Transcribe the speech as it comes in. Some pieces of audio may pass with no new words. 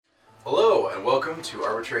and welcome to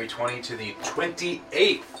Arbitrary 20 to the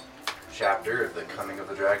 28th chapter of the Coming of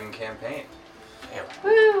the Dragon campaign.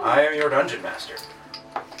 Woo. I am your Dungeon Master.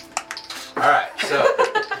 Alright, so,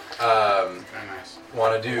 Very nice.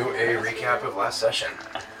 want to do a recap of last session?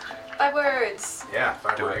 5 words. Yeah,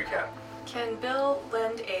 5-word recap. Can Bill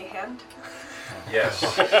lend a hand? Yes.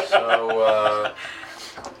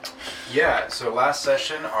 So last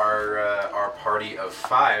session, our party of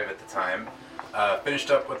 5 at the time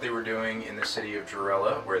finished up what they were doing in the city of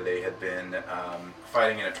Jarella, where they had been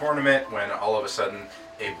fighting in a tournament when all of a sudden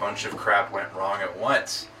a bunch of crap went wrong at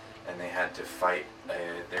once, and they had to fight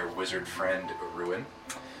their wizard friend, Ruin.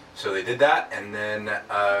 So they did that, and then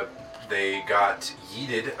they got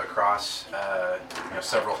yeeted across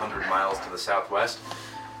several hundred miles to the southwest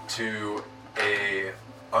to a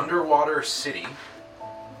underwater city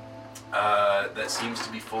that seems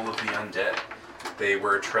to be full of the undead. They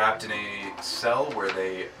were trapped in a cell where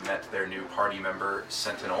they met their new party member,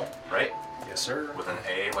 Sentinel, right? Yes, sir. With an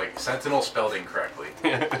A, like Sentinel spelled incorrectly.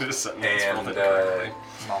 It is something that's And spelled incorrectly.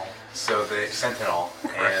 No. so they Sentinel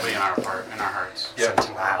Correctly and in our hearts. yep.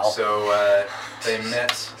 Sentinel. So they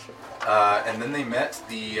met, and then they met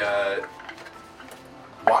the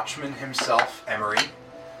watchman himself, Emery,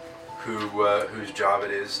 whose job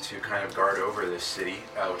it is to kind of guard over this city,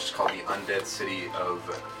 which is called the Undead City of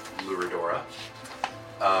Luridora.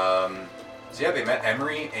 So yeah, they met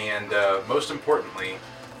Emery, and most importantly,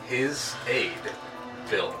 his aide,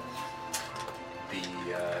 Bill.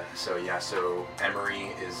 So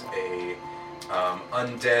Emery is a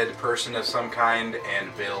undead person of some kind,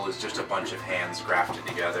 and Bill is just a bunch of hands grafted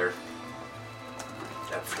together.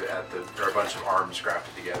 Or a bunch of arms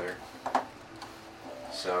grafted together.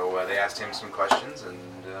 So they asked him some questions, and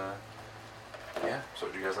so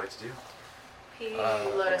what do you guys like to do? He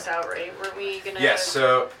let us out, right? Were we gonna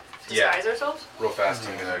disguise ourselves? Real fast,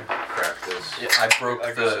 I'm gonna crack this. Yeah,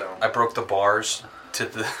 I broke the bars to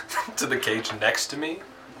the cage next to me.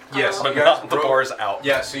 Yes, But you guys not the broke- bars out.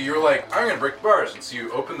 Yeah, so you were like, I'm gonna break the bars, and so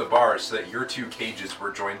you opened the bars so that your two cages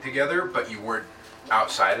were joined together, but you weren't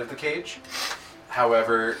outside of the cage.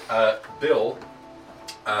 However, Bill.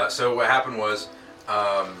 So what happened was,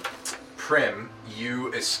 Prim,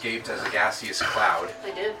 you escaped as a gaseous cloud.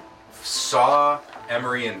 I did. Saw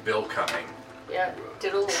Emery and Bill coming. Yeah.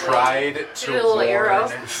 Did a little Tried Did to a little warn.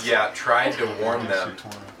 arrow. Yeah, tried to warn them.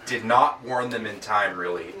 Did not warn them in time,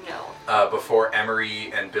 really. No. Before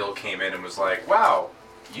Emery and Bill came in and was like, "Wow,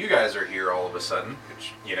 you guys are here all of a sudden,"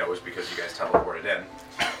 which was because you guys teleported in.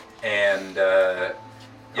 And so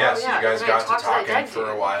you guys and I got talked to to that talking dead for a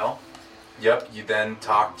dude. while. Yep. You then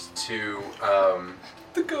talked to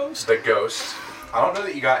The ghost. the ghost. I don't know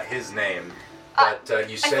that you got his name, but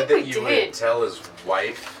you said think that we you did. would tell his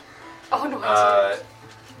wife Oh no, I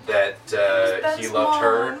that he Ben's loved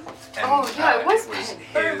her. mom. And, Oh, yeah, it was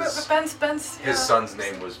his Ben's. son's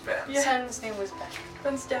name was Ben. Yeah. Son's name was Ben.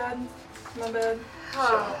 Ben's dad. My bad.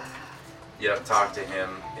 So, yep, talked to him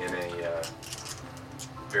in a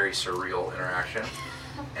very surreal interaction.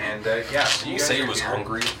 And so Did you you guys say he are was here.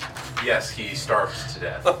 hungry? Yes, he starved to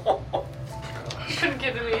death. Couldn't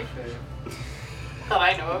get any food that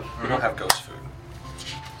I know of. We don't have ghost food.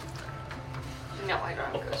 No, I don't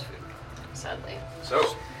have ghost food. Sadly.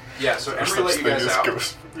 So Emery let you guys out.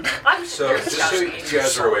 I'm So you're just so disgusting. you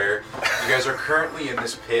guys are aware, you guys are currently in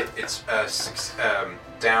this pit. It's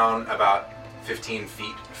down about 15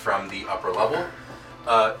 feet from the upper level.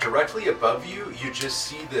 Directly above you, you just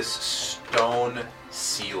see this stone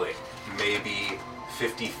ceiling, maybe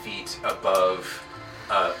 50 feet above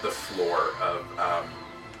the floor of.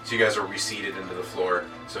 So you guys are reseated into the floor.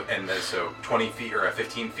 So 20 feet or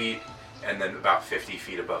 15 feet, and then about 50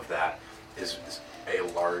 feet above that is a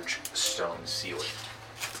large stone ceiling.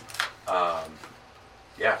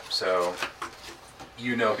 So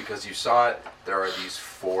because you saw it, there are these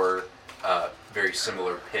 4 very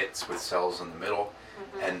similar pits with cells in the middle,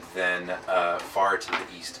 and then far to the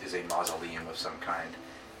east is a mausoleum of some kind,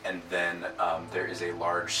 and then there is a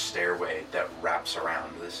large stairway that wraps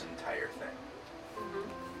around this entire thing.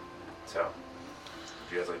 So, what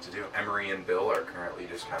do you guys like to do? Emery and Bill are currently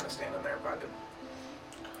just kind of standing there by them.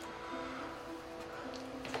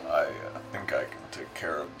 I think I can take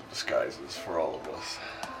care of the disguises for all of us.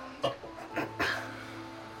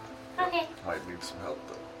 Okay. Might need some help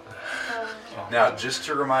though. Now, just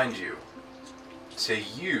to remind you,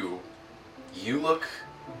 you look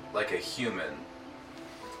like a human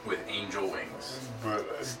with angel wings. But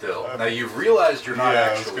Still. Now, you've realized you're not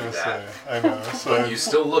actually I was that. gonna say. I know. So But you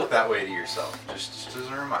still look that way to yourself, just as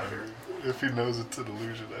a reminder. if he knows it's an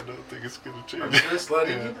illusion, I don't think it's gonna change. I'm just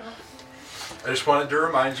letting Yeah. you know. I just wanted to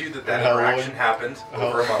remind you that interaction happened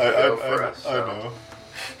over a month ago for us. I know.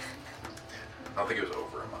 I don't think it was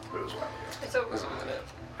over a month, but it was a while ago. It's over.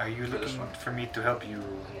 Are you looking for me to help you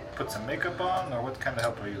put some makeup on, or what kind of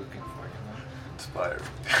help are you looking for? Inspired.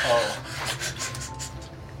 Oh.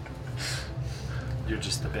 You're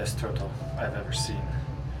just the best turtle I've ever seen.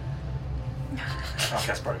 Oh,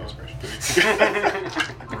 that's part of the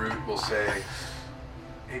inspiration. Root will say,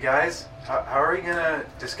 "Hey guys, how are we gonna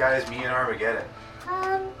disguise me and Armageddon?"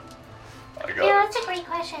 I got that's a great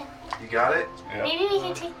question. You got it? Yeah. Maybe we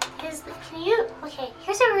can take, okay,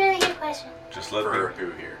 here's a really good question. Just let For me.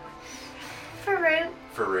 who here? For Root.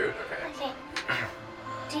 For Root? Okay. Okay.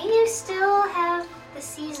 Do you still have the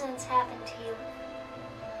seasons happen to you?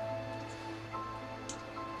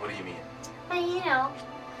 What do you mean? Well,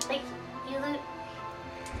 like, you lose.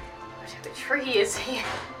 What type of tree is he?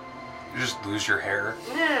 You just lose your hair.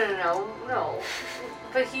 No.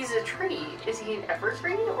 But he's a tree. Is he an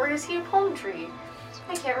evergreen or is he a palm tree?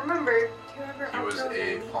 I can't remember. He was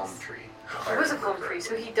a palm tree. He was a palm tree,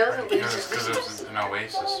 so he doesn't lose his Because it leaves. was an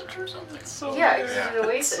oasis or something. Yeah, it's an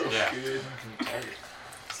oasis. Yeah.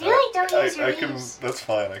 So you, like, don't use your I can. leaves? That's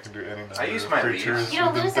fine. I can do any number I use of my creatures leaves. You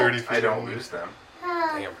don't within lose them? 30 feet. I don't of me. lose them.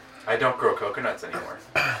 Oh, Damn. I don't grow coconuts anymore.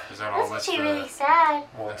 Is that all that's that's actually really sad.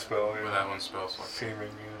 One spell. where that one spells like? Seeming.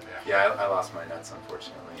 Yeah, I lost my nuts,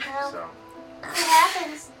 unfortunately. Oh. So It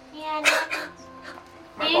happens. Yeah, it happens.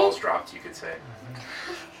 my Maybe- balls dropped, you could say.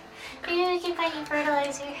 Maybe we can find you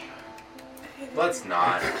fertilizer. Let's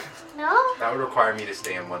not. No? That would require me to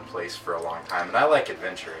stay in one place for a long time, and I like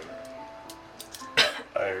adventuring.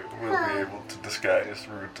 I will be able to disguise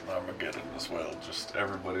Root and Armageddon as well. Just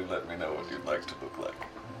everybody let me know what you'd like to look like.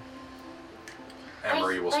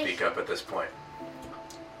 Emery will speak up at this point.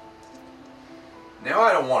 Now,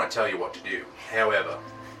 I don't want to tell you what to do. However,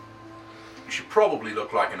 you should probably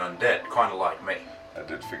look like an undead, kind of like me. I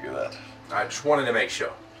did figure that. I just wanted to make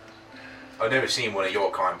sure. I've never seen one of your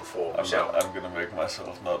kind before, I'm so gonna make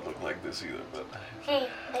myself not look like this either, but Okay,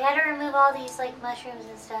 I gotta remove all these, like, mushrooms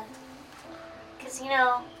and stuff. Cause,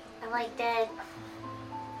 I'm, like, dead.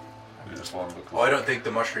 I just want to look well, I like. don't think the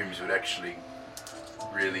mushrooms would actually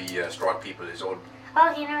really strike people as odd.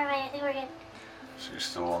 Okay, never mind. I think we're good. So you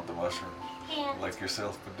still want the mushrooms? Yeah. Like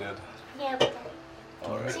yourself, but dead? Yeah, we're good.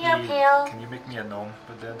 Alright. See how pale? Can you make me a gnome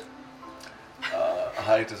but dead?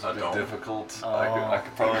 Height is a A bit dome? difficult. Oh. I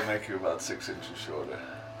could probably make you about 6 inches shorter.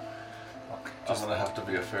 Okay. I'm gonna have to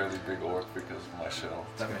be a fairly big orc because of my shell.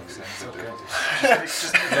 It's That gonna makes be a sense, bit okay.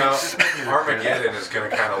 difficult. Now, just make me look Armageddon is going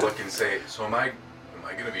to kind of look and say, so am I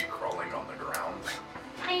going to be crawling on the ground?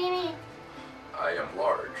 What do you mean? I am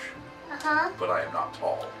large, Uh-huh. but I am not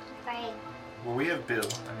tall. Right. Well, we have Bill.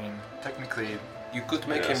 I mean, technically, You could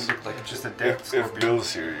make Yes. him look like it's just a dead If scorpion.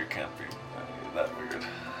 Bill's here, you can't be that weird.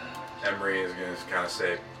 Emery is going to kind of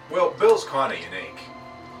say, well, Bill's kind of unique.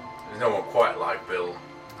 There's no one quite like Bill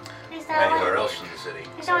There's no anywhere one, else in the city.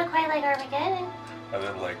 there's no one quite like Armageddon. And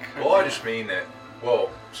then like. Well, I just mean that,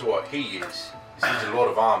 so what he is he's a lot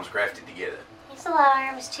of arms grafted together. He's a lot of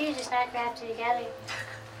arms, too, just not grafted together.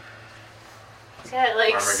 He's got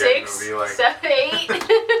like Armageddon 6, would be like- 7,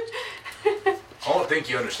 8. I don't think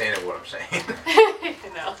you understand what I'm saying.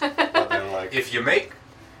 No. Are there like If you make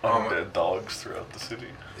undead dogs throughout the city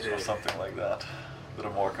Yeah. or something like that that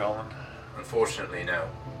are more common? unfortunately, no.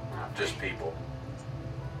 Just people.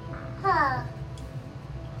 Huh.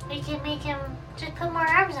 We can make him just put more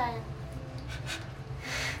arms on him.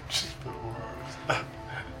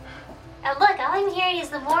 And look, all I'm hearing is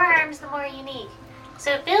the more arms, the more unique.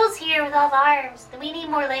 So if Bill's here with all the arms, then we need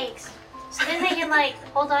more legs. So then they can, like,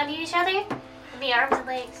 hold on to each other and be arms and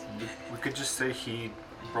legs. We could just say he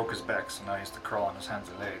broke his back, so now he has to crawl on his hands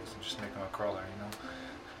and legs and just make him a crawler,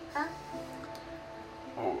 Huh?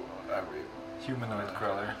 Oh, I mean, Humanoid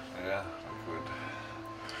crawler. yeah, I would.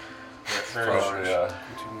 Very Probably, large. yeah.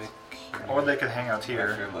 Could you make him Or they could hang out I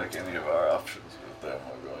here. feel like any of our options with them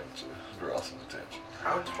are going to draw some attention.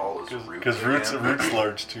 How tall is Root? Because Root's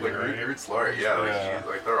large too, Like, right? Root's large, yeah. Like, Yeah.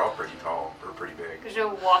 like they're all pretty tall or pretty big. There's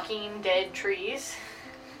no walking dead trees.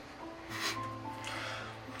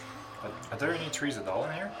 Are there any trees at all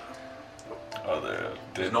in here? Are there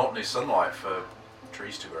There's dead, not any sunlight for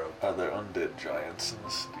trees to grow. are there undead giants in the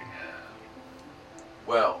city?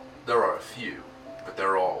 Well, there are a few, but they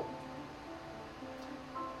were all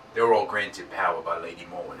granted power by Lady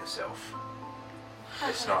Morwen herself.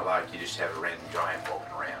 It's not like you just have a random giant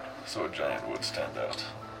walking around. So a giant would stand out.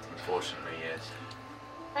 Unfortunately, yes.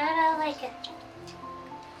 I don't know, like a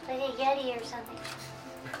Yeti or something.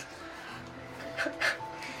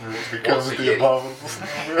 Because What's of a the Yeti? abominable.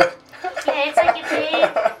 Yeah, it's like a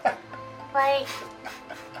big, like,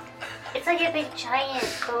 It's like a big giant,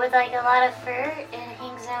 but with like a lot of fur, and it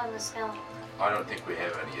hangs out in the snow. I don't think we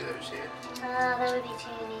have any of those here. That would be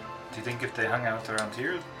too neat. Do you think if they hung out around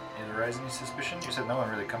here, it'd arise any suspicion? You said no one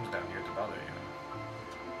really comes down here to bother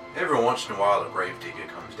you. Every once in a while, a gravedigger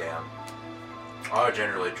comes down. I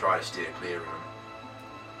generally try to steer clear of him.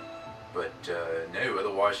 But no,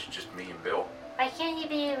 otherwise it's just me and Bill. Why can't you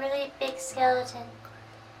be a really big skeleton?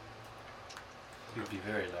 You'd be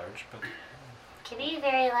very large, but Can be a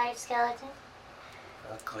very large skeleton.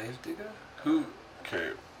 A grave digger? Who? Okay,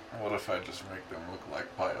 what if I just make them look like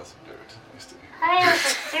piles of dirt instead?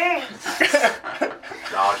 Piles of dirt.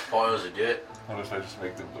 Large piles of dirt. What if I just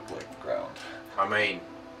make them look like the ground? I mean,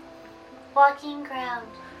 Walking ground.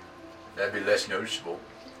 that'd be less noticeable.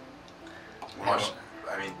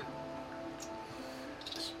 I mean,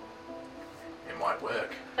 it might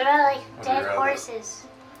work. What about like Would you dead rather- horses?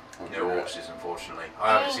 Would No they- horses, unfortunately.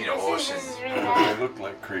 I haven't seen a horse This is in... really If bad. they look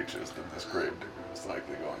like creatures, then this gravedigger is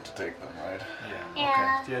likely going to take them, right? yeah.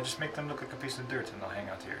 Yeah. Okay. Yeah, just make them look like a piece of dirt and they'll hang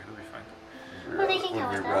out here. It'll be fine. Well, they can Would go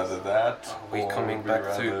we with rather us. that? Are we or coming would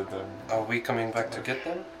back we to- rather them? Are we coming back to get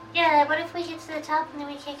them? Yeah, what if we get to the top and then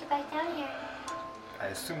we can't get back down here? I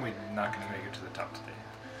assume we're not going to make it to the top today.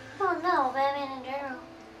 Oh no, but I mean in general.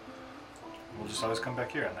 We'll just always come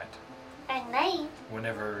back here at night. At night?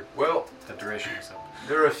 Whenever Well, the duration is up.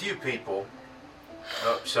 there are a few people...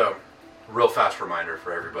 Oh, so, real fast reminder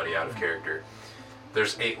for everybody out of character.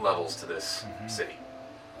 There's 8 levels to this city.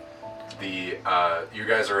 The you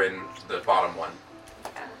guys are in the bottom one,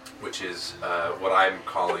 which is what I'm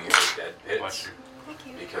calling the dead Bless pits, you. Thank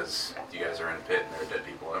you. because you guys are in a pit and there are dead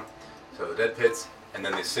people in them. So the dead pits, and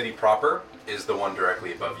then the city proper is the one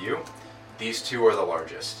directly above you. These 2 are the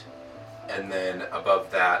largest. And then above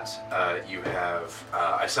that, you have,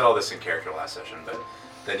 I said all this in character last session, but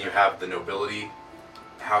then you have the nobility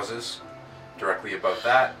houses directly above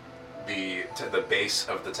that, the base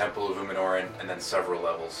of the Temple of Umanoran, and then several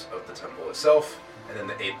levels of the temple itself. And then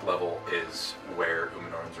the 8th level is where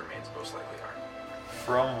Umanoran's remains most likely are.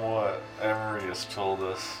 From what Emery has told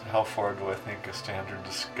us, how far do I think a standard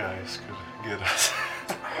disguise could get us?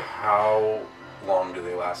 How long do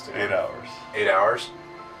they last again? 8 hours. 8 hours?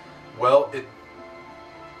 Well,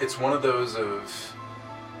 it's one of those of,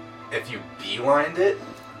 if you beelined it,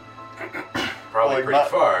 probably Like, pretty not,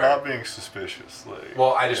 far. Not being suspicious. Like,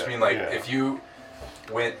 Well, I just yeah, mean like yeah. if you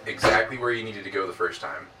went exactly where you needed to go the first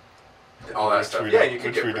time, all that Which stuff. we Yeah, don't- you could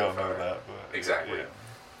which get we pretty don't far. know that, but Exactly.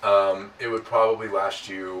 yeah. It would probably last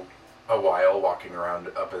you a while walking around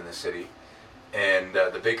up in the city. And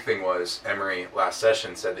the big thing was Emery last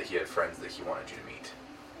session said that he had friends that he wanted you to meet.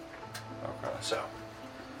 Okay. So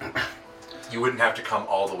you wouldn't have to come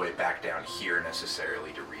all the way back down here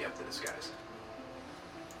necessarily to re-up the disguise.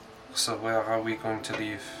 So where are we going to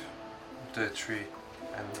leave the tree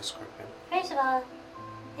and the scorpion? First of all,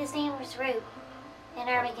 his name was Root in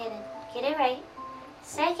Armageddon. Get it right.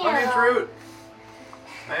 Second My of name's all, Root.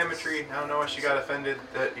 I am a tree. I don't know why she got offended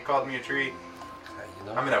that you called me a tree. You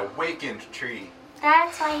know? I'm an awakened tree.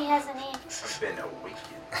 that's why he has a name. I've been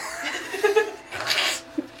awakened.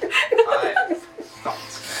 I have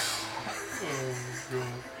thoughts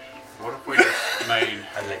What if we just made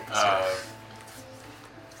I like this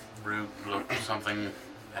Root look something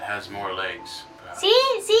that has more legs? See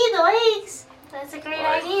the legs. That's a great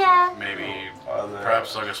Like- idea. Maybe, Are there,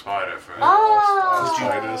 perhaps like a spider for Oh. Are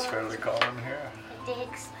spiders fairly common here?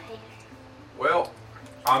 Big spider. Well,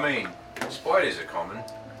 I mean, spiders are common.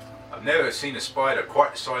 I've never seen a spider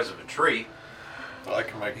quite the size of a tree. Well, I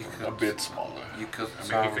can make You them a could- bit smaller. You could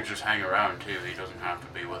I mean, he could just hang around too. He doesn't have to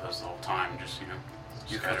be with us the whole time. Just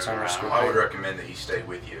You scatter could summon a around. scorpion. I would recommend that he stay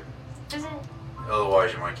with you. Is it?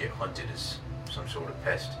 Otherwise, you might get hunted as some sort of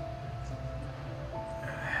pest.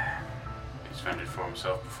 He's fended for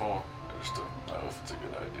himself before. I just don't know if it's a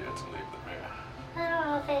good idea to leave them here. I don't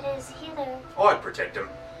know if it is either. Oh, I'd protect him.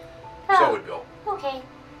 Oh, So would Bill. okay.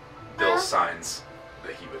 Bill Well, signs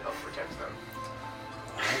that he would help protect them.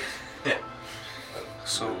 Yeah.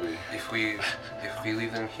 So Maybe. if we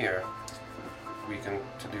leave them here, we can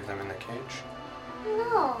to leave them in the cage.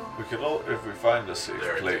 no. We could all, if we find a safe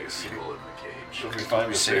There are dead place. people in the cage. If we find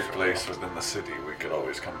Be a safe safer. place within the city, we could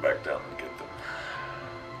always come back down and get them.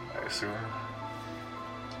 I assume.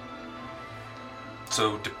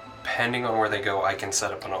 So depending on where they go, I can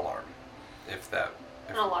set up an alarm. If that,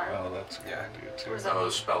 An alarm. Oh, that's a good Yeah. idea What too. is that? Oh,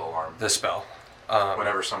 spell alarm. the spell.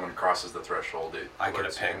 Whenever someone crosses the threshold, it I get a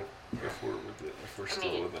alerts you. ping. If we're still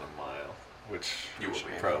mean- within a mile, which You we will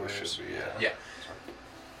should- be. probably should be. Yeah.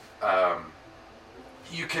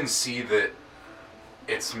 You can see that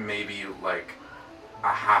it's maybe like a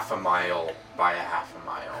half a mile by a half a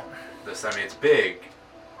mile. I mean, it's big,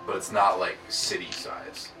 but it's not like city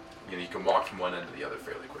size. You know, you can walk from one end to the other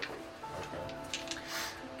fairly quickly.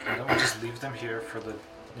 Why don't we just leave them here for the,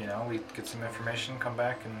 we get some information, come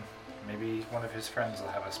back, and maybe one of his friends will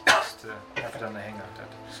have a space for them to hang out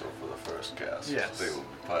at. So for the first cast, Yes. they will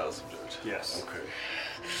be piles of dirt. Yes. Okay.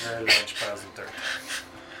 Very large piles of dirt.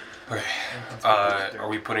 Okay. Are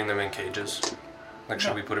we putting them in cages? Like, should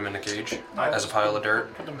No. we put them in a cage No, as a pile of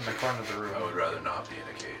dirt? Put them in the corner of the room. I would rather not be in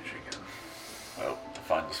a cage again. Well,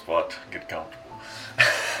 find a spot, get comfortable.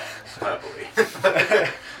 Happily.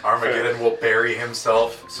 Armageddon will bury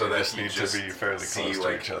himself so They that just you need just to be fairly see close to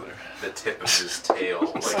like each other. the tip of his tail.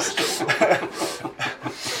 Like, just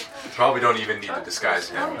probably don't even need to disguise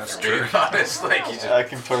him. That's To be honest, like he I just.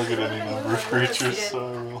 can target any number of creatures, so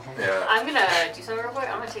I will. Yeah. I'm gonna do something real quick.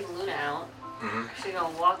 I'm gonna take Luna out. Mhm. She's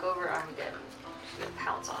gonna walk over Armageddon. She's gonna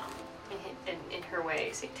pounce on him. And hit, and in her way,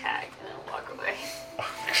 say tag, and then walk away.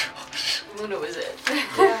 Luna was it.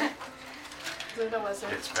 Yeah. Luna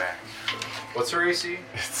wasn't. It's back. What's her AC?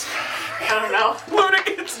 I don't know. Luna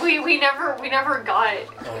gets. We never got.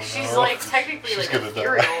 Oh, She's no. like technically She's like gonna die.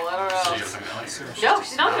 ethereal. I don't She's know. familiar. No,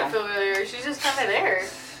 she's not familiar. She's just kind of there.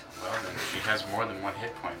 Well, then she has more than one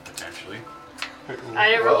hit point potentially.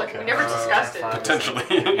 I never Well, we never discussed it. Potentially.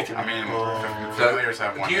 I mean, familiars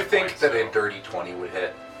have one. Do you hit think point, that so- a dirty 20 would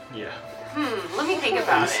hit? Yeah. Let me think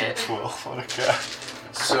about AC it. 12 on a cat.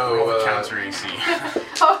 So Roll the counter AC.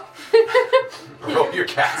 Oh, roll your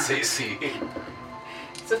cat's AC.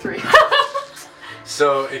 it's a 3.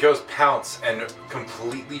 So it goes pounce and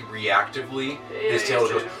completely reactively, his tail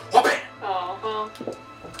goes whooping Oh, well.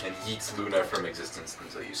 and yeets Luna from existence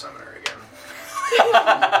until you summon her again.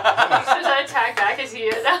 Does that attack back? Is he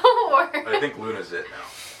it now? Or I think Luna's it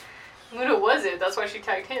now. Luna was it. That's why she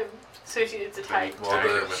tagged him. So it's a tag.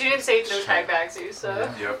 Well, She didn't say no tag backsies, so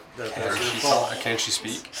Yep. Can she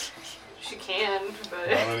speak? she can, Not but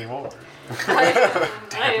anymore.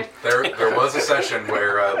 I, There was a session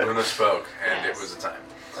where Luna spoke, and Yes. it was a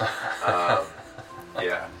time.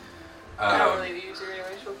 Yeah. I don't really use her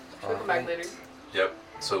anyway. She'll come back later. Yep.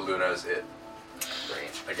 So Luna's it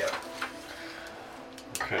Great. again.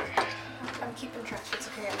 Okay. I'm keeping track. It's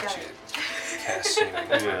okay. I got it. Cast seeming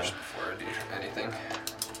first Yeah. before I do anything.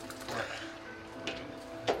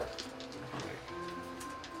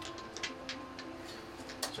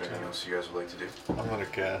 Is there anything else you guys would like to do? I'm gonna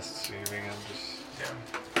cast seeming and just.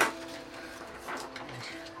 Yeah.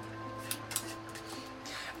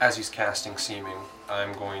 As he's casting seeming,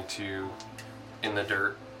 I'm going to, in the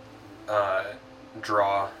dirt,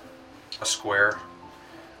 draw a square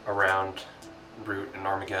around Root and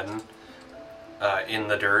Armageddon in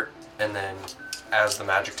the dirt, and then as the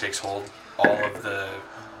magic takes hold, all of the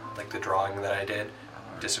drawing that I did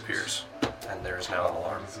disappears, and there is now an How long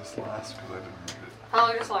alarm. does this last? Because I didn't read it. How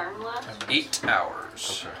long does alarm last? 8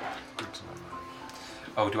 hours. Okay. Good to know.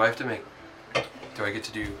 Oh, do I get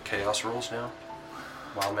to do chaos rolls now?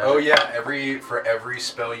 Wild magic? Oh yeah. For every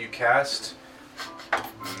spell you cast,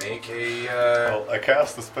 make a. Well, I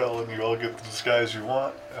cast the spell and you all get the disguise you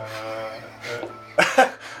want.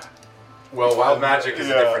 Well, wild magic is a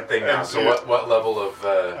Yeah, different thing now. and So yeah. what level of?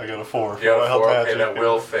 I got a 4 for You got a wild 4. magic. Okay, that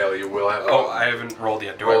will fail. You will have. Oh, I haven't rolled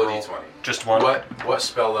yet. Do roll I a roll d20. just one? What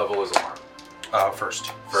spell level is alarm?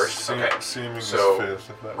 First. First. Okay. Seeming So, is 5th.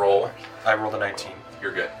 If that roll. matters. I rolled a 19.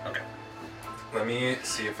 You're good. Okay. Let me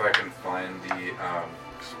see if I can find the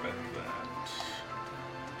Spend that.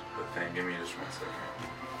 thing. Give me just 1 second.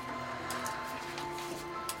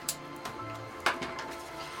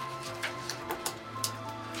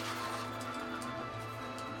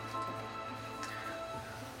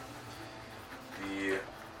 The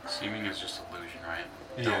Seeming is just illusion, right?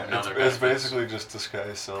 Yeah, No it's other basically benefits. just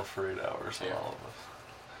disguise self for 8 hours on Yeah. all of us.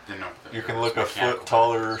 Didn't know if You there can was look a mechanical foot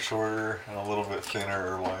taller or benefits. shorter, and a little bit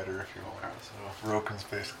thinner or wider if you want. Okay. So Roken's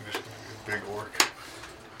basically just gonna be a big orc.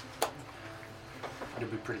 It'll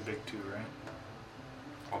be pretty big too, right?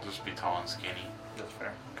 I'll just be tall and skinny, That's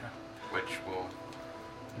fair. Okay. which will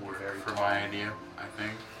work Very for tall. my idea, I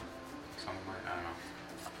think. Something like, I don't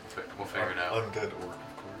know. We'll figure it out. Undead orc,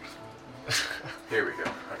 of course. Here we go.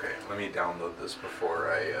 Okay, let me download this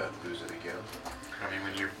before I lose it again. I mean,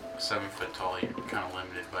 when you're 7 foot tall, you're kind of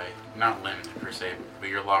limited by, not limited per se, but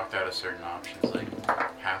you're locked out of certain options. Like,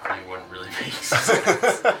 halfling wouldn't really make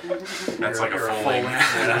sense. That's like a You're a full full length.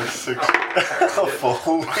 length. Yeah. Six, a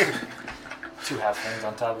full Two halflings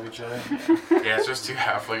on top of each other. Yeah, it's just 2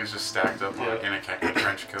 halflings just stacked up on, in a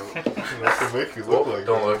trench coat. That can make you look like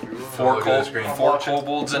Don't that. look. Four, Don't look at the screen. four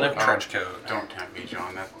kobolds in a trench coat. Don't tempt me,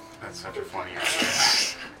 John. That's such a funny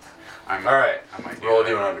idea. All right. I might do Roll a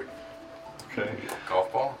that. d100. Okay,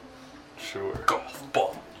 Golf ball? sure. Golf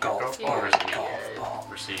ball. Golf You ball. guys Golf be, ball.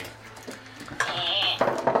 Receive.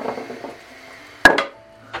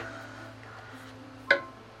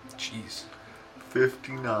 Jeez.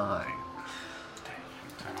 59.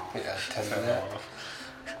 10 off. Yeah, 10 to 10 that. off.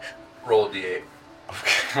 Roll a d8.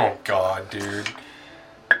 Oh god, dude.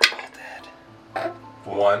 All dead.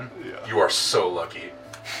 1. Yeah. You are so lucky.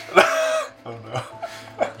 Oh no.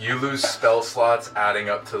 You lose spell slots adding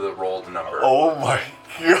up to the rolled number. Oh my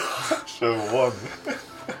god. So 1.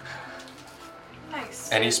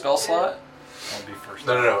 Nice. Any spell slot? I'll be first.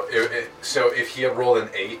 No. So if he had rolled an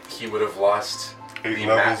 8, he would have lost 8 the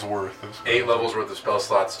levels ma- worth of 8 levels worth of spell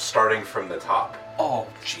slots starting from the top. Oh,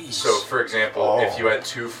 jeez. So, for example, Oh. if you had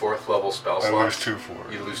 2 4th level spell I lose slots, 2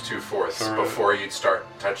 4. you lose 2 4ths So- before you'd start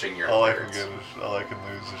touching your All I can thirds. get is, all I can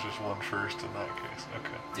lose is just 1 first in that case.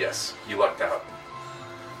 Okay. Yes, you lucked out.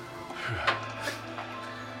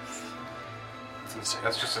 It's insane.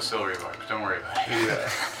 That's just a silver vibe. Don't worry about it. Yeah.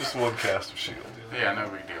 Just 1 cast of shield. Yeah, no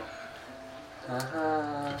big deal.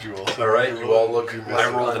 Did you also? Alright, you all look Did you like miss I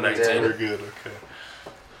rolled a it? 19. Very good. Okay.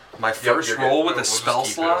 My first you're roll good. with We'll a just spell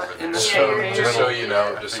keep it slot over in there. this Yeah, So, you're just so right. you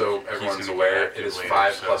know, I just think so he's everyone's gonna aware, get it is active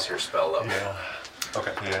 5 later, plus so- your spell level. Yeah.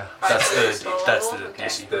 Okay. Yeah. That's Five the spell that's the level? Okay.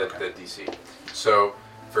 DC. The Okay. DC. So,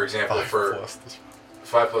 for example, 5 for plus this.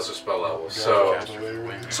 5 plus a spell level. So,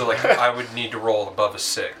 Yeah. So like I would need to roll above a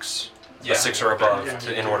 6. Yeah. A 6 or above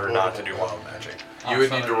Yeah. in order not to do wild magic. you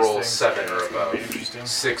would need Some to of these roll things 7 or would be above. Interesting.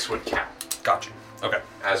 6 would count Gotcha. Okay.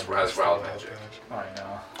 as wild magic. I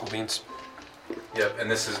know. Cool beans. Yep, and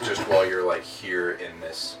this is just while you're like here in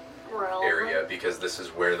this Realm area because this is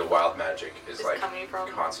where the wild magic is is like coming from.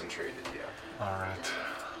 concentrated. Yeah. Alright.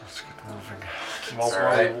 Let's get moving. While,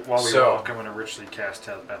 Alright, while we so- walk, I'm going to richly cast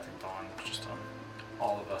Telepathic Bond just on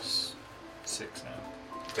all of us 6 now.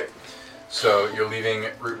 Okay. So you're leaving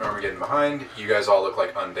Root and Armageddon behind. You guys all look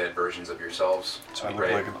like undead versions of yourselves. I look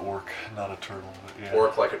right? like an orc, not a turtle, but yeah.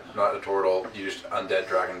 Orc like not a turtle. You just undead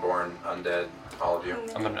dragonborn, undead, all of you.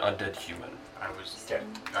 I'm an undead human. Okay.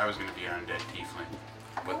 I was gonna be an undead tiefling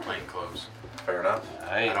with plain clothes. Fair enough.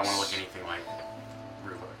 Nice. I don't want to look anything like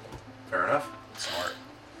Ruva. Fair enough. Smart.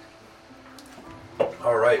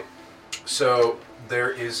 All right. So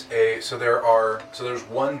there's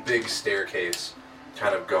one big staircase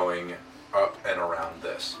kind of going up and around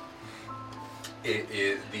this. It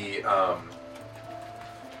is the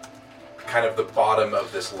kind of the bottom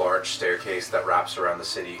of this large staircase that wraps around the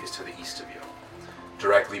city is to the east of you.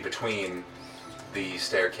 Directly between the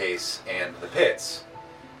staircase and the pits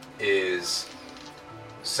is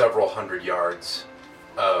several hundred yards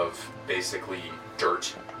of basically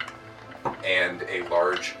dirt and a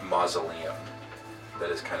large mausoleum that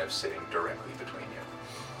is kind of sitting directly between you.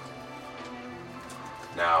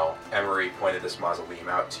 Now, Emery pointed this mausoleum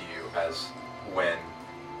out to you as when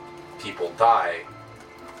people die,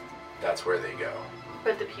 that's where they go.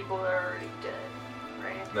 But the people are already dead,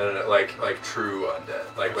 right? No, like true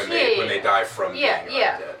undead. Like when Yeah, they yeah. die from Yeah, being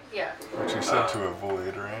yeah, undead. yeah. Which you said to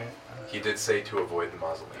avoid, right? He did say to avoid the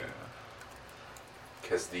mausoleum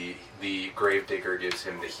because the gravedigger gives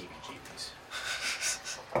him the heebie-jeebies.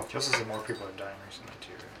 He also said more people are dying recently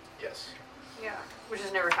too. Yes. Yeah. Which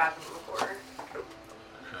has never happened before.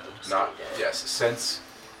 Not Stay dead. yes. Since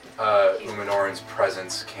Umanoran's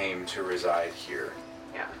presence came to reside here,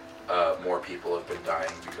 Yeah. more people have been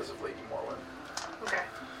dying because of Lady Morwen. Okay.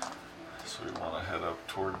 So we want to head up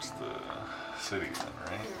towards the city then,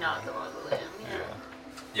 right? Not the mausoleum. Yeah.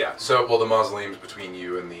 Yeah. So well, the mausoleum's between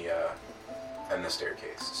you and the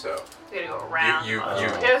staircase. So We gotta go around. You- the you-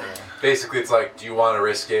 mausoleum. basically, it's like, do you want to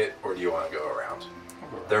risk it or do you want to go around?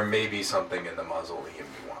 There may be something in the mausoleum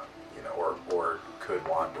you want, you know, or could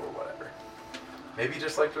want or whatever. Maybe you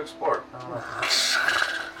just like to explore. I don't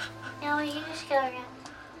know. No, you just go around.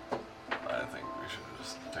 I think we should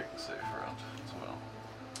just take the safe route as well.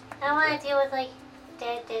 I don't want to deal with like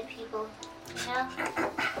dead people. You know?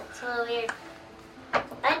 It's a little weird.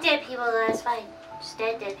 Undead people, that's fine. Just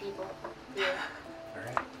dead people. Yeah.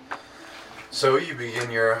 Alright. So you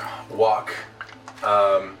begin your walk.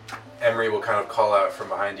 Emery will kind of call out from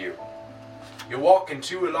behind you. You're walking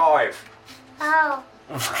too alive. Oh.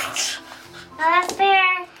 No, that's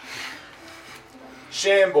fair.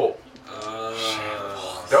 Shamble.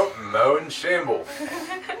 Don't moan, shamble.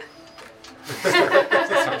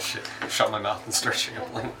 Oh shit. Shut my mouth and start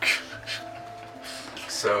shambling.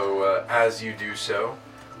 So as you do so,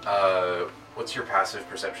 what's your passive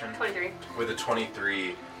perception? 23. With a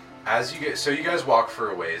 23, as you get, so you guys walk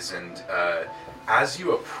for a ways, and as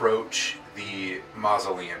you approach the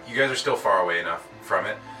mausoleum, you guys are still far away enough from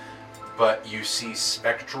it, but you see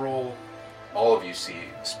all of you see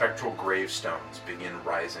spectral gravestones begin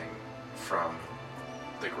rising from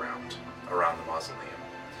the ground around the mausoleum.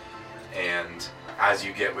 And as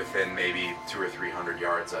you get within maybe 200 or 300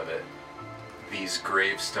 yards of it, these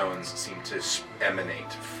gravestones seem to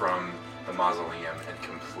emanate from the mausoleum and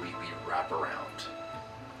completely wrap around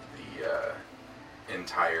the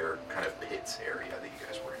entire kind of pits area that you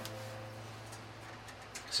guys were in.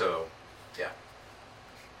 So, yeah.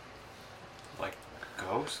 Like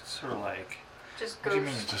ghosts or like? Just What do you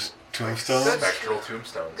ghost. mean? Just tombstones? Spectral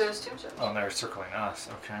tombstones. Ghost tombstones. Oh, they're circling us.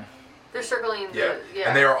 Okay. They're circling Yeah. the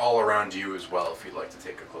And they are all around you as well if you'd like to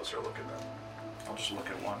take a closer look at them. I'll just look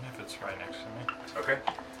at one if it's right next to me. Okay.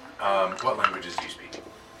 What languages do you speak?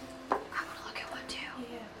 I want to look at one too.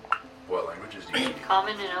 Yeah. What languages do you speak?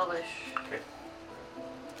 Common and Elvish. Okay.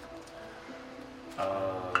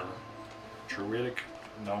 Druidic,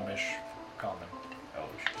 Gnomish, Common,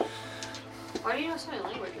 Elvish. Why do you know so many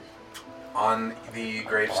languages? On the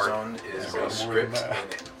gravestone is Yeah, a more script than that. in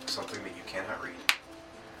it, something that you cannot read.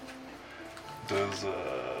 Does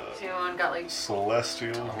Has anyone got like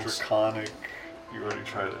celestial, draconic, you already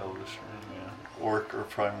tried Elvish, yeah. Orc or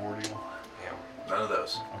primordial? Yeah. None of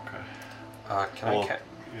those. Okay. Can Well, I?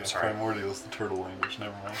 yeah, Sorry. primordial is the turtle language,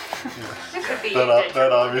 never mind. Yeah. it could be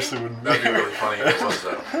That obviously wouldn't That'd be really funny if it was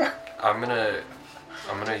though. I'm gonna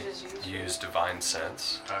Just use- use divine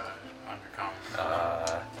sense.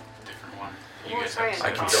 Undercommon. Different one. You Well, guys sorry, have I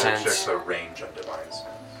can Double sense. sense- check the range on divines.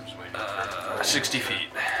 I'm just waiting for 60 feet.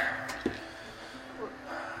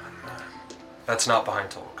 That's not behind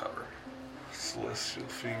total cover. celestial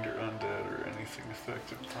fiend or undead or anything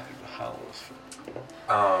affected by the Hallows.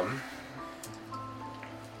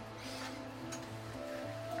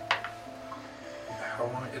 How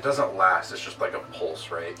long? It doesn't last. It's just like a pulse,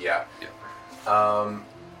 right? Yeah.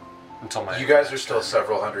 Until my. You guys are still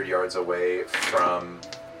several hundred yards away from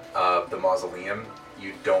the mausoleum.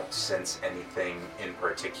 You don't sense anything in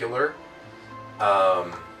particular.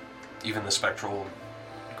 Even the spectral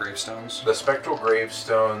gravestones. The spectral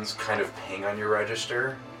gravestones kind of ping on your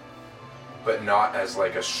register, but not as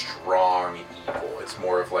like a strong evil. It's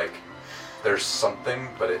more of like there's something,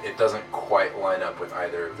 but it doesn't quite line up with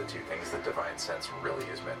either of the two things that Divine Sense really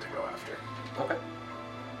is meant to go after. Okay.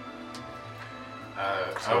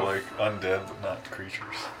 So like undead but not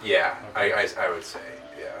creatures. Yeah, I would say,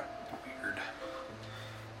 yeah. Weird.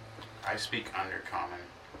 I speak Undercommon,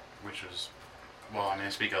 which was, well, I mean, I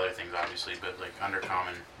speak other things obviously, but like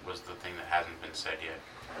Undercommon was the thing that hasn't been said yet.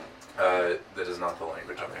 That is not the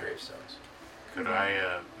language of the gravestones. Could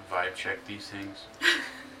I vibe check these things?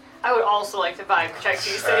 I would also like to vibe check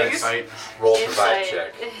these things. Insight. Roll the vibe Insight.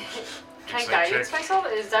 check. Can I Insight guidance check. myself?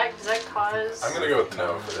 Does that cause? I'm gonna go with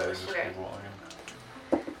no for this. Just Okay. keep walking.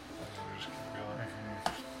 Just keep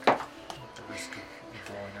going. We're just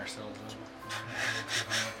blowing ourselves up.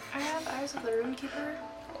 I have Eyes of the Runekeeper.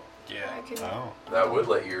 Yeah. I can. Oh. That would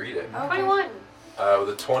let you read it. Oh, 21. With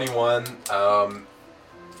a 21,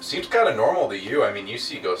 seems kind of normal to you. I mean, you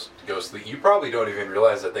see ghostly. You probably don't even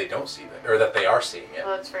realize that they don't see it, or that they are seeing it.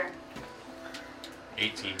 Well, that's fair.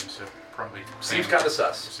 18, so probably. Seems kind of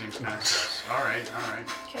sus. Seems kind of sus. All right.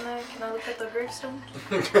 Can I look at the gravestone?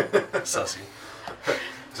 Sussy.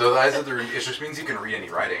 So the eyes of the rune, it just means you can read any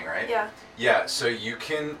writing, right? Yeah. Yeah. So you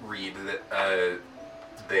can read that.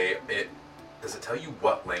 Does it tell you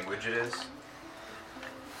what language it is?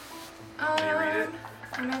 Can you read it?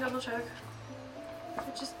 Let me double check.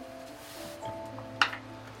 It just.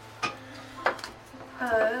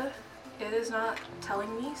 It is not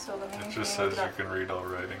telling me, so let me. It just look says it you up. can read all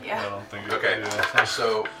writing. Yeah. I don't think it, Okay. yeah.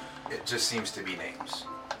 So it just seems to be names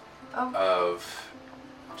Oh. of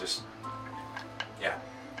just. Yeah,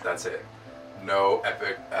 that's it. No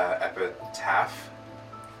epitaph.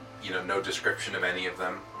 No description of any of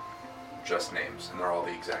them. Just names, and they're all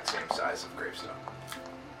the exact same size of gravestone.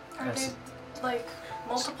 Are Yes. they like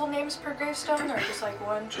multiple names per gravestone, or just like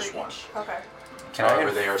one for Just each? one. Okay. Can I However,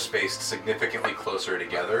 inf- they are spaced significantly closer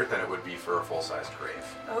together than it would be for a full-sized grave.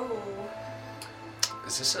 Oh.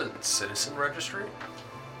 Is this a citizen registry? You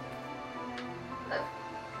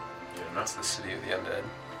don't know? That's the city of the undead.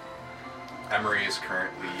 Emery is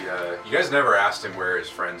currently. You guys never asked him where his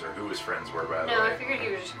friends or who his friends were, by the No, I way. figured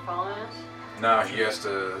you were just following us. No, he has to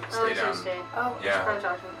Oh, stay it's down. Tuesday. Oh. Yeah. Should probably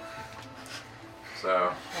talk to him.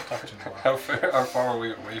 So, We'll talk to him. How far are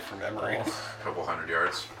we away from Emery? a couple hundred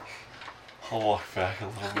yards. I'll walk back a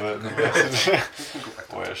little bit. And message.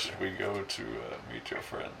 Where should we go to meet your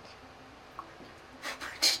friends?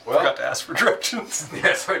 Well, Forgot to ask for directions. yeah,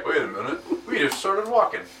 it's like, wait a minute. We just started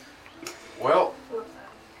walking. Well,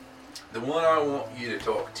 the one I want you to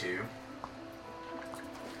talk to,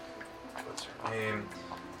 what's her name,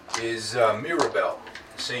 is Mirabelle,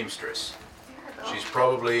 seamstress. She's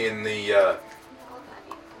probably in the I love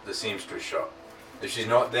that the seamstress shop. If she's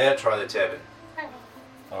not there, try the tavern. Okay.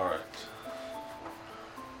 All right.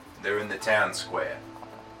 They're in the town square.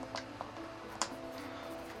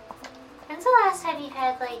 When's the last time you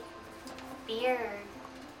had like beer or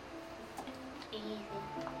anything?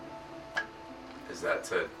 Is that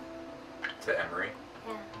to Emery?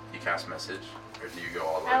 Yeah. You cast message, or do you go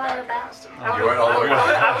all the way I wanna back and go back. ask him? I You went all the way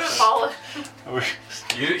back. I would have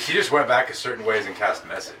followed. He just went back a certain ways and cast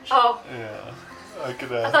message. Oh, Yeah. I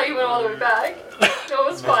could I thought you went all the way back. No,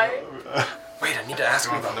 it's fine. Wait, I need to ask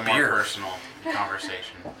him Going for about the more beer. personal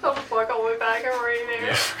conversation. I'll just walk all the way back. I'm already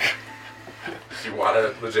there. Do you want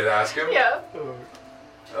to legit ask him? Yeah.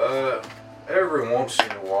 Every once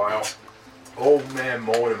in a while, old man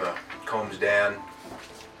Mortimer comes down,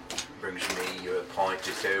 brings me a pint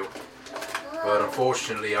or two. But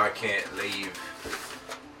unfortunately, I can't leave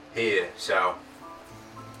here, so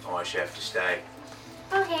I shall have to stay.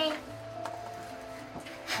 Okay.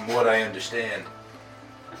 From what I understand,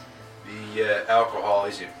 the alcohol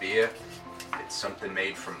isn't beer. It's something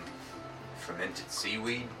made from fermented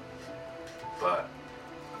seaweed. But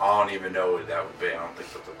I don't even know what that would be. I don't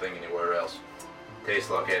think that's a thing anywhere else. Tastes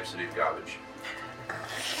like absolute garbage.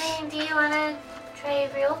 And do you want to try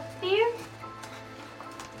real beer?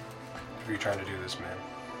 What are you trying to do this, man?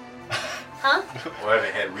 Huh? Well, I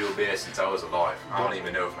haven't had real beer since I was alive. I don't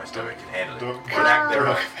even know if my stomach can handle it. Don't- Or lack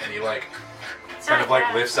thereof. And he kind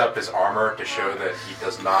of lifts up his armor to show that he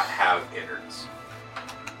does not have innards.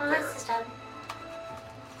 Well, that's the stuff.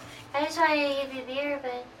 I just wanted to give you beer,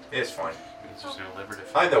 but It's fine. Means there's no liver to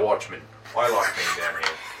fail. I'm the watchman. Why lock me down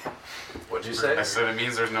here? What'd you say? I said it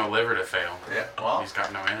means there's no liver to fail. Yeah, well, He's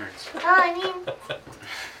got no innards. well, I mean,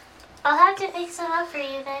 I'll have to fix them up for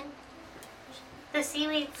you then. The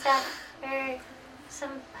seaweed stuff, or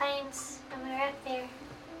some pines when we were up there.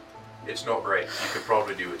 it's not great. You could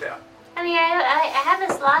probably do without. I mean, I have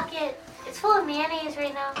this locket. It's full of mayonnaise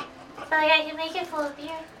right now. So like I can make it full of beer.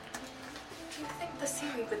 Do you think the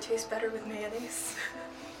seaweed would taste better with mayonnaise?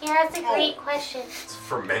 Yeah, that's a great question. It's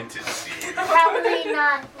fermented seaweed. Probably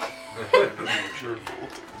not.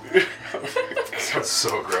 Sounds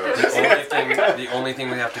so gross. The only thing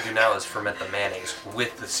we have to do now is ferment the mayonnaise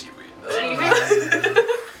with the seaweed.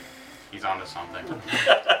 He's onto something.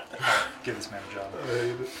 Give this man a job.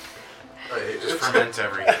 I hate Just it. ferment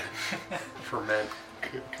everything. Ferment.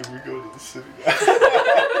 Can we go to the city?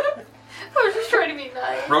 I was just trying to be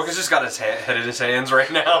nice. Roka's just got his head in his hands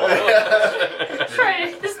right now.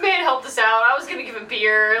 This man helped us out. I was gonna give him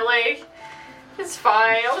beer. Like, it's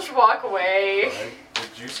fine. I'll just walk away.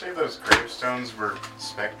 Did you say those gravestones were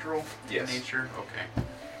spectral Yes. in nature? Okay.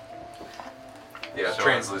 Yeah, So-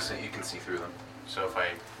 translucent. You can see through them. So if I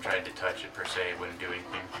tried to touch it per se, it wouldn't do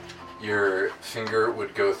anything. Your finger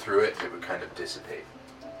would go through it. It would kind of dissipate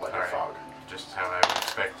like a Alright. fog. Just how I would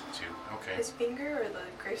expect it to. Okay. His finger or the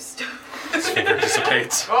gravestone? His finger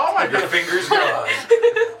dissipates. Oh my Your finger's gone.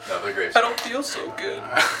 No, they're graves. I don't feel so good.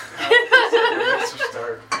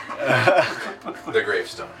 The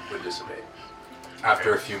gravestone would dissipate.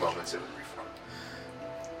 After a few moments, it would reform.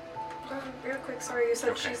 Real quick, sorry, you said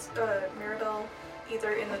Okay. she's Mirabelle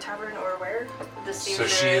either in the tavern or where? The So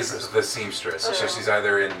she is the seamstress. So Okay. she's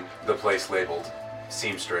either in the place labeled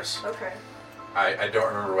seamstress. Okay. I don't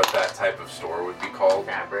remember what that type of store would be called.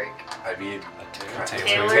 fabric. I mean,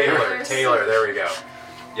 Tailor. Tailor. There we go.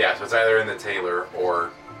 Yeah, so it's either in the tailor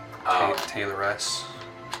or Tayloress.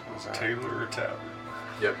 Is that- Taylor or Tavern?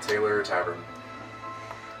 yep, Tailor or Tavern.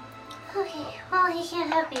 Okay, well, he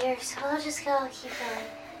can't have beer, so we'll just go keep going.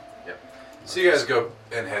 So you guys go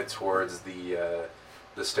and head towards the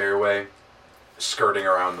stairway, skirting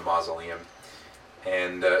around the mausoleum,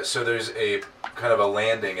 and so there's a kind of a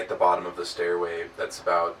landing at the bottom of the stairway that's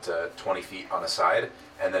about 20 feet on a side,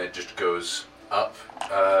 and then it just goes up,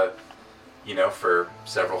 for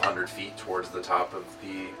several hundred feet towards the top of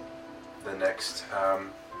the next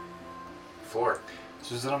floor.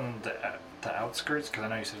 So is it on the outskirts? Because I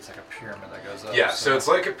know you said it's like a pyramid that goes up. Yeah, so it's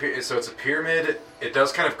like it's a pyramid. It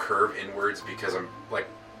does kind of curve inwards because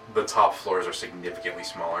the top floors are significantly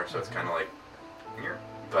smaller, so it's kind of like here.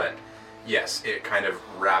 But yes, it kind of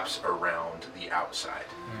wraps around the outside.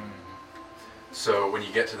 So when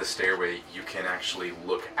you get to the stairway, you can actually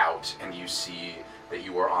look out and you see that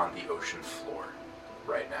you are on the ocean floor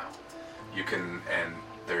right now. You can, and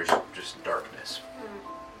there's just darkness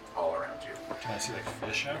all around you. Can I see like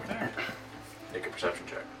fish out there? Make a perception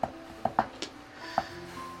check.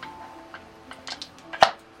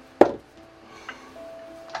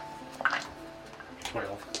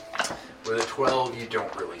 12. With a 12, you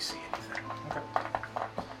don't really see anything. Okay.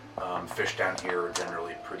 Fish down here are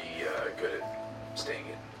generally pretty good at staying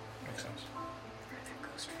in. Makes sense.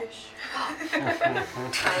 Ghost fish. Are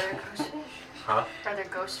there ghost fish? Huh? Are there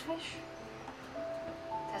ghost fish?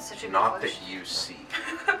 That's such a good Not that question. you see.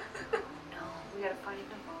 No, we gotta find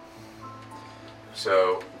them.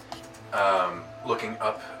 So, looking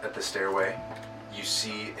up at the stairway, you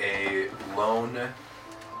see a lone.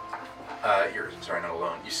 Sorry, not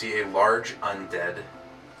alone. You see a large undead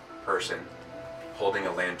person holding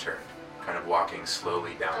a lantern, kind of walking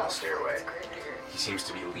slowly down the stairway. That's great. He seems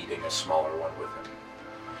to be leading a smaller one with him.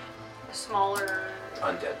 A smaller.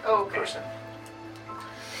 Undead Oh, okay. person.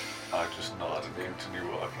 I just nod and continue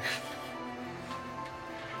walking.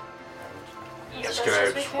 Just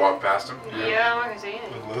gonna just walk past him. Yeah, I'm not gonna say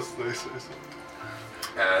anything. Unless they say something.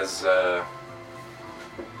 As We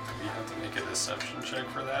have to make a deception check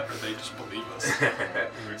for that, or they just believe us.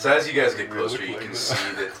 so as you guys get We closer, look you like can that.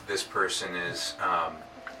 see that this person is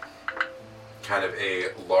kind of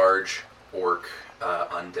a large orc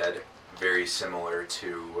undead, very similar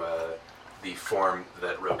to the form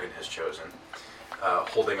that Rogan has chosen,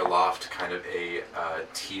 holding aloft kind of a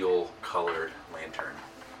teal-colored lantern.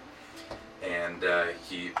 And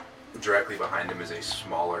he, directly behind him is a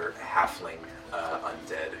smaller halfling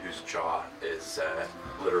undead whose jaw is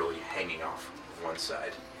literally hanging off one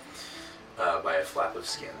side by a flap of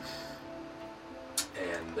skin.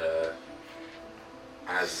 And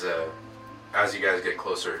as you guys get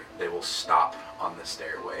closer, they will stop on the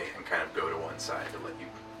stairway and kind of go to one side to let you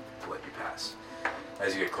pass.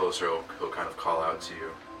 As you get closer, he'll kind of call out to you.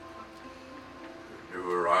 New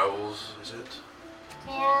arrivals, is it?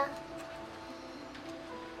 Yeah.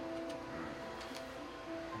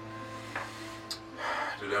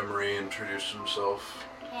 Did Emery introduce himself?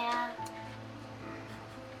 Yeah.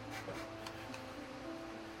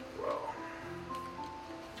 Well,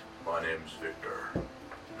 my name's Victor. And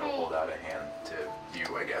I'll hold out a hand to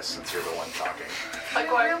you, I guess, since you're the one talking.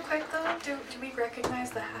 Like what? Real quick though, do we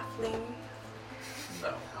recognize the halfling?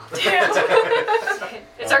 No.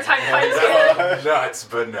 It's our time to find his kid. Nuts,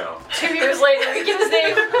 but no. 2 years later, we get his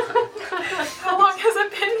name. How long has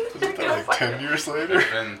it been? Isn't that like 10 years later?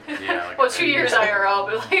 Then, yeah, like Well, 2 years IRL,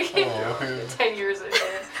 but like Oh, yeah. 10 years in there.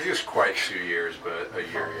 I think it's quite 2 years, but a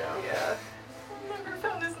year, yeah. Yeah. I never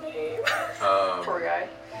found his name. Poor guy.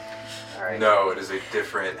 All right. No, it is a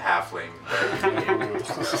different halfling.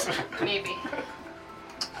 Maybe.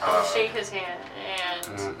 I'll shake his hand.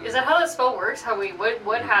 And is that how that spell works? How we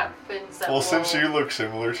what happens? That Well, since will- you look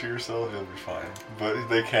similar to yourself, you'll be fine. But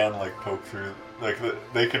they can like poke through, like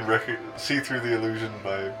they can see through the illusion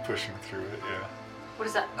by pushing through it. Yeah. What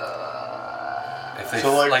is that? If they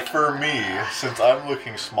So like for me, since I'm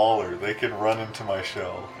looking smaller, they can run into my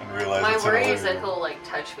shell and realize My it's an worry is that illusion. he'll like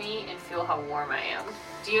touch me and feel how warm I am.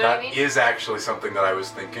 Do you know what I That mean? is actually something that I was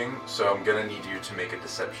thinking, so I'm gonna need you to make a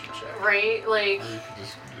deception check. Right? Like, Or you could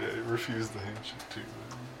just refuse the handshake too.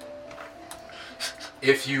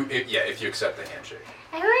 If you accept the handshake.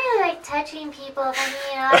 I don't really like touching people, if I'm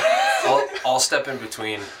being honest. I'll step in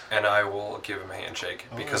between and I will give him a handshake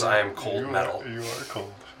because I am cold metal. You are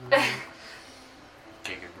cold.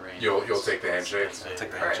 Jacob Rain. You'll take the handshake. I'll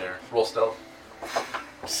take the All right. handshake. Roll stealth.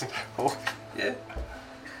 Oh, Yeah.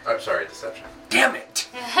 I'm sorry, deception. Damn it!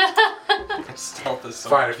 Stealth is so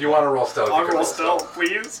Fine, if you want to roll stealth, you I'll can roll stealth,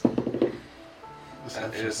 please.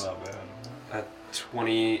 deception's is- not bad. At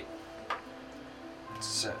 21.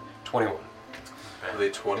 With a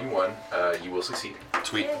 21, you will succeed.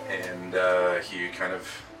 Sweet. And he kind of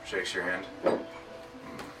shakes your hand.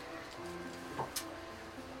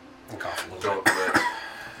 And cough a little Don't bit. let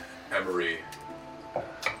Emery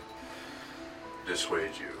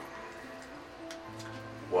dissuade you.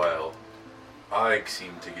 While I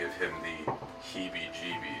seem to give him the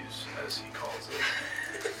heebie-jeebies, as he calls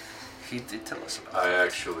it, He did tell us about I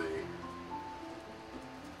actually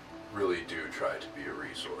really do try to be a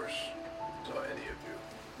resource to any of you.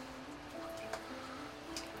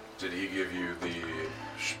 Did he give you the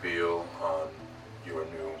spiel on your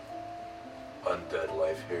new undead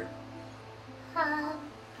life here?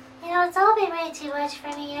 You know, it's all been way too much for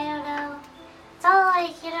me, I don't know. It's all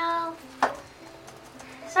like, you know...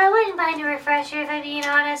 So I wouldn't mind a refresher if I'm being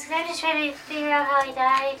honest, because I'm just trying to figure out how he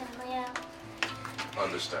died, and, you know...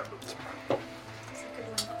 Understandable. That's a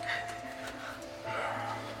good one.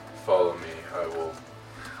 Follow me.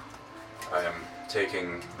 I am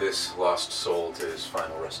taking this lost soul to his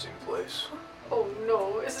final resting place. oh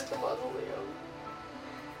no, is it the mausoleum?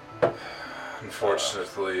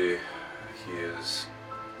 Unfortunately, he has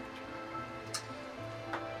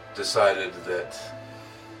decided that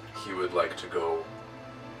he would like to go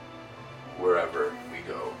wherever we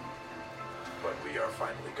go when we are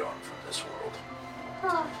finally gone from this world.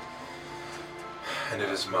 Oh, And it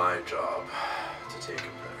is my job to take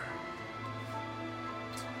him there.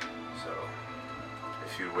 So,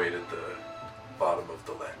 if you wait at the bottom of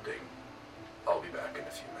the landing, I'll be back in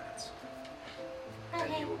a few minutes. And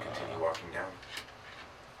Okay. he will continue walking down.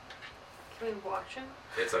 Can we watch him?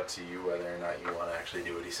 It's up to you whether or not you want to actually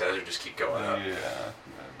do what he says or just keep going up. Yeah,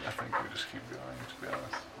 I think we just keep going, to be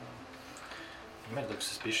honest. It might look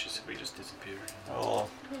suspicious if we just disappear. Well,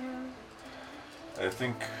 I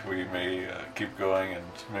think we may keep going and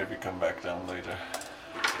maybe come back down later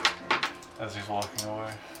as he's walking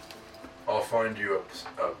away. I'll find you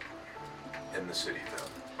up in the city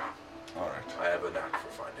then. Alright. I have a knack for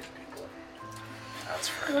finding people. That's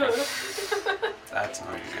fair. That's not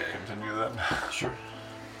We okay. continue then? Sure.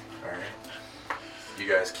 Alright. You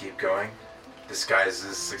guys keep going. Disguise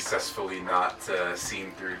is successfully not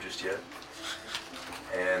seen through just yet.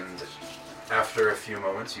 And after a few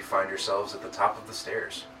moments, you find yourselves at the top of the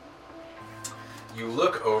stairs. You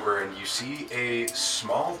look over and you see a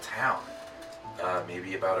small town,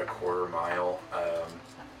 maybe about a quarter mile,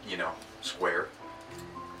 square.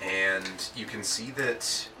 And you can see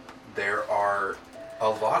that there are a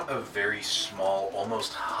lot of very small,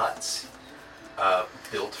 almost huts,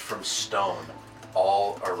 built from stone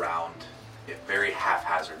all around it, very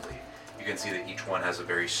haphazardly. You can see that each one has a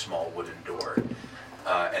very small wooden door.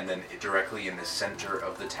 And then directly in the center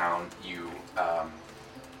of the town,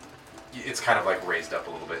 it's kind of like raised up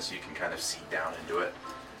a little bit so you can kind of see down into it.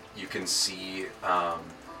 You can see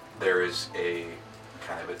there is a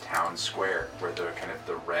kind of a town square where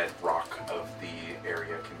the red rock of the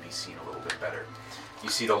area can be seen a little bit better. You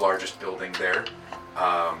see the largest building there,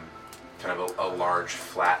 kind of a large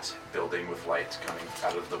flat building with light coming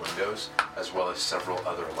out of the windows, as well as several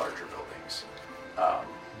other larger buildings,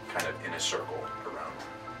 kind of in a circle around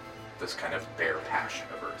this kind of bare patch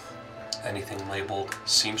of earth. Anything labeled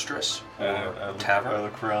seamstress or I tavern?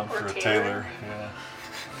 look around Or for a tailor. tailor. Yeah.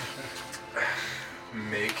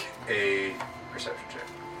 Make a perception check.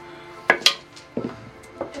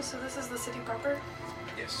 Okay, so this is the city proper.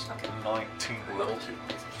 Yes. 19. Level 2.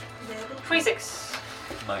 26.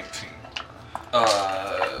 19.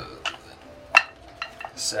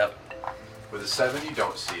 7. With a 7, you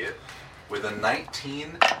don't see it. With a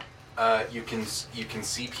 19, you can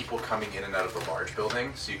see people coming in and out of the large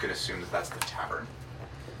building, so you can assume that that's the tavern.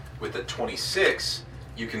 With a 26,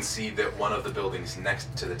 you can see that one of the buildings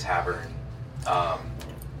next to the tavern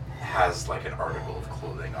has like an article of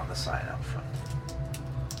clothing on the sign out front.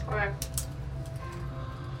 Okay.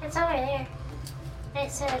 It's over there.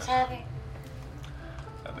 Next to the tavern.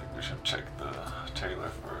 I think we should check the tailor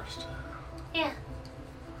first. Yeah.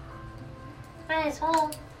 Might as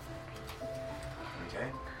well. Okay.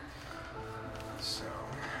 So,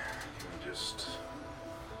 give me just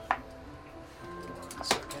 1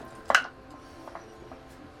 second.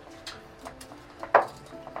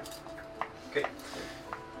 Okay.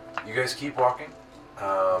 You guys keep walking.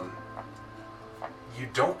 You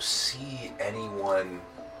don't see anyone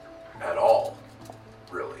at all,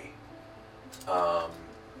 really.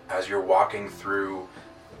 As you're walking through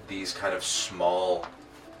these kind of small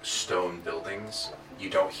stone buildings, you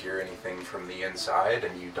don't hear anything from the inside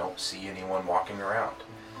and you don't see anyone walking around.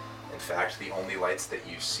 In fact, the only lights that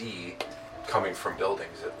you see, coming from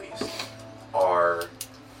buildings at least, are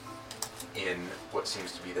in what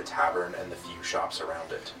seems to be the tavern and the few shops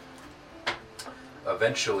around it.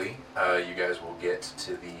 Eventually, you guys will get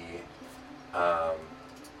to the,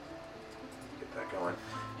 get that going.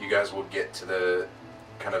 You guys will get to the,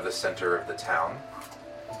 kind of the center of the town.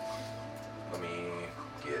 Let me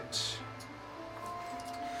get,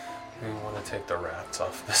 We want to take the rats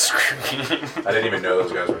off the screen. I didn't even know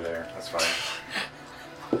those guys were there. That's fine.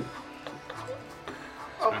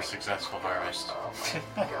 It's been a successful harvest.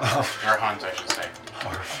 Or hunt, I should say.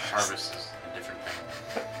 Harvest is a different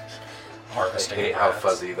thing. I Harvesting hate how rats.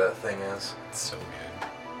 fuzzy that thing is. It's so good.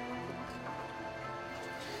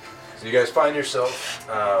 So you guys find yourself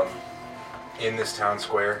in this town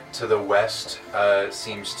square. To the west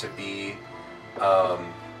seems to be,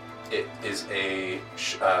 it is a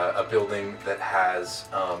building that has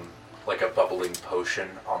like a bubbling potion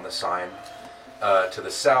on the sign. To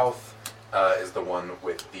the south is the one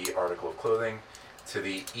with the article of clothing. To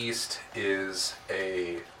the east is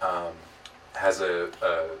has a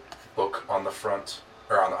book on the front,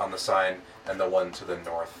 or on the sign, and the one to the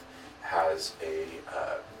north has a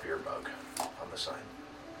beer mug on the sign.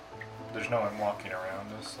 There's no one walking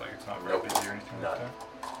around us, like it's not very Nope. busy or anything like None.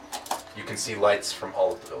 that. You can see lights from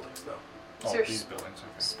all of the buildings, though. Oh, there these s- buildings,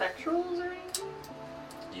 okay. Spectrals or anything?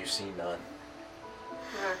 You see none.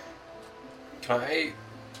 Okay. Can I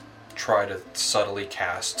try to subtly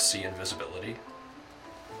cast see invisibility?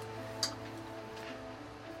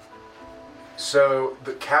 So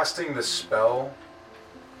the casting the spell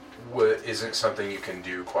isn't something you can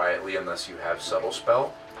do quietly unless you have subtle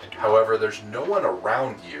spell. However, there's no one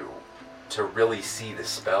around you to really see the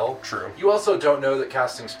spell. True. You also don't know that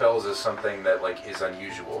casting spells is something that like is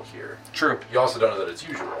unusual here. True. You also don't know that it's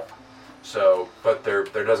usual. So, but there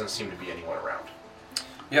doesn't seem to be anyone around.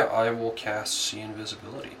 Yeah, I will cast See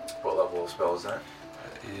Invisibility. What level of spell is that?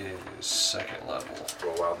 That is 2nd level.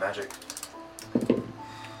 Roll wild magic.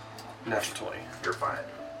 Natural 20. You're fine.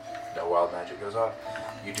 No wild magic goes off.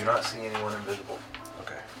 You do not see anyone invisible.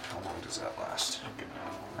 Okay. How long does that last?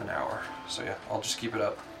 An hour. So yeah, I'll just keep it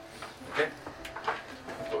up. Okay.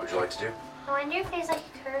 What would you like to do? I wonder if there's like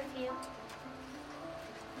a curfew.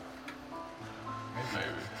 Maybe.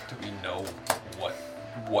 Do we know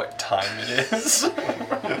what time it is?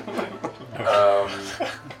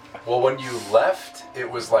 Well, when you left, it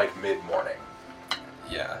was like mid-morning.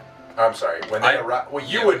 Yeah. I'm sorry. When they arrived, well,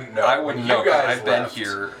 you wouldn't know. I wouldn't When know. you guys I've been left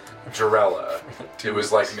here. Jarella, it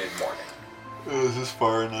was like mid-morning. Is this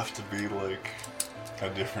far enough to be like a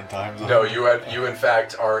different time zone? No, you in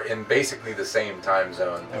fact are in basically the same time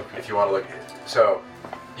zone. Okay. If you want to look, so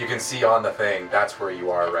you can see on the thing that's where you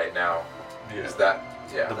are right now. Yeah. Is that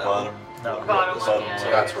The yeah? bottom. No. the Bottom one, yeah. So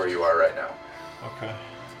that's where you are right now. Okay.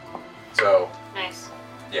 So Nice.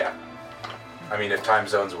 yeah, I mean, if time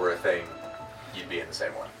zones were a thing, you'd be in the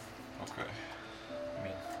same one. Okay. I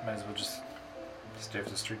mean, might as well just stay off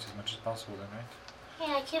the streets as much as possible then, right?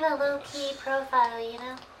 Yeah, keep a low-key profile, you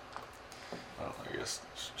know? Well, I guess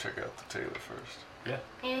let's check out the tailor first.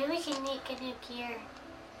 Maybe we can make a new gear.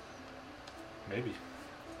 Maybe.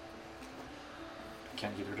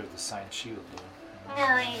 Can't get rid of the signed shield though.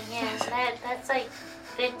 No, yeah, that's like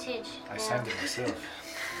vintage. I now. signed it myself.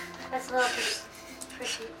 That's a little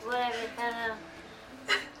pretty, whatever, I don't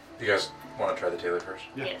know. You guys want to try the tailor first?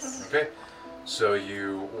 Yeah. Yes. Okay. So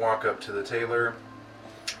you walk up to the tailor,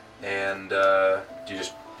 and do you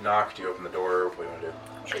just knock? Do you open the door? What do you want to do?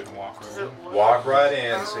 Should walk Does right it in. look- Walk right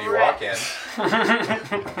in. So you walk in,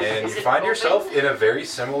 and Is you it find open? yourself in a very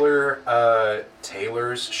similar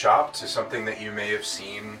tailor's shop to something that you may have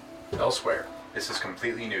seen elsewhere. This is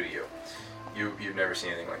completely new to you. You've never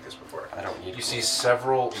seen anything like this before. I don't need You to. see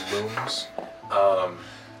several looms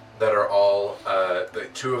that are all, the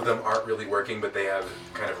two of them aren't really working, but they have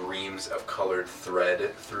kind of reams of colored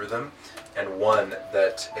thread through them, and one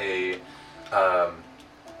that a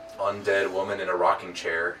undead woman in a rocking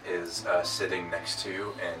chair is sitting next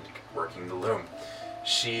to and working the loom.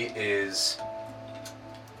 She is,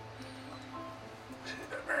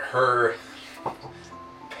 her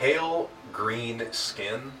pale green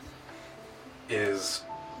skin is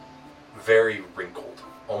very wrinkled,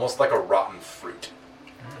 almost like a rotten fruit.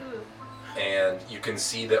 And you can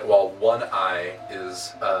see that while one eye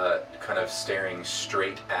is kind of staring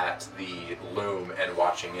straight at the loom and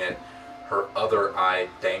watching it, her other eye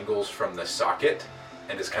dangles from the socket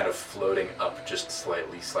and is kind of floating up just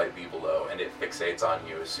slightly below, and it fixates on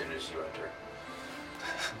you as soon as you enter.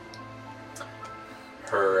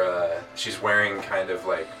 She's wearing kind of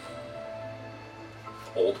like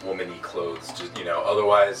old woman-y clothes, just, you know,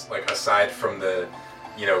 otherwise, like, aside from the,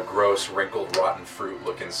 you know, gross, wrinkled, rotten fruit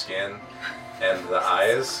looking skin and the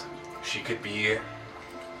eyes, she could be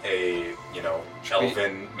a, you know,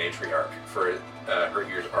 elven matriarch, for her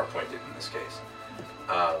ears are pointed in this case.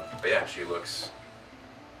 But yeah, she looks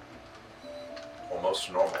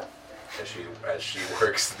almost normal as she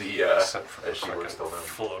works the Except for as she works the loom.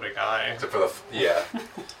 floating eye. Except for the yeah.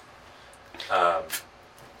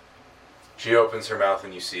 She opens her mouth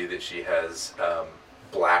and you see that she has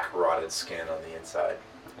black rotted skin on the inside.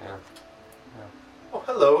 Yeah. Oh,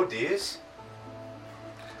 hello, dears.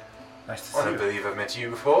 Nice to I see don't you. believe I've met you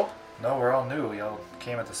before. No, we're all new. We all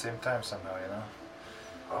came at the same time somehow, you know?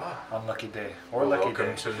 Ah, Unlucky day. Or well, lucky welcome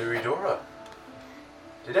day. to Luridora.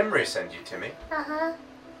 Did Emery send you to me? Uh-huh.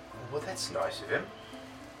 Well, that's nice of him.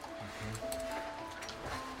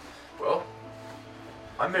 Well,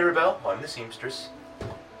 I'm Mirabelle. I'm the seamstress.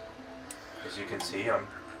 As you can see, I'm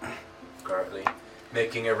currently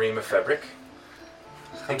making a ream of fabric.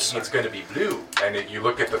 Thinking it's going to be blue, and you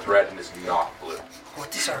look at the thread and it's not blue.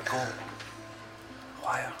 What is our goal?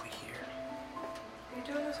 Why are we here? Are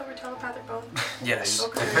you doing this over telepathic bone? Yes.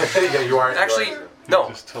 Yeah, you aren't. Actually, no.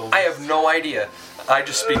 Just tell I us. have no idea. I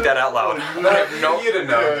just speak that out loud. I have no. You didn't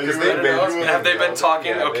know because you they've wouldn't been. know. Have they been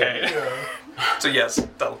talking? Yeah, Okay. So yes,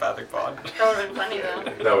 telepathic bond. That would have been funny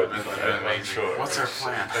though. That would be That's funny. amazing. Sure. What's our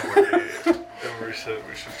plan? Emery said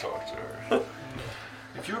we should talk to her.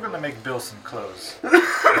 If you were gonna make Bill some clothes,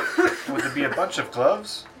 would it be a bunch of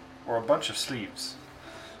gloves or a bunch of sleeves?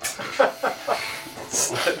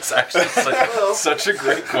 It's actually such a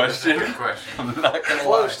great question. Good question. I'm not gonna lie.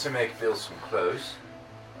 Clothes to make Bill some clothes.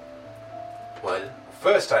 Well,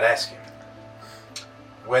 first I'd ask him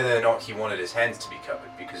whether or not he wanted his hands to be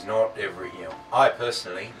covered, because not every, I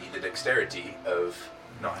personally need the dexterity of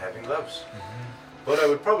not having gloves. But I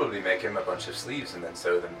would probably make him a bunch of sleeves and then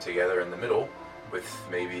sew them together in the middle with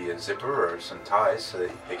maybe a zipper or some ties so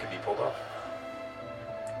that they could be pulled off.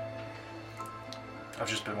 I've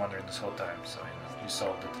just been wondering this whole time, so you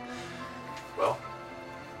solved it. Well,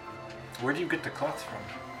 Where do you get the cloth from?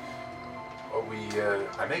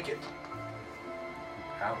 I make it.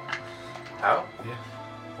 How? How? Yeah.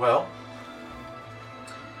 Well,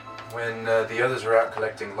 when the others were out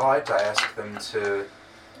collecting light, I asked them to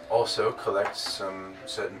also collect some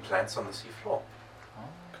certain plants on the seafloor.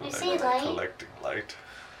 You see light? Collecting light.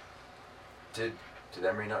 Did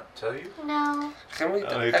Emery not tell you? No. Can we he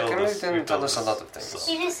told us- he tell told us a us lot of things?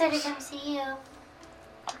 so. He just said to come see you.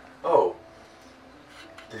 Oh.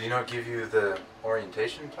 Did he not give you the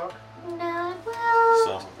orientation talk? No, well,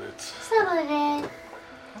 Some of it. some of it.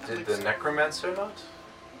 Did the necromancer not?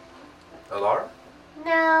 Alara?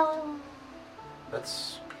 No.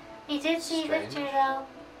 That's... He did see Strange. Victor though.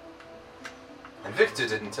 And Victor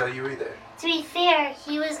didn't tell you either. To be fair,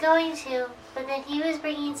 he was going to, but then he was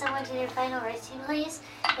bringing someone to their final resting place,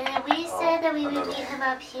 and then we said that we would another meet one. him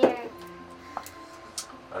up here.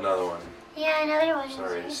 Another one. Yeah, another one.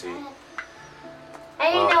 Sorry to He see. said.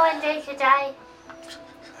 I didn't know undead could die.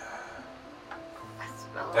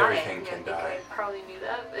 Well, Everything I can think die. I probably knew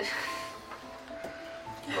that, but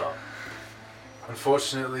Well,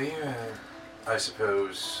 unfortunately, I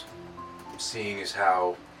suppose seeing as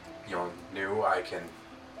how new, I can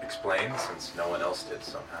explain since no one else did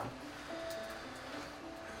somehow.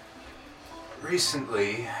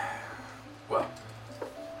 Recently, well,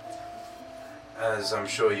 as I'm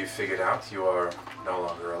sure you figured out, you are no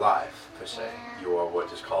longer alive, per se. You are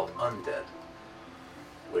what is called undead,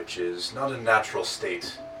 which is not a natural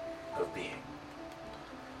state of being.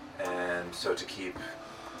 And so to keep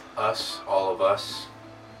us, all of us,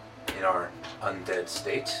 in our undead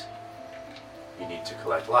state, you need to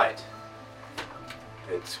collect light.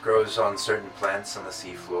 It grows on certain plants on the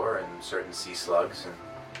seafloor and certain sea slugs and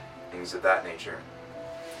things of that nature.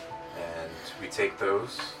 And we take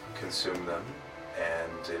those, consume them,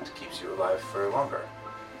 and it keeps you alive for longer.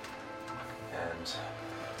 And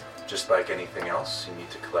just like anything else, you need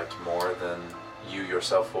to collect more than you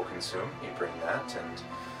yourself will consume. You bring that and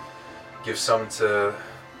give some to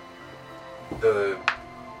the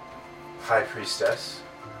High Priestess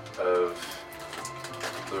of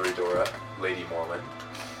Luridora, Lady Morlin,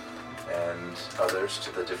 and others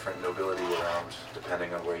to the different nobility around,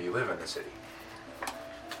 depending on where you live in the city.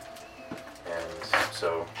 And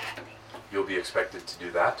so you'll be expected to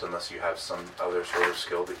do that unless you have some other sort of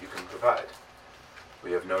skill that you can provide.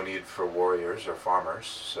 We have no need for warriors or farmers,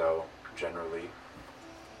 so generally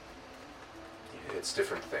it's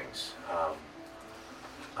different things.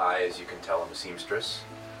 I, as you can tell, am a seamstress.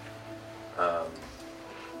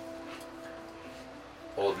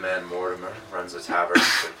 Old Man Mortimer runs a tavern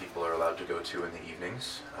that people are allowed to go to in the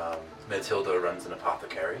evenings. Matilda runs an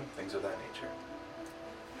apothecary, things of that nature.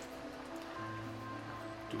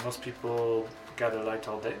 Do most people gather light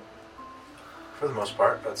all day? For the most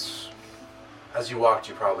part, that's... As you walked,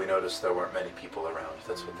 you probably noticed there weren't many people around.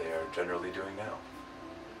 That's what they are generally doing now.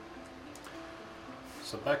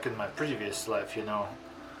 So back in my previous life,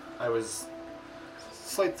 I was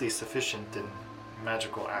slightly sufficient in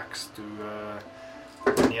magical acts. Do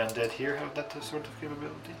any undead here have that sort of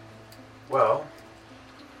capability? Well,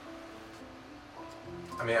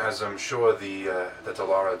 I mean, as I'm sure that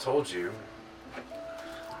Alara told you,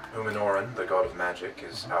 Umanoran, the god of magic,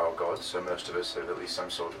 is our god, so most of us have at least some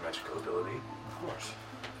sort of magical ability. Of course.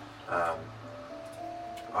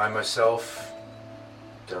 I myself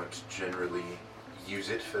don't generally use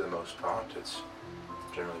it for the most part. It's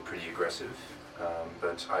generally pretty aggressive,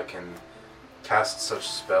 but I can cast such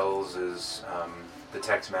spells as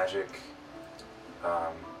Detect Magic,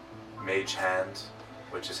 Mage Hand,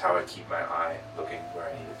 which is how I keep my eye looking where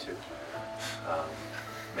I need it to,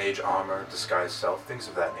 Mage Armor, Disguise Self, things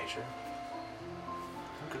of that nature.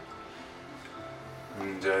 Okay.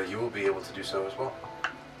 And you will be able to do so as well.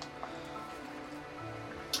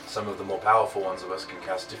 Some of the more powerful ones of us can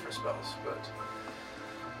cast different spells, but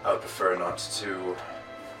I would prefer not to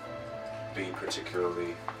be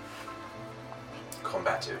particularly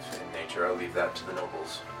combative in nature. I'll leave that to the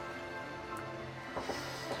nobles.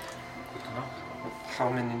 Good to know. How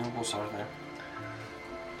many nobles are there?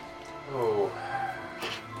 Oh,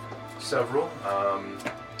 several.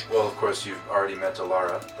 well, of course, you've already met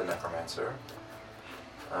Alara, the necromancer.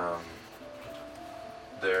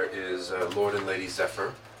 There is Lord and Lady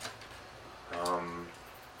Zephyr.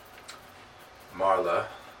 Marla,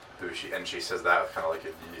 she says that with kind of like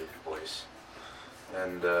a deep voice.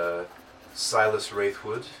 And Silas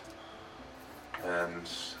Wraithwood. And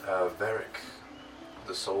Varric,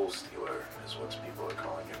 the Soul Stealer, is what people are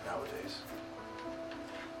calling him nowadays.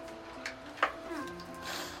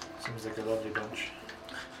 Seems like a lovely bunch.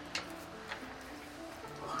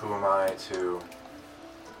 Who am I to...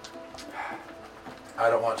 I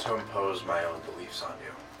don't want to impose my own beliefs on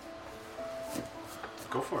you.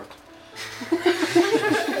 Go for it.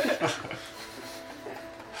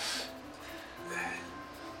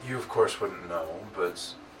 You, of course, wouldn't know,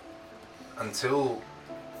 but until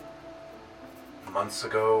months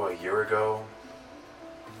ago, a year ago,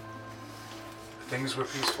 things were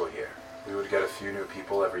peaceful here. We would get a few new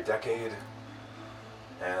people every decade,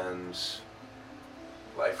 and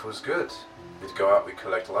life was good. We'd go out, we'd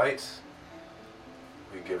collect light,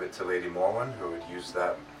 we'd give it to Lady Morwen, who would use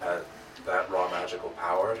that raw magical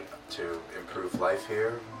power to improve life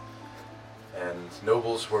here. And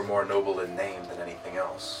nobles were more noble in name than anything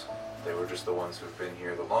else. They were just the ones who've been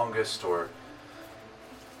here the longest, or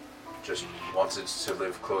just wanted to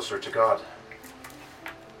live closer to God.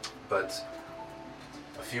 But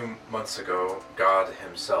a few months ago, God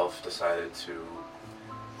himself decided to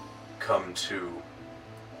come to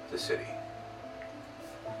the city.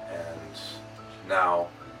 And now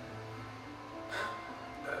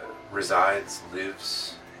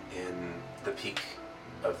lives in the peak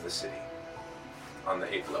of the city, on the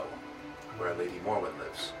 8th level, where Lady Morwen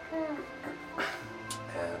lives.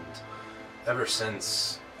 And ever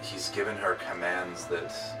since, he's given her commands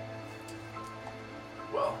that,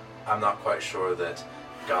 well, I'm not quite sure that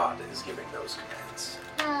God is giving those commands.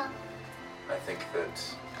 Oh. I think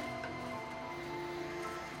that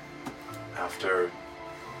after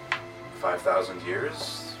 5,000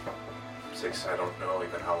 years, I don't know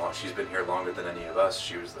even how long, she's been here longer than any of us,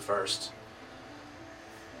 she was the first,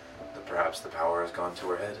 that perhaps the power has gone to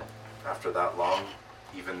her head. After that long,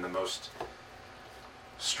 even the most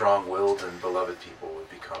strong-willed and beloved people would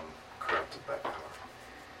become corrupted by power.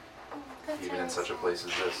 That's Even in really such a sad. place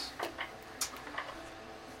as this.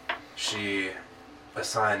 She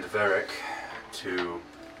assigned Varric to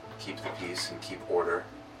keep the peace and keep order,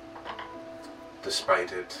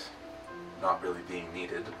 despite it not really being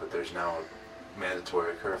needed, but there's now a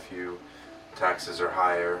mandatory curfew, taxes are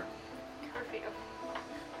higher, Curfew.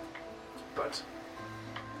 but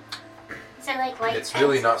So like white it's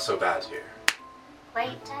really taxes? not so bad here.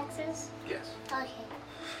 White taxes? Yes. Okay.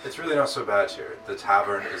 It's really not so bad here. The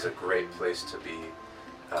tavern is a great place to be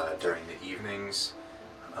during the evenings.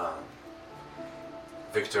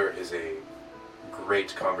 Victor is a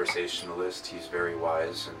great conversationalist. He's very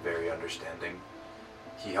wise and very understanding.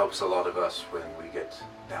 He helps a lot of us when we get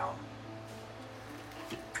down.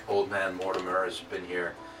 Old man Mortimer has been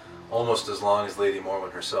here almost as long as Lady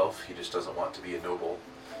Morwen herself. He just doesn't want to be a noble.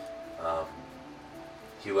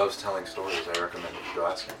 He loves telling stories. I recommend that you go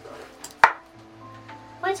ask him about it.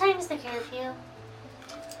 What time is the curfew?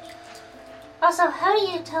 Also, how do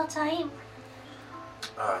you tell time?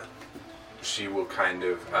 She will kind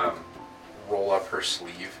of roll up her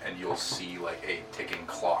sleeve and you'll see like a ticking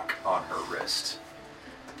clock on her wrist.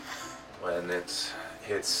 When it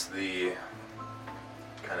hits the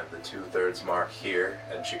kind of the 2/3 mark here,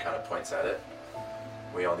 and she kind of points at it,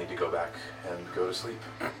 we all need to go back and go to sleep.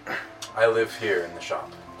 I live here in the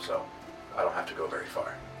shop, so I don't have to go very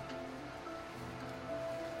far.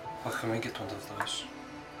 Well, can we get one of those?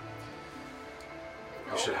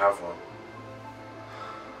 You should have one.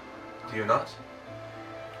 Do you not?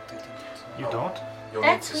 You Oh. don't? You'll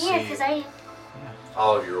That's need to weird, see because I...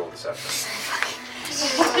 all of your roll deception.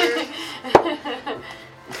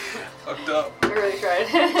 Fucked up. I really tried.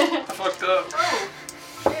 I fucked up. Oh,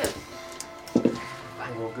 shit.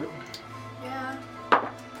 I roll good. Yeah.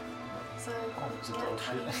 So, Oh, is it yeah, all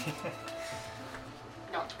 20. shit?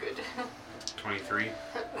 Not good. 23.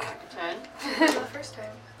 10. For the first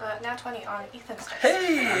time. Now 20 on Ethan's dice.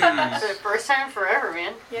 Hey! For the first time forever,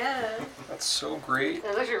 man. Yeah. That's so great.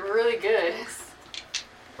 That looks really good.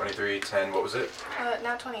 23, 10, what was it?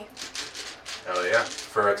 Now 20. Oh yeah,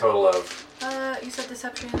 for a total of, You said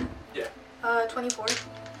deception. yeah. 24.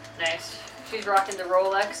 Nice. She's rocking the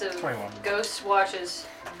Rolex of 21. ghost watches.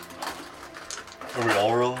 Are we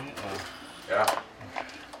all rolling? Yeah,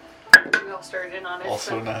 We all started in on it.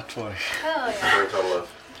 Also so. not 20. Hell yeah. for a total of,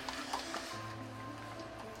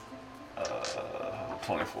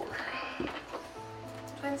 24.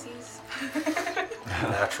 Twinsies.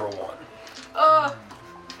 Natural one. Oh.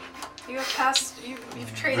 You have passed.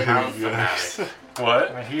 You've traded How me. thematic. I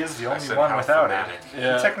What? mean, he is the I only said one how without thematic. it.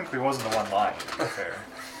 Yeah. He technically wasn't the one lying, to be fair.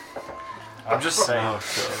 I'm just saying. Oh,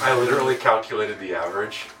 God. I literally calculated the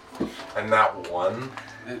average, and that one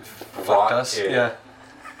It Thought fucked us. it- Yeah.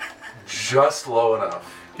 just low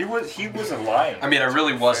enough. He wasn't lying. I mean, I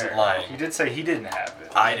really wasn't He lying. did say he didn't have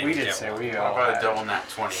it. I didn't We did get say one. we How all about a had double nat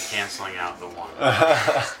 20 canceling out the one?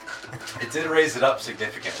 It did raise it up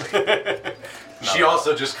significantly. She No.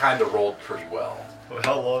 also just kind of rolled pretty well. Well,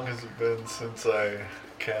 how long has it been since I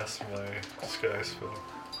cast my sky spell?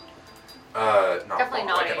 Not Definitely long,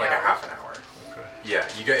 not like, 8 like a hours. half an hour. Okay. Yeah,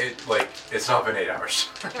 you get it. Like it's not been 8 hours.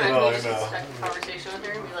 Imagine Well, you I just know. stuck in conversation with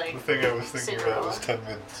her and be like, The thing I was thinking about was Cinderella. 10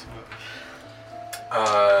 minutes.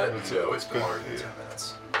 No, it's been longer than 10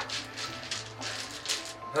 minutes.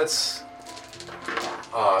 That's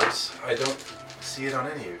odd. I don't see it on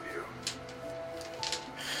any of you.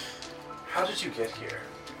 How did you get here?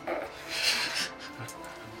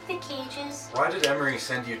 The cages. Why did Emery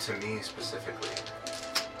send you to me specifically?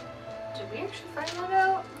 did we actually find one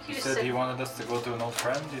out? He just said he wanted us to go to an old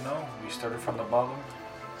friend, you know? We started from the bottom,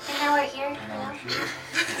 And now we're here. and now we're here.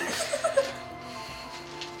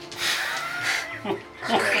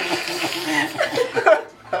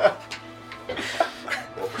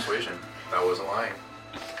 Well, persuasion. That wasn't lying.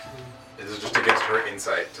 This is just against her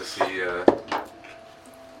insight to see, you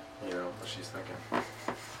know, what she's thinking.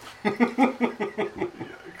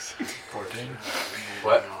 Yikes. 14.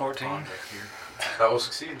 What? 14. That will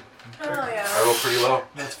succeed. Oh yeah. I rolled pretty low.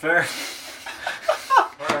 That's fair.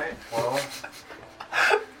 Alright, well,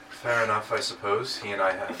 fair enough, I suppose. He and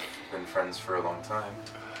I have been friends for a long time.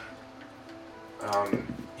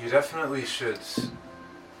 You definitely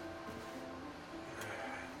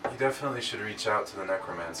should reach out to the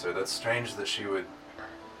necromancer. That's strange that she would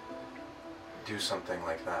do something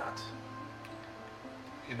like that.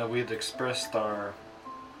 You know, we had expressed our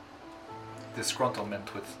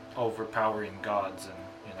disgruntlement with overpowering gods, and,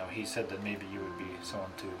 you know, he said that maybe you would be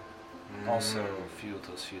someone to also feel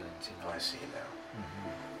those feelings, you know. I see now.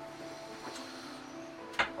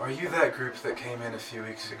 Are you that group that came in a few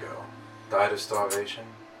weeks ago? Died of starvation?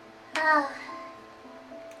 Oh,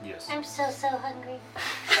 Yes. I'm so hungry.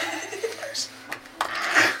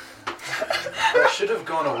 That should have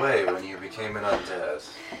gone away when you became an undead.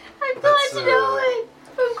 I'm glad That's, to know it.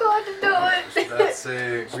 I'm glad to know it. That's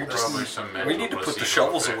a Probably some We mental need to put the placebo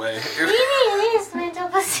shovels effect. away. Maybe it is mental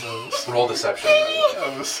placebo. roll deception.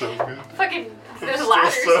 That was so good. Fucking, there's so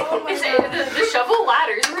ladders. so- Is it the shovel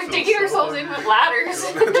ladders? We're digging ourselves in with ladders.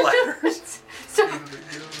 Ladders. So,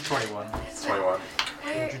 21. 21.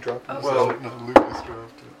 Did you drop it? Well- no, Lucas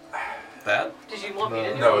dropped it. That? did you want me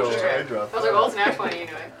to do No, it? just- I I dropped was it. like, well, it's now 20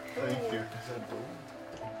 anyway. Thank you.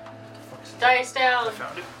 Dice down.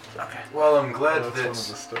 Well, I'm glad That's one of the that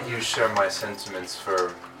stars. you share my sentiments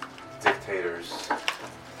for dictators.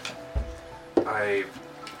 I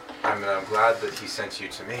mean, I'm glad that he sent you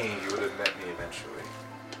to me. You would have met me eventually.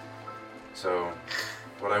 So,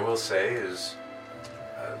 what I will say is,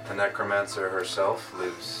 the necromancer herself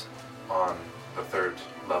lives on the 3rd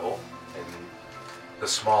level in the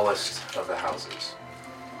smallest of the houses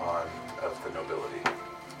of the nobility.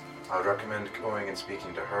 I would recommend going and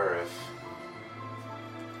speaking to her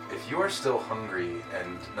if you are still hungry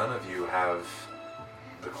and none of you have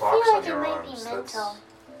the I clocks feel on like it your might arms. be That's mental.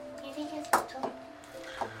 You think it's mental?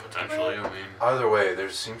 Potentially, I mean. either way. There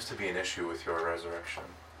seems to be an issue with your resurrection.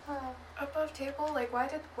 Oh. Above table, like why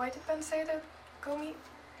did Ben say to go meet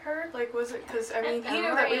her? Like was it because I mean he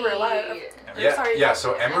knew that we were alive. Or, Yeah, sorry, yeah.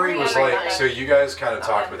 So Emery was Emery, like, like- so you guys kind of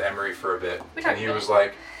talked Okay. with Emery for a bit, We and talked he about was it.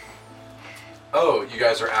 like, "Oh, you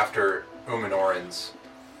guys are after Umanoran's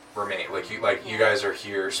remain. Like you guys are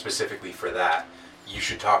here specifically for that. You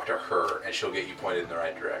should talk to her, and she'll get you pointed in the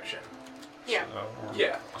right direction." Yeah.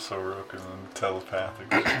 Yeah. So Rook and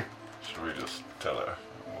telepathic. Should we just tell her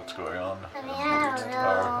what's going on? I mean, I don't know.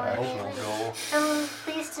 Our I mean, actual goal. the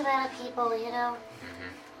least amount of people, you know. Mm-hmm.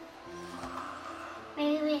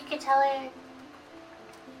 Maybe we could tell her.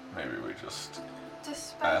 Maybe we just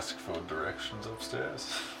Just ask for directions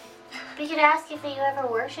upstairs. We could ask if you ever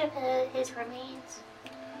worship his remains.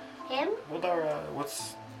 Him? What are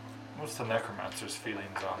what's the necromancer's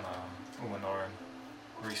feelings on Umanoran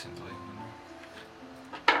recently? You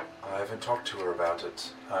know? I haven't talked to her about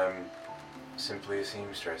it. I'm simply a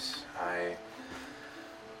seamstress.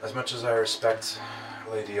 As much as I respect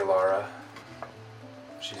Lady Alara,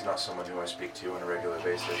 she's not someone who I speak to on a regular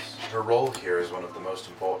basis. Her role here is one of the most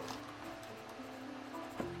important.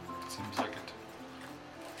 Seems like it.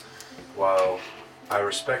 While I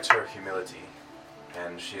respect her humility,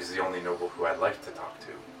 and she's the only noble who I'd like to talk to,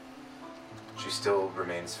 she still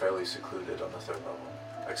remains fairly secluded on the 3rd level,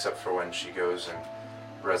 except for when she goes and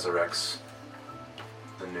resurrects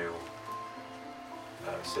the new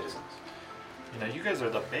citizens. You know, you guys are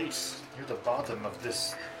the base. You're the bottom of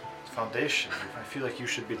this foundation. I feel like you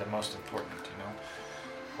should be the most important, you know?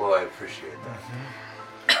 Well, I appreciate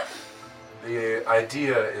that. The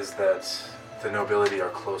idea is that the nobility are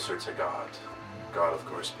closer to God. God, of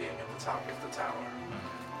course, being at the top of the tower,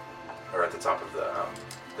 or at the top of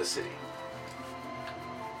the city.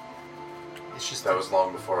 It's just That was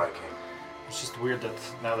long before I came. It's just weird that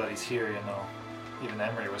now that he's here, you know, even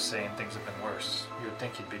Emery was saying things have been worse. You would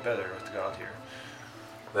think he'd be better with God here.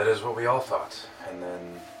 That is what we all thought. And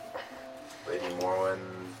then Lady Morwen,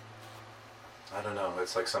 I don't know,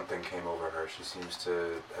 it's like something came over her. She seems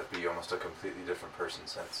to be almost a completely different person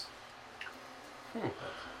since.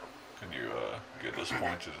 Can you get us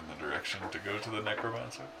pointed in the direction to go to the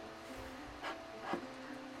necromancer?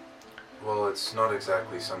 Well, it's not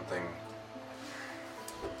exactly something...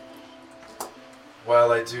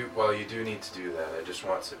 While you do need to do that, I just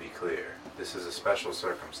want to be clear. This is a special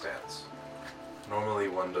circumstance. Normally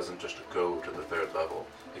one doesn't just go to the 3rd level,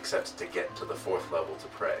 except to get to the 4th level to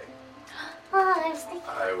pray. Oh, I was thinking.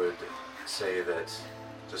 I would say that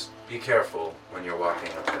just be careful when you're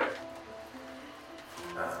walking up there.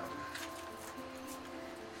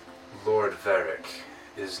 Lord Varric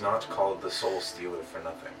is not called the Soul Stealer for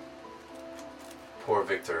nothing. Poor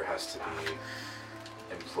Victor has to be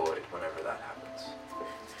employed whenever that happens.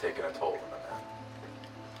 It's taken a toll on the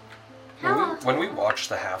man. When we watched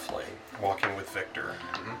the halfling walking with Victor,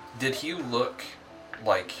 did he look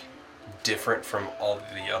like different from all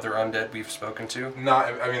the other undead we've spoken to?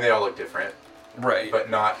 I mean, they all look different, Right. but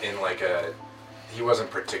not in like a... He wasn't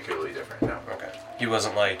particularly different, no. Okay. He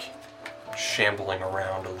wasn't like shambling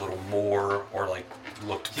around a little more or like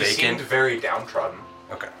looked He vacant? seemed very downtrodden.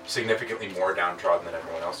 Okay. Significantly more downtrodden than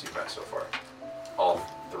everyone else you've met so far. All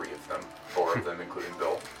 3 of them. 4 of them, including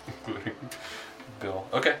Bill. Bill.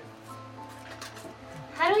 Okay.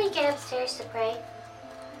 How do we get upstairs to pray?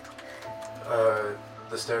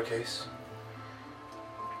 The staircase.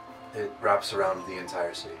 It wraps around the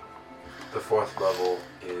entire city. The 4th level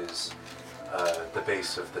is the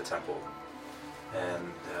base of the temple.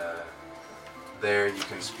 And there you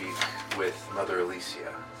can speak with Mother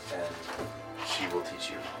Alicia, and she will teach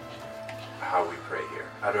you how we pray here.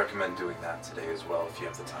 I'd recommend doing that today as well if you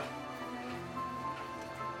have the time.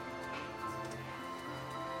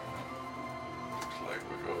 Looks like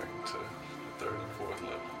we're going to the 3rd and 4th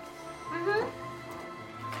level. Mm-hmm.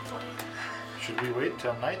 Should we wait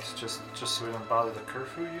till night just so we don't bother the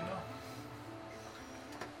curfew, you know?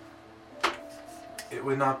 It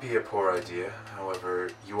would not be a poor idea. However,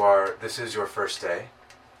 this is your first day,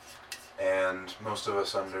 and most of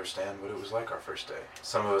us understand what it was like our first day.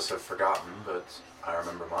 Some of us have forgotten, but I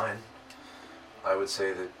remember mine. I would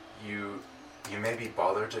say that you may be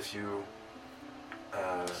bothered if you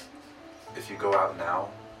go out now,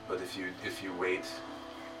 but if you wait,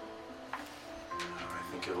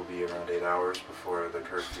 I think it'll be around 8 hours before the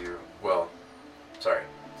curfew. Well, sorry.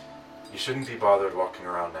 You shouldn't be bothered walking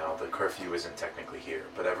around now. The curfew isn't technically here,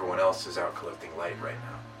 but everyone else is out collecting light right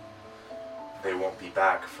now. They won't be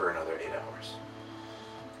back for another 8 hours.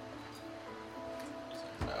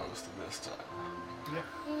 Now is the best time. Yeah.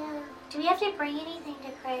 Do we have to bring anything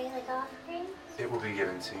to pray, like offerings? It will be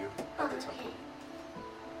given to you Oh, at the okay. temple.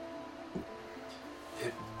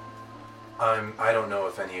 I don't know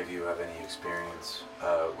if any of you have any experience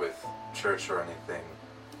with church or anything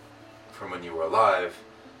from when you were alive,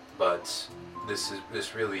 but this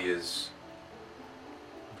really is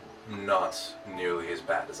not nearly as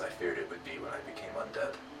bad as I feared it would be when I became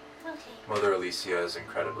undead. Okay. Mother Alicia is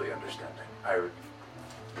incredibly understanding.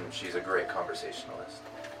 She's a great conversationalist.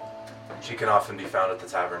 She can often be found at the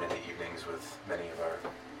tavern in the evenings with many of our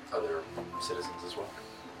other citizens as well.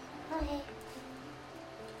 Okay.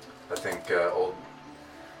 I think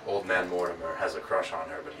old man Mortimer has a crush on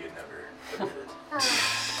her, but he'd never admit it.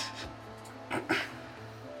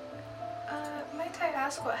 Oh. Might I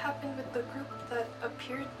ask what happened with the group that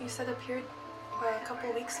appeared? You said appeared a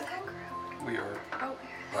couple weeks ago. We are. Oh,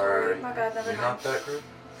 Are my bad. Never you mind. not that group?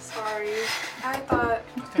 Sorry. I thought.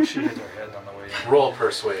 I think she hit her head on the way in. Roll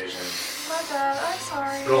persuasion. My bad. I'm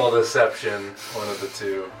sorry. Roll deception. One of the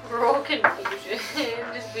two. Roll confusion.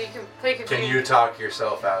 Just play confusion. Can you talk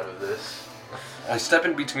yourself out of this? I step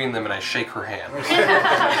in between them and I shake her hand.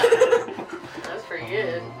 That's pretty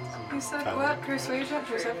good. You said what? Persuasion?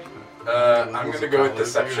 Perception? I'm gonna go with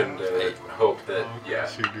deception to hope that, yeah.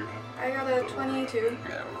 Yes, you do. I got a 22.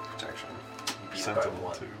 Yeah, with protection.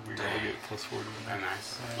 Sentinel too. We gotta get +40. Very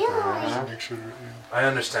nice. Yeah, Make sure. I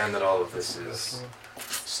understand that all of this is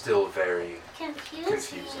still very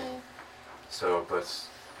confusing. so, but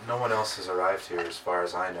no one else has arrived here as far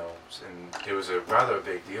as I know, and it was a rather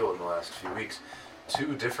big deal in the last few weeks.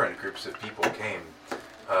 2 different groups of people came.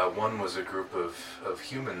 One was a group of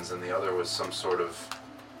humans, and the other was some sort of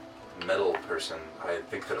metal person. I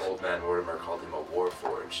think that Old Man Mortimer called him a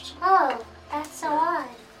Warforged. Oh, that's so odd.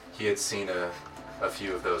 He had seen a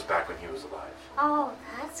few of those back when he was alive. Oh,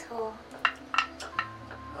 that's cool.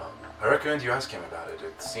 I recommend you ask him about it.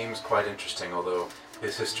 It seems quite interesting, although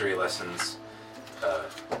his history lessons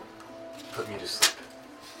put me to sleep.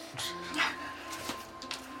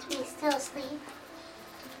 Do you still sleep?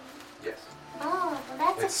 Yes. Oh, well,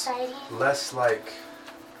 that's It's exciting. less like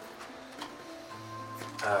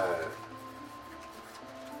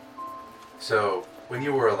so when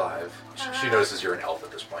you were alive, she notices you're an elf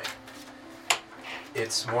at this point.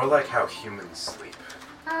 It's more like how humans sleep,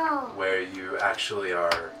 Oh, where you actually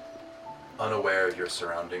are unaware of your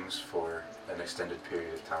surroundings for an extended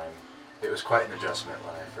period of time. It was quite an adjustment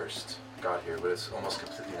when I first got here, but it's almost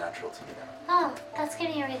completely natural to me now. oh, that's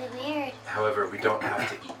getting really weird. However, we don't have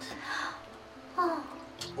to eat Oh,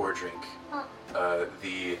 or drink. oh,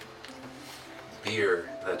 The beer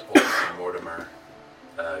that Old Man Mortimer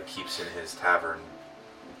keeps in his tavern,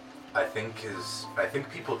 I think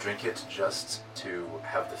people drink it just to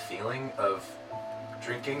have the feeling of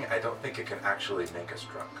drinking. I don't think it can actually make us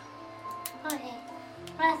drunk. okay.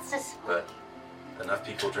 That's just. But enough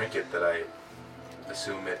people drink it that I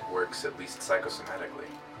assume it works at least psychosomatically.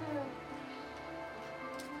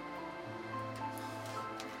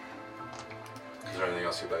 Is there anything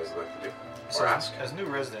else you guys would like to do? So Or ask? as new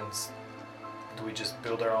residents, do we just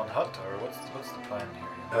build our own hut, or what's the plan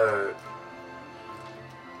here?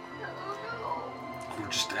 We're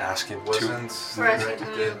just asking Wasn't We're asking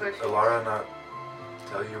who did you go to. Alara not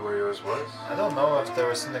tell you where yours was? I don't know if there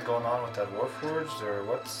was something going on with that Warforged or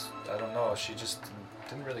what's. I don't know. She just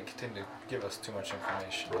didn't really continue to give us too much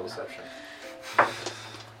information. Roll deception.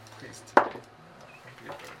 Please.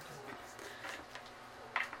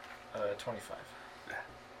 25.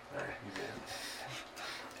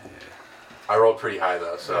 I rolled pretty high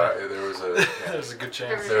though, so there was a There's a good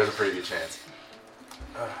chance. there was a pretty good chance.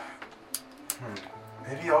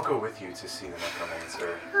 Maybe I'll go with you to see the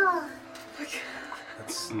necromancer. Oh,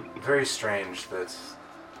 It's very strange that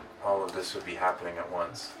all of this would be happening at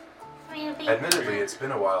once. maybe. Admittedly, it's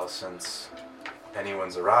been a while since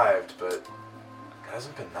anyone's arrived, but it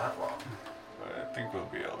hasn't been that long. I think we'll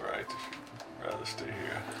be alright if you'd rather stay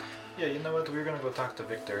here. Yeah, you know what? We were gonna go talk to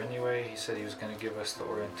Victor anyway. He said he was gonna give us the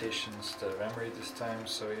orientations to Emery this time,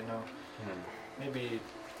 so you know, maybe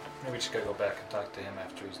we just gotta go back and talk to him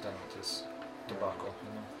after he's done with this debacle.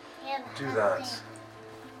 You know. Yeah, Do probably. that.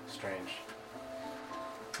 Strange.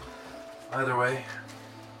 Either way,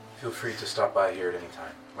 feel free to stop by here at any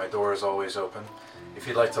time. My door is always open. If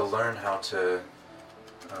you'd like to learn how to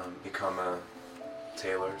become a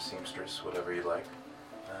tailor, seamstress, whatever you'd like,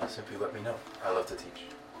 simply let me know. I love to teach.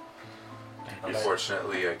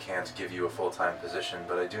 Unfortunately, I can't give you a full-time position,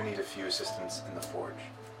 but I do need a few assistants in the forge.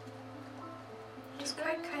 It's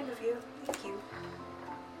quite kind of you. Thank you.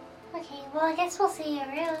 Okay, well, I guess we'll see you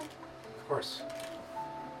around. Of course.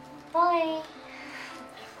 Bye.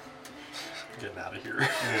 Getting out of here.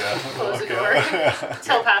 Yeah. Close the door.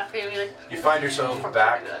 Telepathically, be like, You find yourself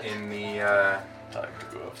back in the... Time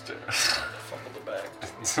to go upstairs. Fumble the bag.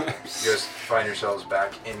 You guys find yourselves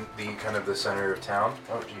back in the kind of the center of town.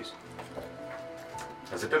 Oh, jeez.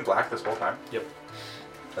 Has it been black this whole time? Yep.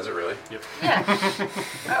 Has it really? yeah.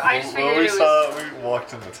 I just figured we it was. we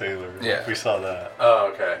walked into Taylor. Yeah. We saw that.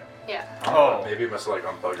 Oh, okay. Yeah. Oh. Maybe it must have like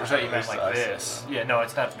unplugged or I thought you something. meant I like saw this. that. Yeah, no,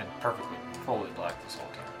 it's not been perfectly fully black this whole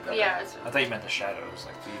time. Okay. Yeah. It's, I thought you meant the shadows,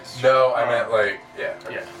 like these. No, I meant like, yeah.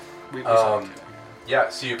 Yeah. We saw it Um, too. Yeah,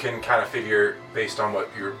 so you can kind of figure based on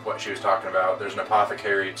what she was talking about. There's an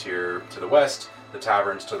apothecary to the west, the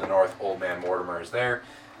taverns to the north. Old Man Mortimer is there,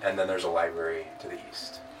 and then there's a library to the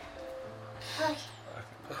east. Okay.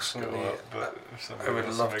 Let's go Personally, up, but if somebody I would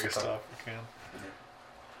wants love to make to a talk. stop, we can.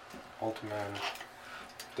 Ultiman.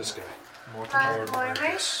 This guy. Mortimer. Mortimer?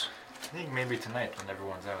 I think maybe tonight when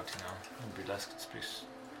everyone's out, you know, it'll be less conspicuous.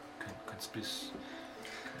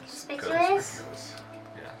 Conspicuous?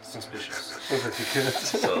 Yeah, suspicious.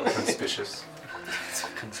 So suspicious.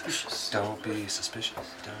 Conspicuous. Don't be suspicious.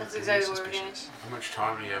 Don't That's be exactly what we're doing. suspicious. How much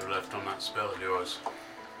time do you have left on that spell of yours?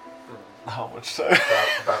 How much time?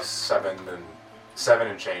 About 7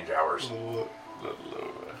 and change hours. A little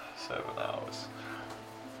over 7 hours.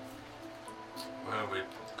 Well, we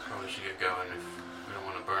probably should get going if we don't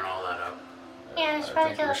want to burn all that up. Yeah, we I should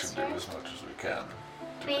probably think go we should do upstairs. as much as we can.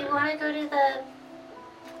 Do we want to go to the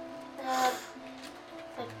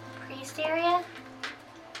priest area?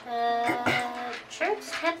 The church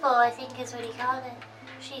temple, I think is what he called it.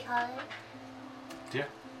 She called it. Yeah.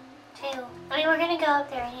 Too. I mean, we're gonna go up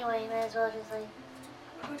there anyway. Might as well just like.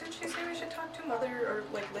 Who did she say we should talk to? Mother or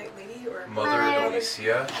like lady or Mother Mother.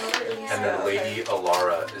 Alicia, Mother Elisa? and then Okay. Lady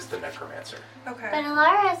Alara is the necromancer. But Okay.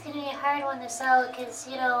 Alara is gonna be a hard one to sell because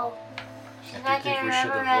she's I not think gonna we should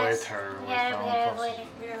remember avoid us. her. with Yeah, we all gotta possible- avoid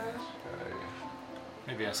her. Yeah.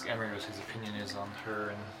 Maybe ask Emery what his opinion is on her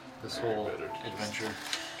and this Yeah, whole better just- adventure.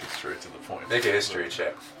 Get straight to the point. Make a history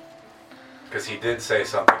check. Because he did say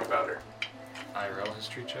something about her. IRL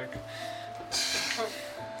history check.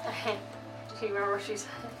 Do you remember what she said?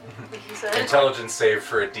 What he said? Intelligence save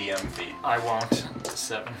for a DM feat. I won't.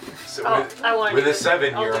 7. So Oh, with, I wanted with to a do it.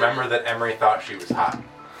 7, I'll you do it. remember that Emery thought she was hot.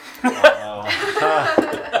 Oh.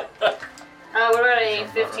 What about a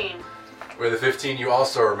Sounds about 15? With a 15, you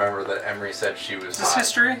also remember that Emery said she was Is this hot.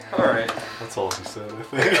 history? Alright. That's all he said, I I'm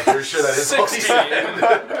think. pretty sure that is all he 16.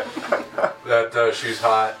 said. That she's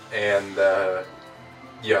hot, and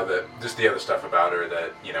just the other stuff about her,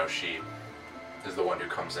 that she is the one who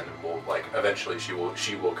comes in and will, like, eventually she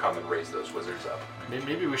will come and raise those wizards up.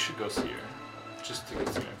 Maybe we should go see her. Just to get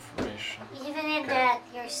some information. Even in Okay. death,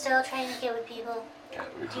 you're still trying to get with people.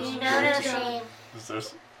 Can't we Do you just know go no to- shame? Is there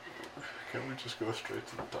can we just go straight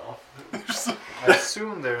to the top? I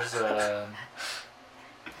assume there's a.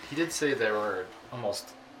 He did say there were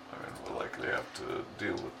almost. I mean, we'll likely have to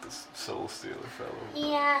deal with this soul stealer fellow.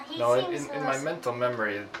 Yeah, he No, seems in my mental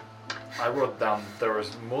memory, I wrote down there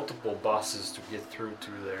was multiple bosses to get through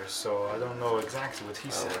to there, so I don't know exactly what he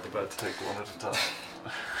said, but Take one at a time.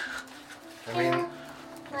 I mean,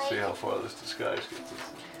 See like, how far this disguise gets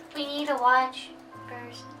us. we need to watch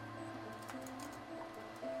first.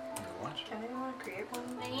 watch. Can anyone create one?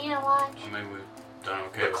 We need to watch. Well, maybe we've done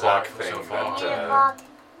okay The with clock that thing so We far. need that, to walk.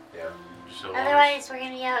 Yeah. So long as- Otherwise, we're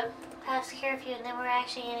gonna be out past curfew, and then we're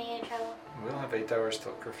actually gonna get in trouble. We don't have 8 hours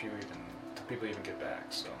till curfew even till people even get back,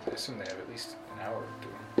 so I assume they have at least an hour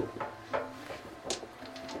to do.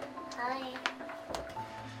 Hi.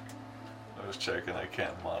 I was checking, I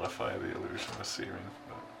can't modify the illusion of searing.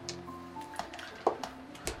 But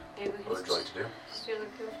Maybe we can What would you like to do? just do the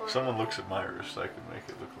coup for if it. someone looks at my wrist, I can make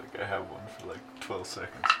it look like I have one for like 12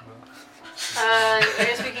 seconds. I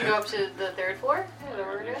guess we can go up to the 3rd floor. Is that what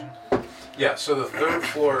we're doing? Yeah, so the 3rd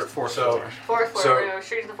floor. Fourth so, floor. 4th floor. So- We're gonna go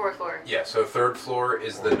straight to the 4th floor. Yeah, so 3rd floor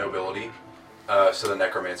is the nobility. So the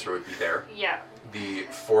necromancer would be there. Yeah. The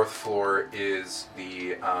 4th floor is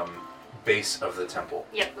the base of the temple.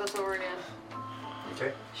 Yep, that's what we're doing.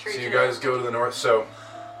 Okay. Straight So to you the- guys go to the north. So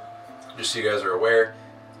just so you guys are aware,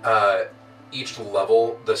 each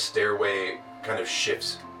level the stairway kind of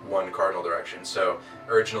shifts one cardinal direction. So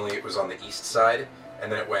originally it was on the east side,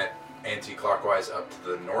 and then it went anti-clockwise up to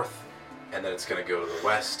the north, and then it's going to go to the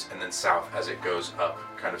west and then south as it goes up,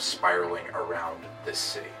 kind of spiraling around this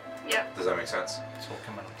city. Yep. Does that make sense? So we'll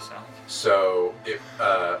come out of the south. So if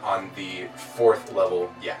on the 4th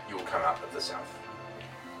level, yeah, you will come out of the south.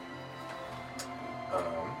 Let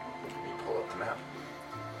me pull up the map.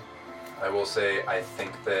 I will say, I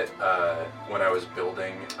think that when I was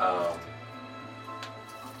building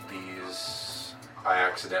these, I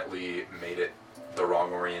accidentally made it the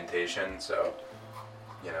wrong orientation, so,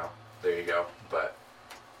 there you go. But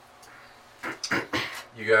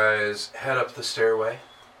you guys head up the stairway,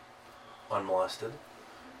 unmolested,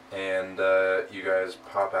 and you guys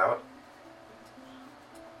pop out.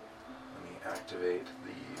 Let me activate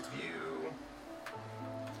the view.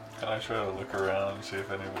 Can I try to look around and see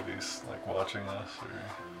if anybody's like watching us or?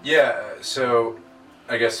 Yeah, so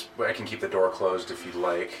I guess I can keep the door closed if you'd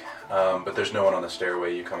like, but there's no one on the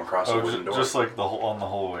stairway. You come across a wooden door. Just like on the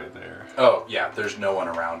hallway there. Oh, yeah, there's no one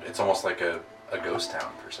around. It's almost like a ghost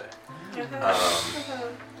town, per se.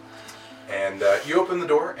 And you open the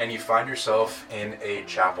door, and you find yourself in a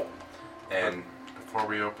chapel. And, Before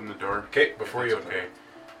we open the door. okay, before you That's open okay.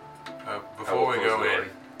 I will Before we close go the door. in,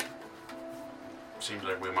 seems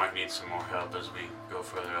like we might need some more help as we go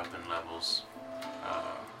further up in levels.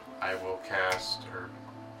 I will cast or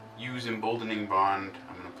use Emboldening Bond.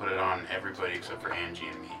 I'm going to put it on everybody except for Angie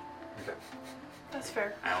and me. That's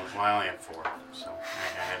fair. I only have 4, so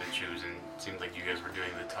I had to choose, and it seemed like you guys were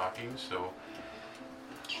doing the talking, so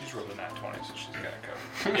She's rolled a nat 20, so she's got it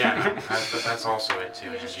covered. yeah, that's also it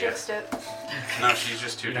too. You just Yeah. jinxed it. No, she's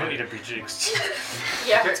just too You don't good. need to be jinxed.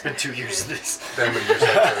 Yeah. It's been 2 years of this. Then, but you're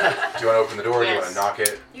set to, do you want to open the door? Do you want Yes. to knock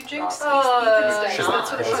it? You jinxed Knock. Ethan's Oh, dice. no.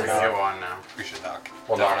 That's what it We was. can go on now. We should knock.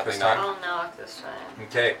 We'll knock this Definitely time. I'll knock this time.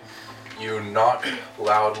 Okay. You knock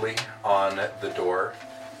loudly on the door,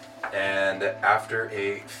 and after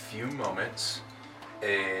a few moments,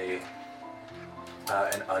 an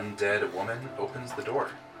undead woman opens the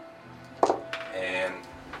door. And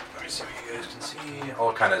let me see what you guys can see.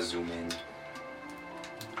 I'll kind of zoom in.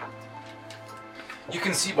 You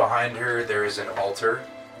can see behind her there is an altar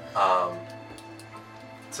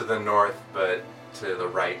to the north, but to the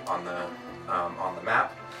right on the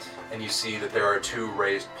map. And you see that there are 2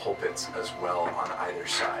 raised pulpits as well on either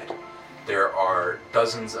side. There are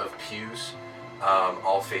dozens of pews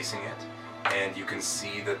all facing it, and you can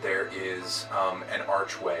see that there is an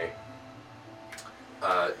archway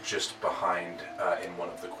just behind in one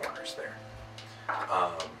of the corners there.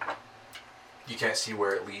 You can't see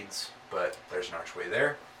where it leads, but there's an archway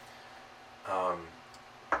there.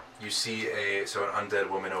 You see an undead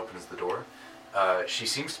woman opens the door. She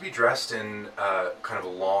seems to be dressed in kind of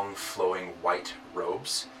long flowing white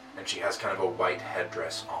robes, and she has kind of a white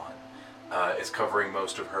headdress on. It's covering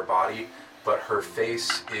most of her body, but her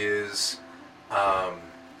face is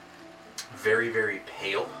very, very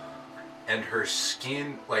pale, and her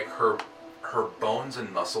skin, like her bones and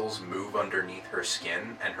muscles move underneath her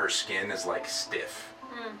skin, and her skin is like stiff.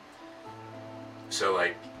 So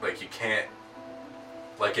like you can't,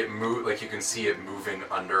 like it move, like you can see it moving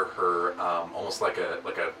under her, almost like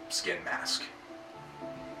a skin mask.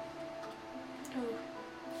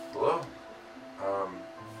 Hello.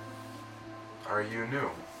 Are you new?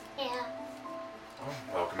 Yeah. Oh,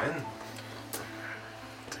 welcome in.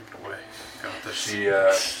 Take it away. Got this. She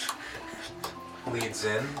leads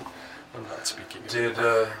in. I'm not speaking. Did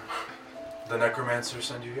the necromancer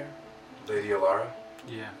send you here, Lady Alara?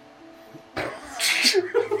 Yeah.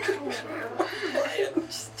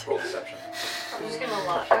 Roll deception. I'm just gonna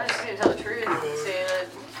lie. I'm just gonna tell the truth and say that.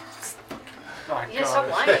 Oh my Yeah, stop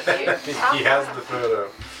lying, dude. Stop He has lying. the photo.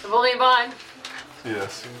 The bullying bond.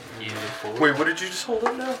 Yes. Wait, what did you just hold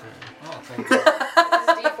up now? Oh, thank you. This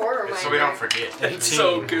is D4 reminder. So we don't forget. 18.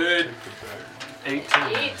 So good.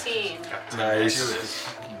 18. 18. Nice.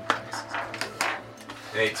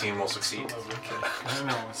 18 will succeed. I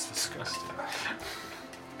know, it's disgusting.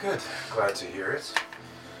 Good. Glad to hear it.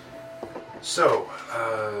 So,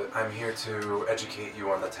 I'm here to educate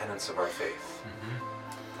you on the tenets of our faith.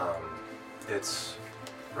 It's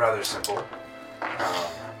rather simple.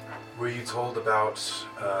 Were you told about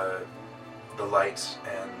the light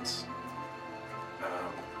and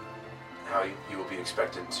how you will be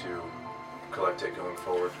expected to collect it going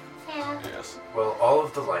forward? Yeah. Yes. Well, all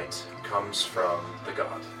of the light comes from the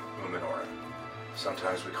god, Umanoran.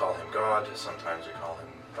 Sometimes we call him God, sometimes we call him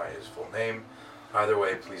by his full name. Either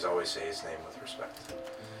way, please always say his name with respect.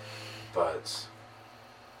 But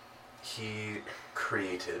he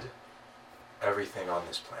created everything on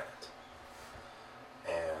this planet.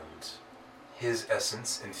 And his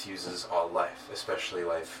essence infuses all life, especially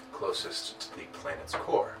life closest to the planet's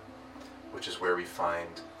core, which is where we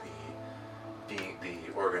find the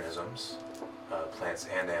organisms, plants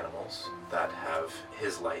and animals, that have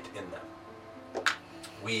his light in them.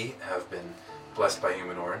 We have been blessed by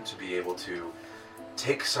Umanoran to be able to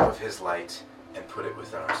take some of his light and put it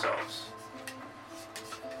within ourselves.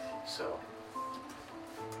 So,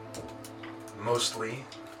 mostly,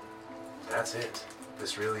 that's it.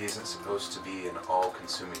 This really isn't supposed to be an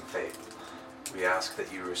all-consuming faith. We ask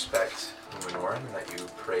that you respect Umanoran and that you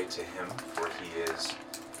pray to him, for he is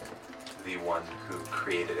the one who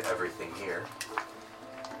created everything here.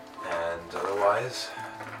 And otherwise,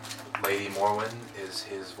 Lady Morwen is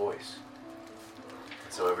his voice.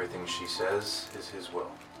 So everything she says is his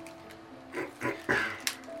will.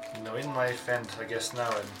 You know, in life and I guess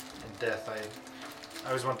now in death, I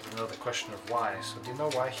always wanted to know the question of why. So do you know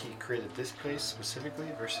why he created this place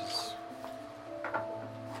specifically versus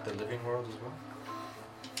the living world as well?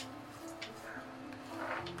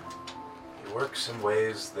 He works in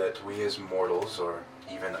ways that we as mortals, or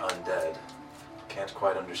even undead, can't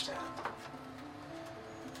quite understand.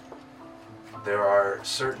 There are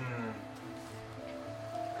certain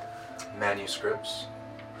manuscripts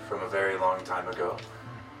from a very long time ago,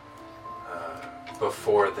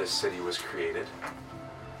 before this city was created,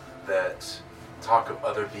 that talk of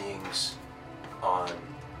other beings on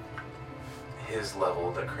his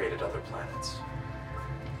level that created other planets.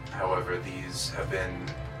 However, these have been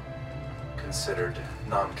considered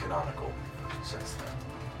non-canonical since then.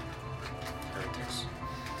 Heretics.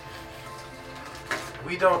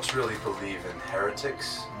 We don't really believe in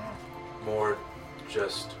heretics, more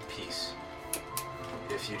just peace.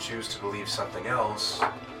 If you choose to believe something else,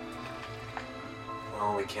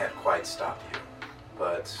 well, we can't quite stop you,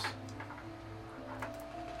 but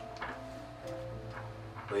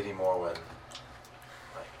Lady Morwen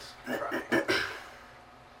might try.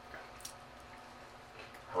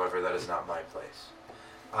 However, that is not my place.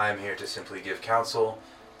 I am here to simply give counsel,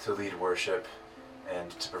 to lead worship, and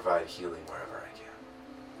to provide healing wherever I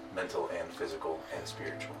can. Mental and physical and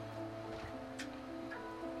spiritual.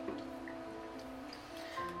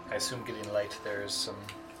 I assume getting light there is some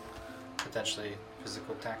potentially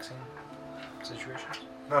physical taxing situations.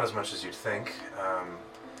 Not as much as you'd think.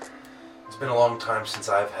 It's been a long time since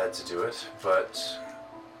I've had to do it, but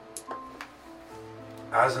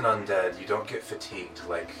as an undead, you don't get fatigued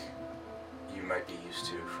like you might be used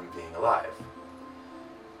to from being alive.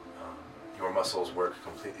 Your muscles work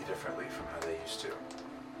completely differently from how they used to.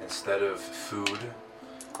 Instead of food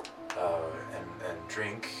and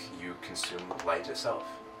drink, you consume light itself.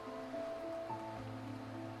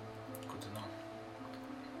 Good to know.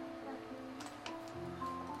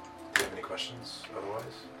 Do you have any questions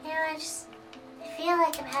otherwise? I feel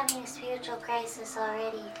like I'm having a spiritual crisis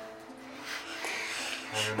already.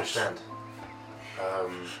 I understand.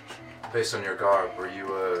 Based on your garb, were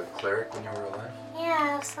you a cleric when you were alive?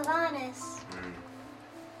 Yeah, Sylvanas.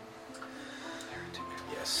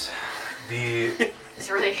 Yes. The Is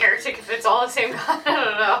it really heretic if it's all the same god? I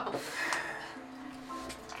don't know.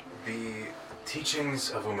 the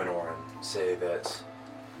teachings of Umanoran say that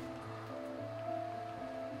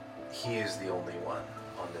he is the only one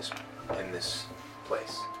in this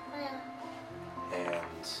place, Yeah.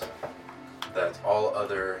 and that all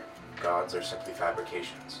other gods are simply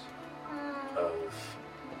fabrications of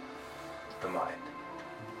the mind,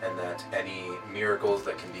 and that any miracles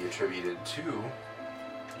that can be attributed to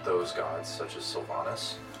those gods, such as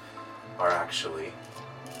Sylvanas, are actually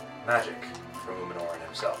magic from Umanoran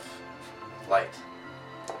himself. Light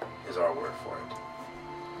is our word for it.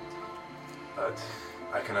 But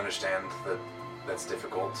I can understand that that's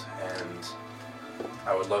difficult, and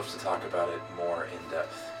I would love to talk about it more in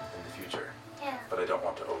depth in the future. Yeah. But I don't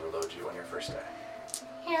want to overload you on your first day.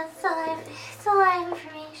 Yeah, it's a lot of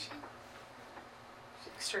information.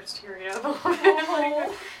 Starts tearing up a little bit.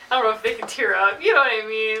 I don't know if they can tear up. You know what I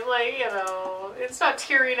mean? Like, it's not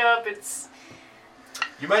tearing up. It's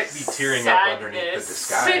You might be tearing sadness. up underneath the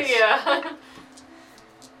disguise. Yeah.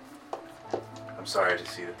 I'm sorry to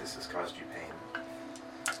see that this has caused you pain,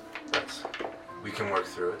 but we can work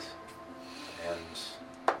through it, and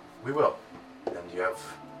we will. And you have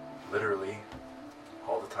literally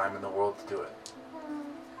all the time in the world to do it.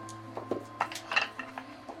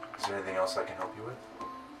 Is there anything else I can help you with?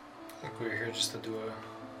 I think we're here just to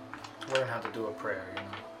learn how to do a prayer,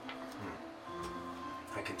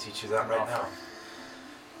 I can teach you that right now.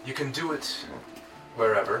 You can do it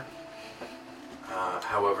wherever.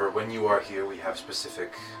 However, when you are here, we have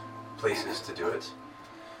specific places to do it.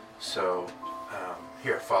 So,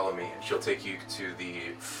 here, follow me, and she'll take you to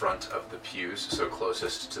the front of the pews, so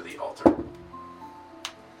closest to the altar.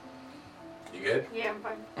 You good? Yeah, I'm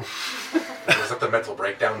fine. Was that the mental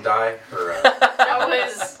breakdown die? Or, That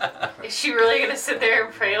was. Is she really gonna sit there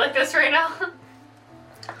and pray like this right now?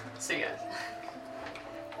 So yeah.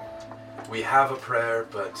 we have a prayer,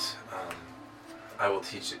 but I will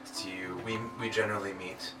teach it to you. We generally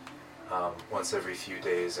meet once every few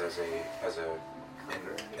days as a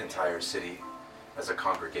entire city, as a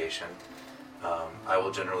congregation. I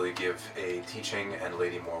will generally give a teaching, and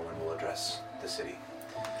Lady Morwen will address the city.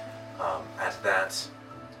 At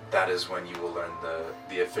that is when you will learn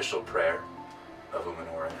the official prayer of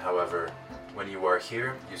Umanoran. However, when you are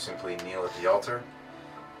here, you simply kneel at the altar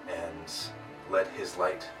and let his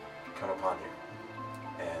light come upon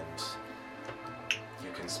you. And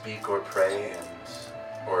you can speak or pray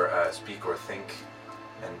or speak or think,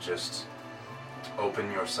 and just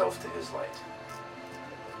open yourself to his light.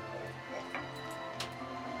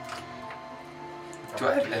 Do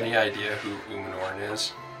I have any idea who Umanoran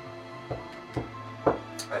is?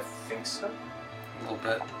 I think so. A little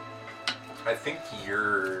bit. I think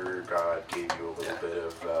your god gave you a little bit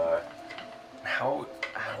of. How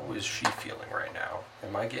is she feeling right now?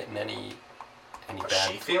 Am I getting any How's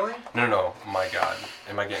bad? she feeling? No, my god.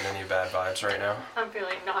 Am I getting any bad vibes right now? I'm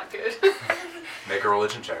feeling not good. Make a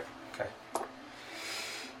religion check. Okay.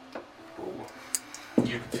 Ooh.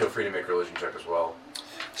 You feel free to make a religion check as well.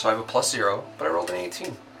 So I have a +0, but I rolled an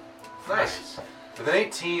 18. Nice. With an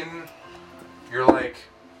 18, you're like,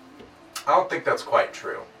 I don't think that's quite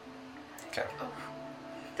true. Okay.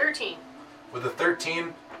 13. With a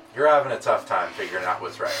 13, you're having a tough time figuring out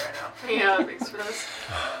what's right now. Yeah, that makes sense.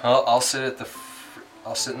 I'll sit at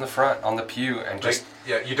I'll sit in the front on the pew and just. Like,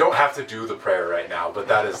 yeah, you don't have to do the prayer right now, but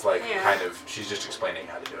that is like Yeah. kind of, she's just explaining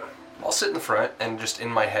how to do it. I'll sit in the front and just in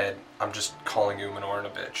my head, I'm just calling Umanoran a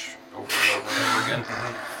bitch over and over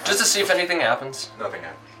again. Just to see if anything happens. Nothing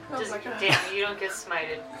happened. Oh Just my God. damn, you don't get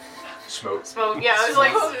smited. Smoke. Smote. Yeah, I was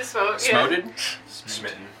like smote. Yeah. Smoted?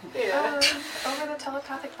 Smitten. Yeah. Over the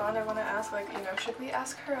telepathic bond, I want to ask, like, should we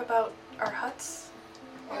ask her about our huts?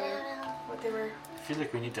 I Or don't know. what they were... I feel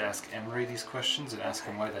like we need to ask Emery these questions and ask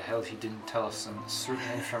him why the hell he didn't tell us some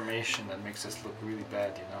certain information that makes us look really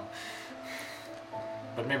bad,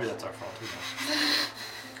 But maybe that's our fault, who knows?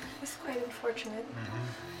 It's quite unfortunate.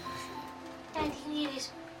 And he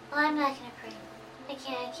just. Well, I'm not gonna pray. I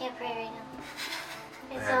can't pray right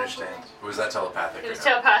now. It's I understand. Was that telepathic? It was or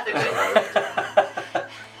no? telepathic.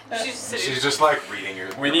 She's sitting. She's just like reading your.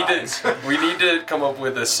 We your need minds. to we need to come up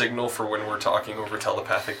with a signal for when we're talking over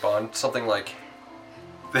telepathic bond. Something like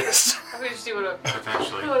this. I'm gonna just do what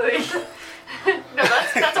Potentially. No,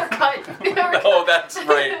 that's our cut. Oh, that's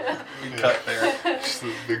right. We cut there. Just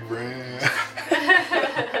a big brain.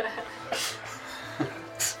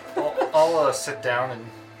 I'll sit down and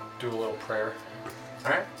do a little prayer.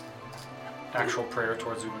 All right. Actual prayer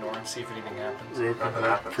towards Umanoran, see if anything happens. Rook Nothing will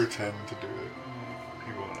happens. pretend to do it.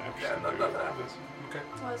 He won't actually Yeah, do nothing it. happens. Okay.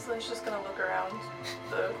 Leslie's just gonna look around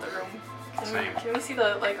the room. Same. Can we see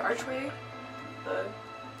the, archway?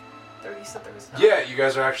 You said there was... Yeah, you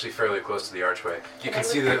guys are actually fairly close to the archway. You can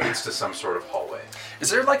see that it leads to some sort of hallway. Is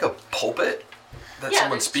there like a pulpit that Yeah,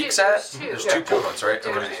 someone there's speaks two- at? there's two. There's Yeah, two pulpits, right? two.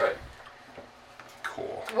 Over Over the the side.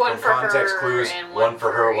 Cool. One For for context her clues, and one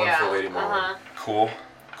for her, one yeah. for Lady Morwen. Uh-huh. Cool.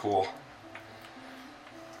 Cool.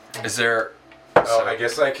 Is there... Oh, I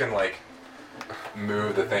guess I can like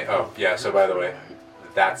move the thing. Oh, yeah. So by the way,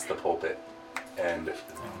 that's the pulpit, and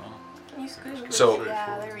Can you scoot? So-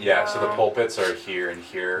 Yeah, there we yeah. go. So the pulpits are here and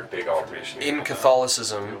here. Big altars. In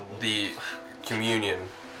Catholicism, the communion,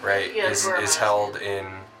 right, Yeah, is we're held in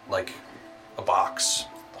like a box,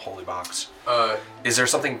 a holy box. Uh, Is there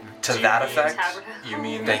something to Do you that mean effect? Tabernacle. you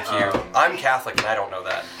mean? Thank you. I'm Catholic and I don't know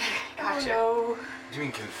that. Gotcha. Oh Do you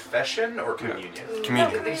mean confession or communion?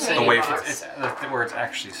 Communion. It's The a way box. It's where it's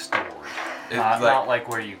actually stored. It- Not like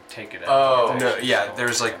where you take it out. Oh. It's No, actually yeah, stored.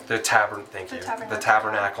 there's like the tavern. Thank The you. tabernacle. The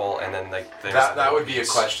tabernacle, and then like there's That would be a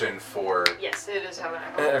question for Yes, it is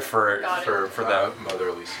tabernacle. for Got it. for them. Mother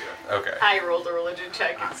Alicia. Okay. I rolled a religion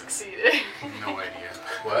check and succeeded. No idea.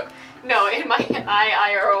 What? No, in my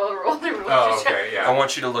I rolled a religion Oh, check. okay. I Yeah.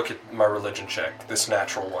 want you to look at my religion check. This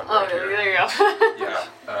natural one. Oh, right there, here. there you go.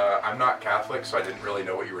 Yeah. I'm not Catholic, so I didn't really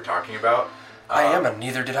know what you were talking about. I am, and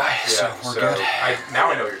neither did I. So Yeah, we're so good. now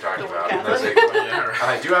I know what you're talking The about. word And that's a- Catholic. and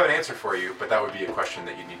I do have an answer for you, but that would be a question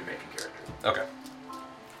that you need to make in character. Okay.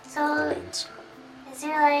 So, Means. is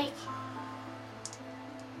there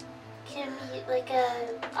like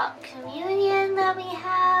a communion that we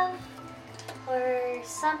have, or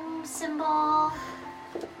some symbol of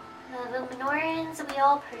Umanorans that we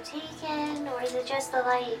all partake in, or is it just the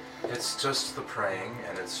light? It's just the praying,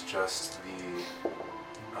 and it's just the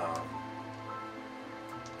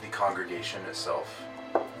congregation itself.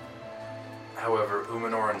 However,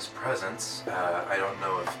 Umanoran's presence, I don't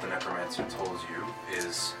know if the necromancer told you,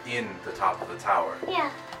 is in the top of the tower.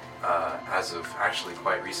 Yeah. As of actually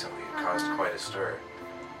quite recently, it caused quite a stir.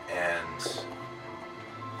 And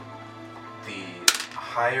the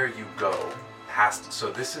higher you go past,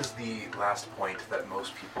 so this is the last point that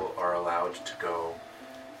most people are allowed to go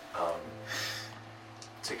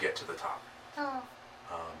to get to the top. Oh.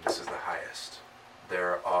 This is the highest.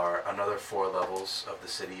 There are another 4 levels of the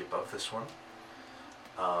city above this one.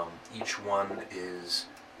 Each one is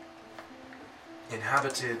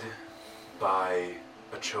inhabited by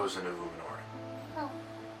a chosen of Umanoran. Oh.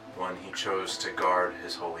 One he chose to guard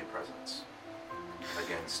his holy presence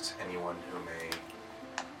against anyone who may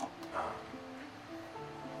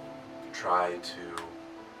try to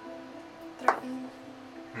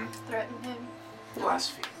Threaten him.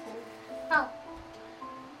 blaspheme. Oh.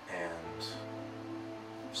 And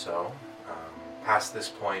so, past this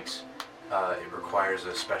point, it requires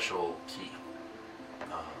a special key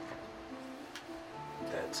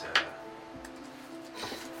that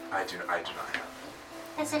I do not have.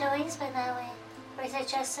 Has it always been that way? Or is it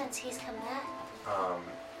just since he's come back?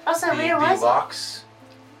 The Also, where was locks,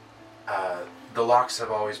 the locks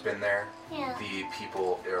have always been there. it? Yeah. The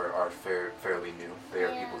people are fairly new. They are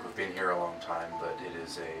Yeah. people who've been here a long time, but it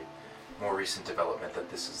is a more recent development that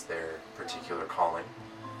this is their particular calling.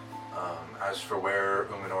 As for where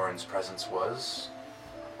Umanoran's presence was,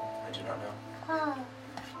 I do not know. Oh.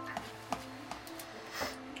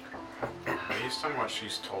 Based on what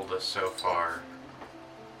she's told us so far,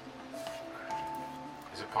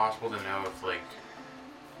 is it possible to know if, like,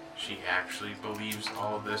 she actually believes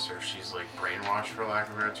all of this, or if she's like brainwashed, for lack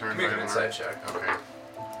of a better term. Make by an Mark. insight check. Okay.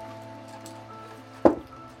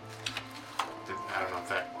 I don't know if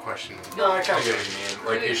that question. No, I kind of get what you mean.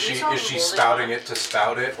 Like, We saw is the she golden spouting one. it to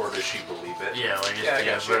spout it, or does she believe it? Yeah, like Yeah, I is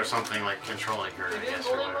got you. there something like controlling her? We I did guess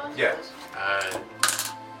or golden whatever. one? Yeah.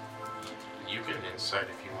 You get an insight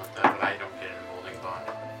if you want that, but I don't get an holding bond.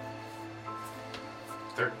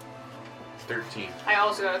 13. I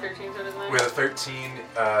also got a 13, so does mine. With a 13,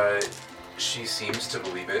 she seems to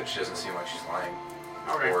believe it. She doesn't seem like she's lying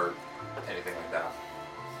Okay. or anything like that.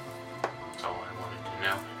 That's all I wanted to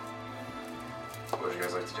know. What would you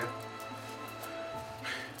guys like to do?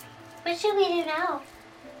 What should we do now?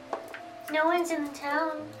 No one's in the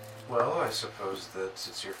town. Well, I suppose that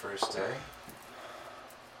it's your first day.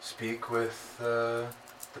 Speak with the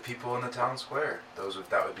people in the town square.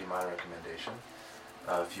 That would be my recommendation.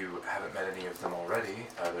 If you haven't met any of them already,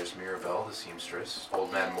 there's Mirabelle, the seamstress,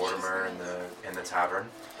 Old Man Mortimer in the tavern.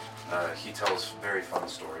 He tells very fun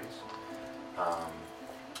stories.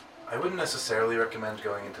 I wouldn't necessarily recommend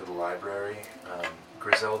going into the library.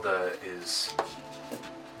 Griselda is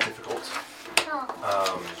difficult.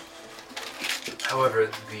 Oh. However,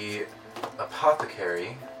 the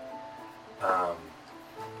apothecary,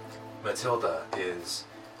 Matilda, is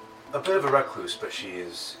a bit of a recluse, but she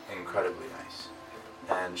is incredibly nice.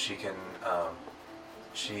 And she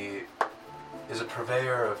is a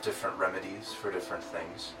purveyor of different remedies for different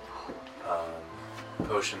things.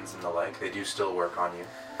 Potions and the like. They do still work on you.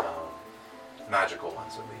 Magical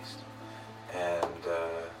ones, at least. And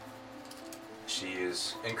she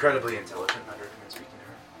is incredibly intelligent. I'd recommend speaking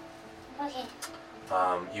to her.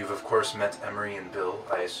 Okay. You've of course met Emery and Bill,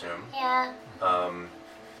 I assume. Yeah.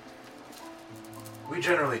 We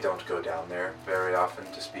generally don't go down there very often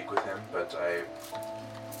to speak with him, but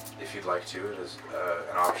if you'd like to, it is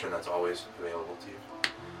an option that's always available to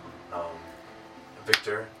you.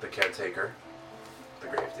 Victor, the caretaker, the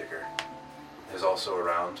gravedigger, is also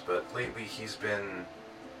around, but lately he's been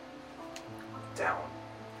down.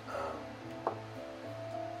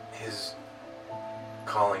 His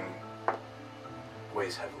calling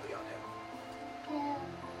weighs heavily on him. Yeah.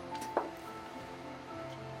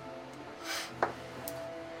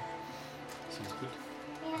 Sounds good.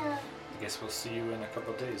 Yeah. I guess we'll see you in a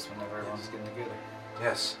couple of days whenever everyone's getting together.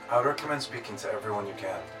 Yes, I would recommend speaking to everyone you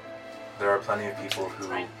can. There are plenty of people who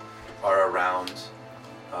Fine. are around,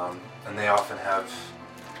 and they often have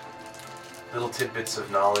little tidbits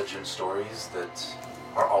of knowledge and stories that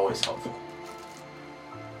are always helpful.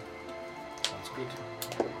 Sounds good.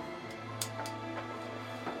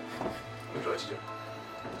 What would you like to do?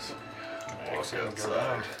 I guess we can go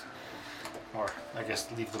around. Or, I guess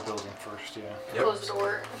leave the building first, yeah. Yep. Close the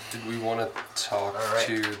door. Did we want to talk Alright.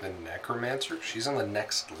 to the necromancer? She's on the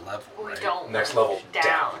next level, We right? don't. Next want level down.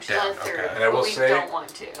 down. She's Down, on third, okay. And I will but we say- don't want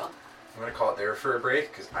to. I'm going to call it there for a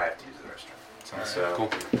break because I have to use the restroom. Alright. So,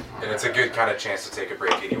 Cool. and it's a good kind of chance to take a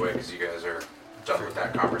break anyway because you guys are done with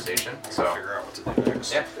that conversation. So, Figure out what to do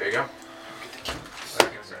next. yeah, there you go.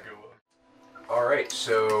 All right,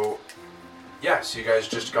 so yeah, so you guys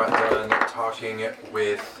just got done talking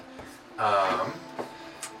with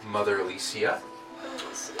Mother Alicia.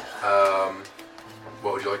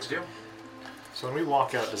 What would you like to do? So when we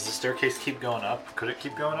walk out, does the staircase keep going up? Could it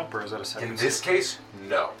keep going up, or is that a separate? In this case,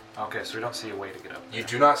 no. Okay, so we don't see a way to get up. You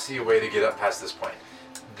do not see a way to get up past this point.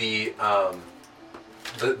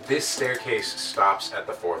 This staircase stops at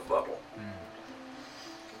the 4th level.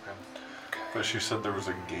 But she said there was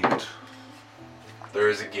a gate. There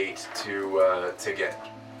is a gate to get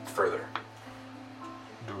further.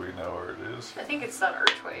 Do we know where it is? I think it's that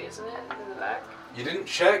archway, isn't it? In the back. You didn't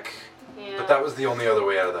check, Yeah. but that was the only other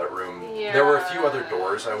way out of that room. There were a few other Yeah.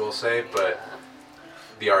 doors, I will say, but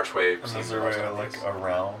the archway And seems is the there a most way obvious. like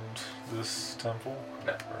around this temple?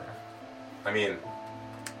 No. Or- I mean,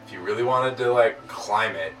 if you really wanted to like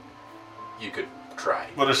climb it, you could try.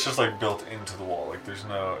 But it's just like built into the wall. Like there's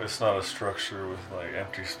no, it's not a structure with like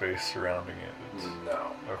empty space surrounding it. It's,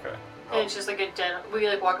 No. okay. And it's just like a we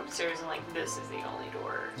like walk upstairs and like this is the only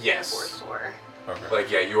door. Yes. To the 4th floor. Okay. Like,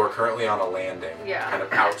 yeah, you are currently on a landing. Yeah. Kind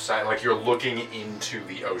of outside. Like, you're looking into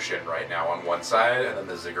the ocean right now on one side, and then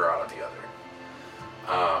the ziggurat on the other.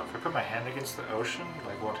 If I put my hand against the ocean,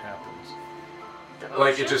 like what happens? The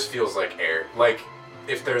Like, it ocean? just feels like air. Like,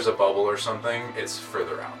 if there's a bubble or something, it's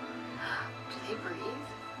further out. Do they breathe?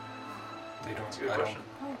 They don't. That's a good I question.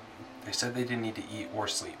 don't. They said they didn't need to eat or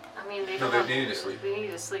sleep. I mean, they No, don't they have- need to sleep. They need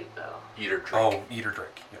to sleep though. Eat or drink. Oh, eat or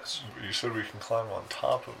drink. Yes. You said we can climb on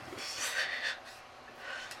top of this.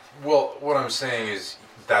 Well, what I'm saying is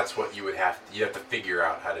that's what you would have to figure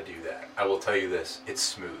out how to do that. I will tell you this, it's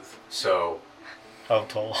smooth. So, How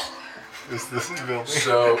tall is this building?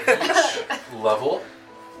 So each level.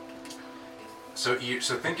 So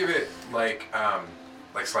think of it like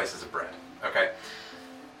slices of bread. Okay.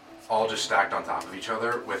 All just stacked on top of each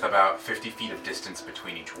other with about 50 feet of distance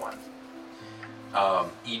between each one.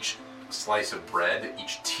 Each slice of bread,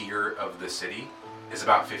 each tier of the city is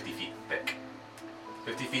about 50 feet thick.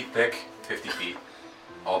 50 feet thick, 50 feet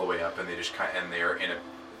all the way up, and they're in a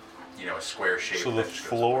square shape. So the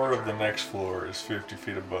floor of the next floor is 50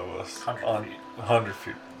 feet above us. 100 feet. 100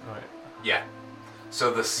 feet. Right. Yeah.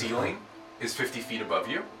 So the ceiling is 50 feet above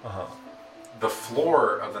you. Uh-huh. The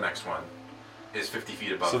floor of the next one is 50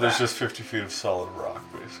 feet above So there's that. just 50 feet of solid rock,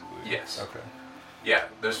 basically. Yes. Okay. Yeah,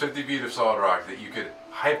 there's 50 feet of solid rock that you could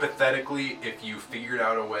hypothetically, if you figured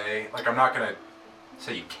out a way, like I'm not going to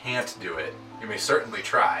say you can't do it. You may certainly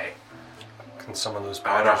try. Can some of those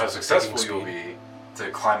I don't know how badgers have a successful digging you'll speed? be to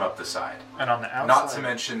climb up the side. And on the outside. Not to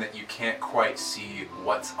mention that you can't quite see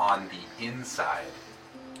what's on the inside.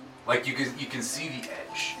 Like you can see the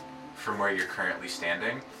edge from where you're currently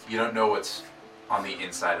standing. You don't know what's on the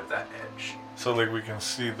inside of that edge. So like we can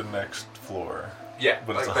see the next floor. Yeah,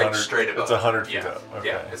 But like, it's like 100 straight above. It's 100 feet yeah. up. Okay.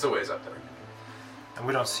 Yeah, it's a ways up there. And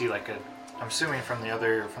we don't see like a. I'm assuming from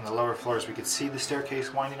the lower floors we could see the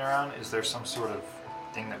staircase winding around. Is there some sort of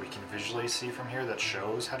thing that we can visually see from here that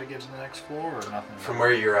shows how to get to the next floor, or nothing? From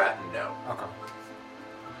where you're at, no. Okay.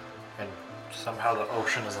 And somehow the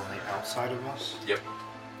ocean is on the outside of us. Yep.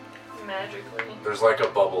 Magically. There's like a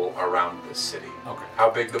bubble around the city. Okay. How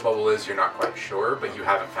big the bubble is, you're not quite sure, but you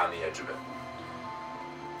haven't found the edge of it.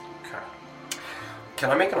 Okay. Can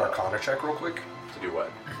I make an Arcana check real quick? To do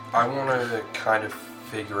what? I want to kind of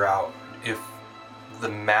figure out if the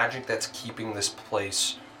magic that's keeping this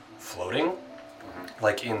place floating,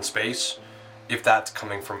 like in space, if that's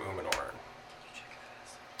coming from Umanoran.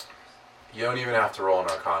 You don't even have to roll an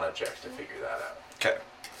Arcana check to figure that out. Okay.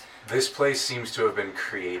 This place seems to have been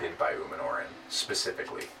created by Umanoran,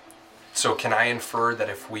 specifically. So can I infer that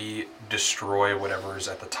if we destroy whatever is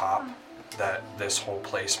at the top, that this whole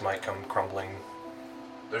place might come crumbling?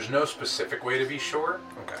 There's no specific way to be sure,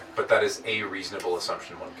 Okay. but that is a reasonable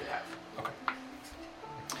assumption one could have. Okay.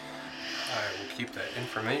 I will keep that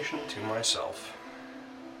information to myself.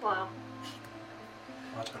 Wow.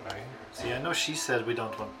 I don't know. See, I know she said we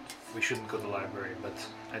shouldn't go to the library, but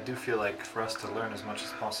I do feel like for us to learn as much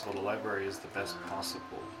as possible, the library is the best possible.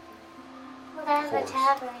 Well, that's the Course.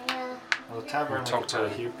 tavern, yeah. Well, the tavern we Talk could probably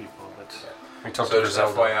to- hear people, but We talked So to just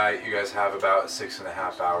Griselda. FYI, you guys have about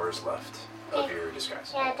 6.5 hours left of Yeah. your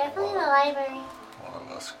disguise. Yeah, definitely the library. One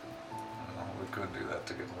of us, we could do that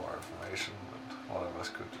to get more information, but one of us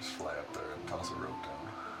could just fly up there and toss a rope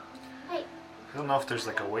down. Wait, I don't know if there's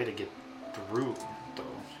like a way to get through, though.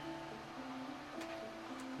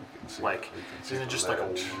 We can see Like, we can see isn't it the just like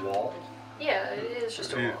ledge. a wall? Yeah, it is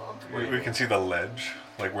just a We- wall. we can see the ledge,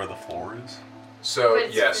 like where the floor is. So But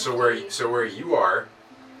it's yeah, so where 50. where you are,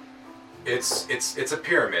 it's a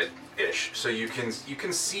pyramid-ish. So you can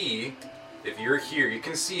see, if you're here, you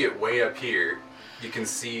can see it way up here. You can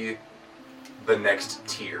see the next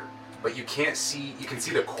tier, but you can't see. You can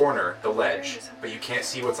see the corner, the ledge, but you can't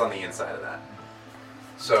see what's on the inside of that.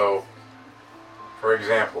 So, for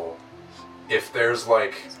example, if there's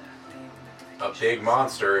like a big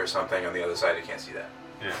monster or something on the other side, you can't see that.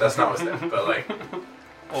 Yeah. That's not what's there, but like.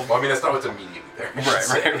 Well, I mean, that's not what's immediately there. I should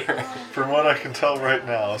say. From what I can tell right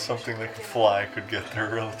now, something that can fly could get there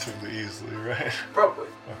relatively easily, right? Probably.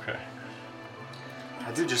 Okay.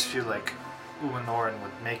 I do just feel like Umanoran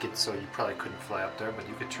would make it so you probably couldn't fly up there, but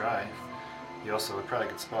you could try. You also would probably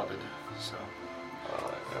get spotted, so.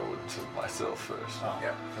 I would tip myself first. Oh,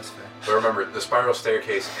 Yeah. that's fair. But remember, the spiral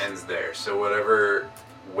staircase ends there. So whatever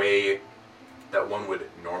way that one would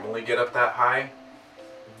normally get up that high,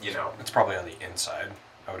 you know, It's probably on the inside,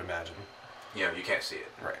 I would imagine. you can't see it.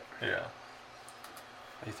 Right. Yeah.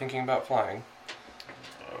 Are you thinking about flying?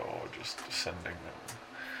 Oh, just descending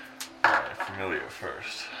my familiar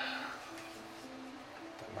first.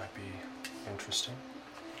 That might be interesting.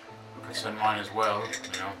 I could send mine as well.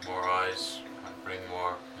 More eyes, might bring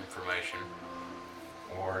more information.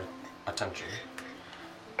 Or attention.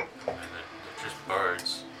 And they're just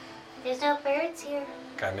birds. there's no birds here.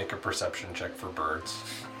 Can I make a perception check for birds?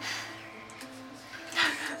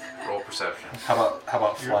 Roll perception. How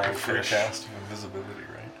about You're flying a free fish? cast of invisibility,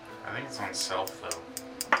 right? I think it's on self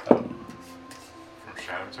though. Oh, From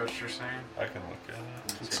Shadow Touch, you're saying? I can look at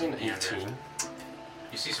it. It's an 18.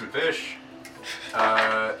 You see some fish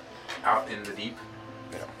out in the deep.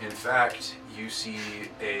 Yeah. In fact, you see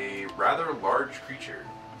a rather large creature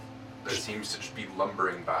that seems to just be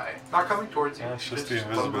lumbering by. Not coming towards you. Well, it's just it's the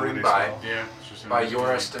lumbering invisibility by. spell. Yeah, it's just By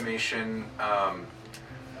your estimation,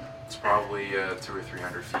 It's probably 200 or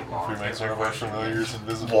 300 feet long. If we make Answer your one of our question, familiars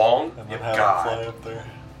invisible Long? and then Yeah, have God. them fly up there.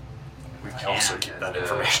 We can also keep that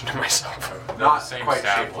information to myself. Not the same quite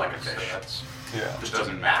stat shaped like a line, so fish. that's Yeah. it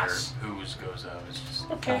doesn't matter whose goes up. It's just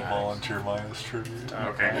I'll volunteer mine as tribute.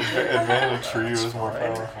 Okay. Advantage for you That's is more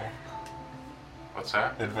fine. powerful. What's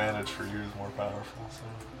that? Advantage for you is more powerful. So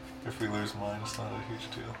if we lose mine, it's not a huge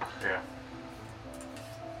deal. Yeah.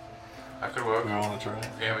 That could work. We want to try it.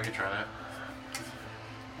 Yeah, we could try that.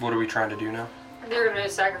 What are we trying to do now? They're gonna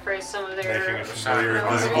sacrifice some of their. Making a familiar Yeah.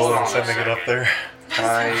 invisible and sending it up there. Can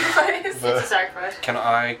I? It's a sacrifice. Can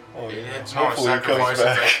I? Oh, yeah. It's not a Hopefully it comes sacrifice if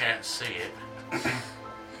I back. can't see it.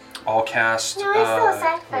 I'll cast. No, it's still a Wait,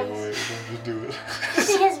 sacrifice. wait, don't just do it.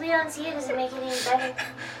 Just because we don't see it doesn't make it any better.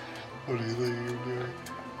 What do you think you're doing?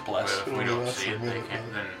 Bless. But if we Only don't lasts see a it, they minute, can't.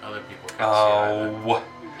 though. Then other people can't see it. Oh.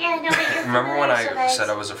 Yeah, no, but you're Remember when familiar, I so said I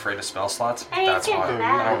that's- was afraid of spell slots? I mean, That's it's why. your Oh,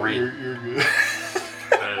 bad. I don't read. You're good.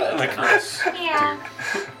 But Like it's nice. Yeah.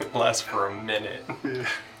 Lasts for a minute. Yeah.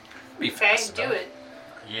 Be Okay, fast do enough. it.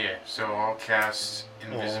 Yeah. So I'll cast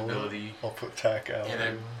invisibility. I'll put tack out. And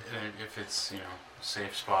then if it's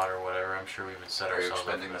safe spot or whatever, I'm sure we would set Are you ourselves up.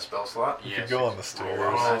 expending the spell slot? You Yes, could go on the it's- stairs.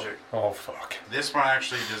 well, Magic. Oh fuck. This one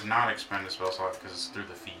actually does not expend a spell slot because it's through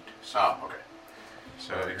the feet. So, Oh, okay.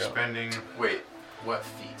 so There you go. expending Wait, what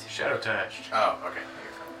feet? shadow touched. Oh,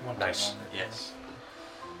 okay. Nice. Yes.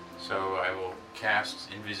 So I will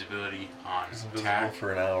cast invisibility on He's invisible attack.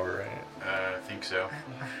 for an hour, right? I think so.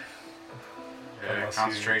 Unless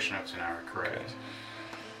Concentration up to an hour, correct. Okay.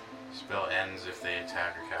 Spell ends if they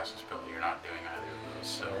attack or cast a spell. You're not doing either of those.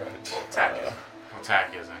 So Alright. Well, attack Uh, it.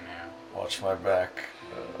 attack isn't, yeah. Watch my back.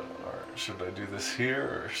 Or should I do this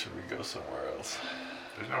here or should we go somewhere else?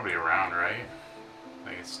 There's nobody around, right?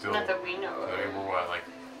 Like it's still. Not that we know I of. mean, we're what, like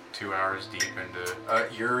 2 hours deep into.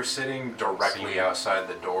 You're sitting directly See. outside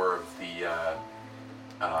the door of the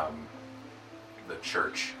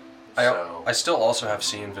church. So I still also have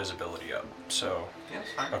see invisibility up, so yeah,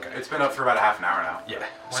 it's fine. Okay. It's been up for about a half an hour now. yeah.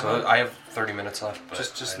 Why So not? I have 30 minutes left. But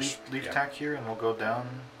Just I leave yeah. tack here and we'll go down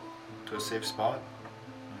to a safe spot.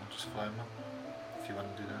 And just fly him up if you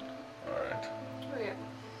want to do that. Alright. Oh,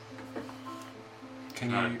 yeah.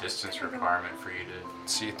 Can Not a you distance requirement for you to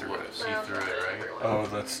see through it? see through it, right? Oh,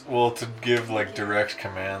 that's well to give like direct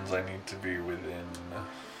commands. I need to be within.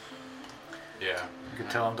 Yeah. You could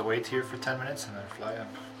tell him to wait here for 10 minutes and then fly up.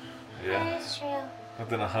 Yeah, That's true.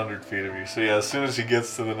 within 100 feet of you. So yeah, as soon as he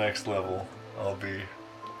gets to the next level, I'll be.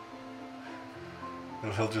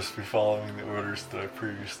 He'll just be following the orders that I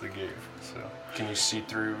previously gave. So Can you see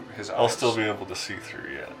through his eyes? I'll still be able to see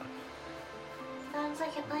through. Yeah. Sounds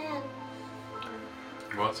like a plan.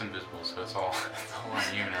 Well, it's invisible, so it's all on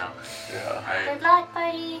you now. Yeah. Good luck,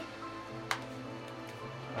 buddy.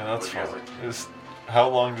 And that's What do you fine. guys Is how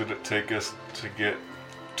long did it take us to get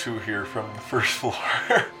to here from the first floor?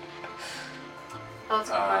 Oh, that's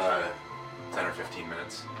a good question. 10 or 15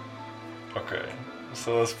 minutes. Okay,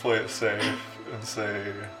 so let's play it safe and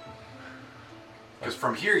say Because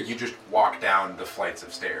from here, you just walk down the flights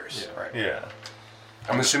of stairs. Right. yeah.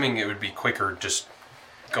 I'm assuming it would be quicker just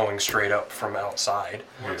going straight up from outside.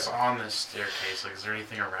 What's Yeah. on this staircase? Like, is there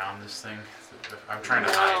anything around this thing? I'm trying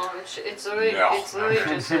to hide. No, it's literally, No. it's literally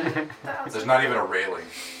just. There's not even a railing.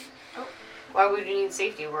 Why would you need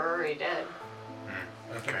safety? We're already dead.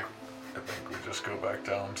 Okay. I think we just go back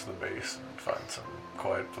down to the base and find some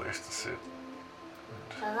quiet place to sit.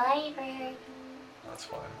 The library. That's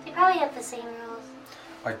fine. They probably have the same rules.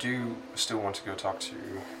 I do still want to go talk to.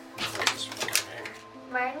 What is her name?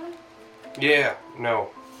 Martin? Yeah. No.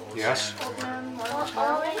 Yes. Oh,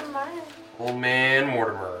 Martin. Old man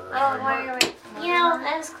Mortimer. Oh, Martin. You know,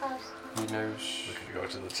 that was close. He knows. We could go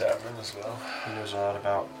to the tavern as well. He knows a lot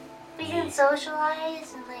about. We can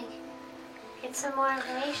socialize and, like, get some more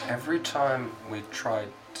information. Every time we tried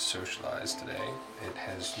to socialize today, it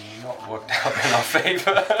has not worked out in our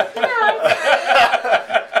favor.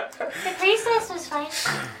 The priestess was fine.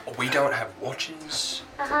 We don't have watches.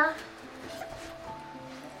 Uh-huh.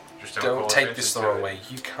 Just Don't take this the wrong way.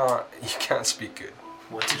 You can't speak good.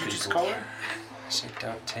 What did you just People. call her? I said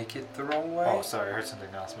don't take it the wrong way. Oh, sorry, I heard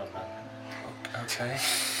something else. My bad. Okay.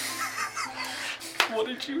 What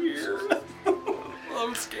did you hear?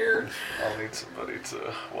 I'm scared. I'll need somebody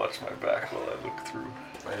to watch my back while I look through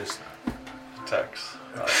I just text.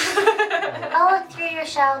 I'll look through your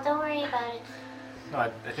shell. Don't worry about it. No, I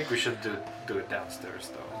think we should do it downstairs,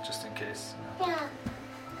 though, just in case. You know. Yeah.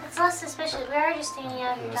 It's less suspicious. We are just standing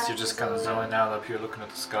out here Unless talking. you're just kind of zoning out up here looking at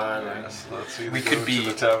the sky. Like, Yes, let's either We go could to be-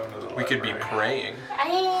 the tavern or the we could be library. praying.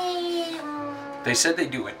 I... They said they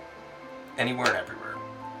do it anywhere and everywhere.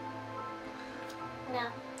 No.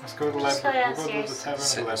 Let's go to the Just go library. We'll go to the downstairs. tavern,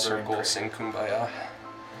 Sit in the a library, circle, and sing kumbaya.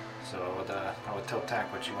 so I would tell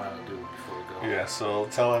Tack what you want to do before we go. Yeah, so I'll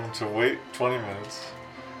tell him to wait 20 minutes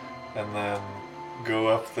and then go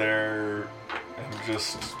up there and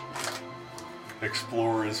just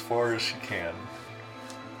explore as far as she can.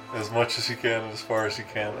 As much as she can, as far as she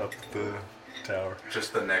can up the tower.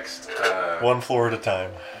 Just the next. One floor at a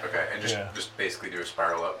time. Okay, and just Yeah. just basically do a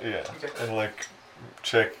spiral up. Yeah. Okay. And like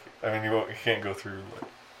check. I mean, you can't go through like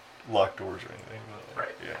locked doors or anything. But, like,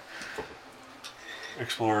 Right. Yeah.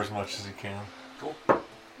 Explore as much as you can. Cool.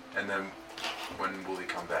 And then when will he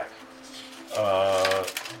come back?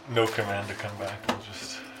 No command to come back. I'll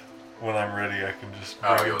just when I'm ready, I can just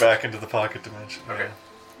Oh, bring you'll it back into the pocket dimension. Okay.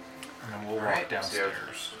 And then we'll walk Alright,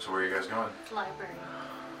 downstairs. So where are you guys going? Library.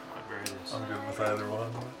 Library it is. I'm good with either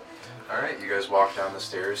one. All right, you guys walk down the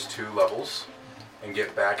stairs 2 levels and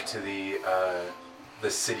get back to the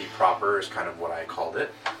city proper is kind of what I called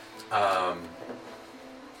it.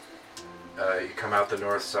 You come out the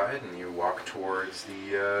north side and you walk towards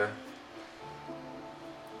the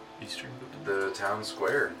Eastern building. the town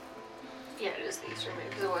square. Yeah, it is the eastern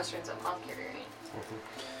because the western's up Mount Carey, right?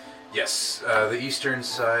 Yes, the eastern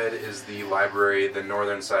side is the library. The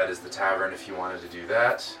northern side is the tavern. If you wanted to do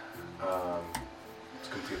that, it's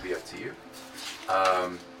completely up to you.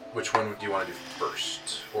 Which one do you want to do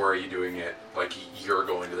first, or are you doing it like you're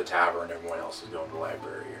going to the tavern, everyone else is going to the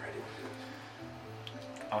library? Or how do you want to do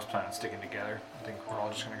it? I was planning on sticking together. I think we're all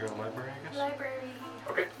just gonna go to the library, I guess. Library.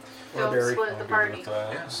 Okay. Don't Library. split I'm the good party. with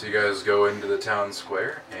that. Yeah. So you guys go into the town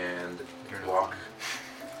square and walk.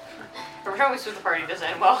 Every time we split the party, it doesn't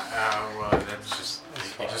end well. Well, that's just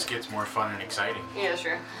it just gets more fun and exciting. Yeah, that's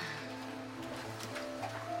true.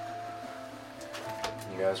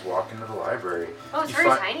 You guys walk into the library. Oh, it's You very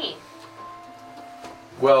fi- tiny.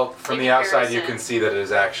 Well, from In the outside, you comparison. can see that it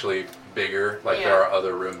is actually bigger. Like there Yeah. are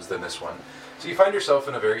other rooms than this one. So you find yourself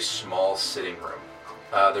in a very small sitting room.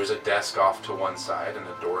 There's a desk off to one side and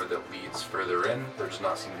a door that leads further in. There does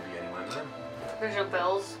not seem to be anyone in the room. There's no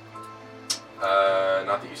bells.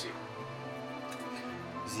 Not that you see.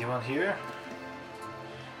 Is anyone here?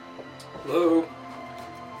 Hello.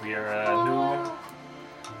 We are new.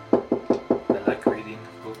 I like reading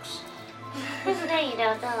books. No, you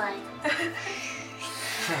don't I?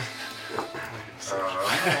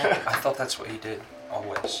 I thought that's what he did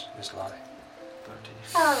always, is lie.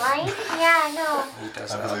 Oh, lying? Yeah, no. He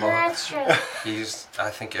does I that a believe No, lot. that's true. I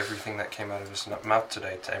think everything that came out of his mouth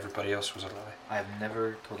today to everybody else was a lie. I've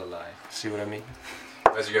never told a lie. See what I mean?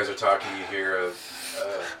 As you guys are talking, you hear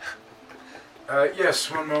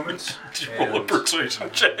yes, one moment. And persuasion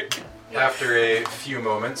check. after a few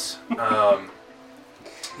moments,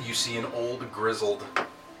 you see an old, grizzled,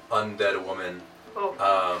 undead woman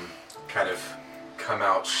Oh. kind of come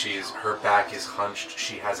out. Her back is hunched.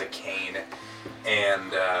 She has a cane,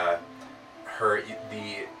 and the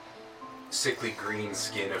sickly green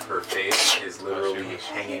skin of her face is literally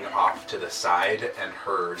hanging off to the side, and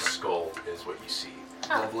her skull is what you see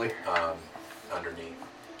Lovely. underneath.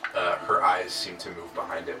 Her eyes seem to move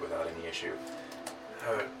behind it without any issue.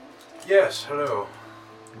 Yes, hello.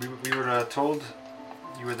 We were told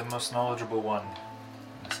you were the most knowledgeable one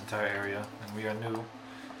in this entire area, and we are new.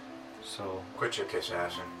 So Quit your kiss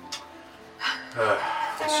assing. it's Alright,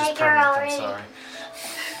 just you're permanent. I'm already. sorry.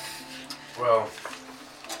 Well,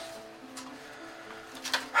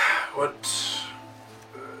 what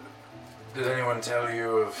did anyone tell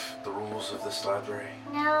you of the rules of this library?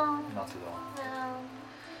 No, Not at all. no.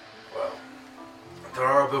 Well, there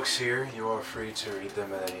are books here. You are free to read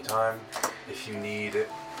them at any time. If you need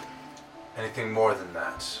anything more than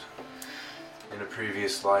that, in a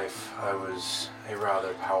previous life, I was a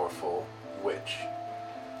rather powerful witch,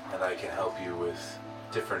 and I can help you with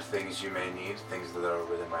different things you may need, things that are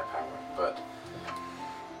within my power, but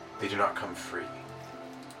they do not come free.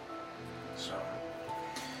 So,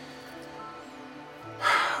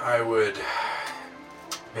 I would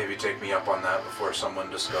maybe take me up on that before someone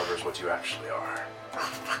discovers what you actually are.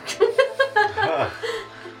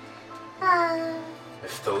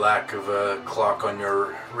 If the lack of a clock on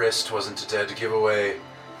your wrist wasn't a dead giveaway,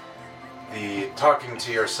 the talking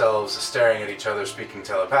to yourselves, staring at each other, speaking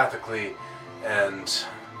telepathically, and,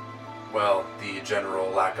 well, the general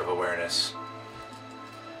lack of awareness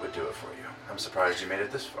would do it for you. I'm surprised you made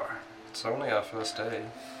it this far. It's only our first day.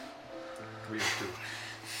 We do.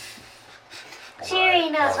 Cheery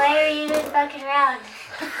knows. Why are you even fucking around?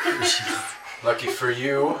 Lucky for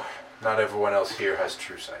you, not everyone else here has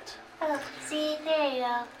true sight. Oh, see, there you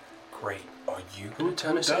go. Great. Are you Who going to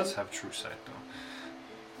turn us in? does have true sight, though?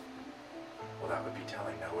 Well, that would be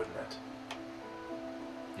telling now, wouldn't it?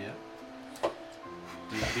 Yeah.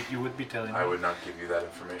 You would be telling me. I would not give you that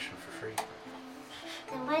information for free.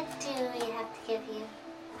 Then what do we have to give you?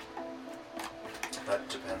 That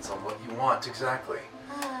depends on what you want exactly.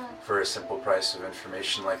 Oh, For a simple price of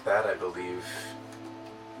information like that, I believe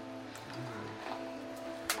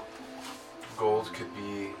gold could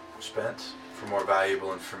be spent for more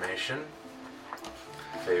valuable information.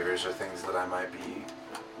 Favors are things that I might be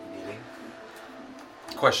needing.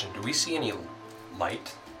 Question: do we see any light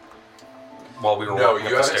while we were No, walking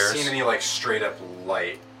you up the haven't stairs? seen any like straight up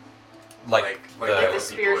light. like the the people are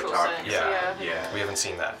spiritual talking. sense, Yeah. Yeah. we haven't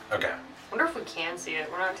seen that. Okay. Wonder if we can see it.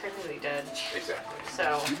 We're not technically dead. Exactly.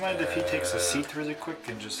 So, Do you mind if he takes a seat really quick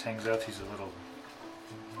and just hangs out? He's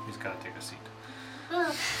gotta take a seat.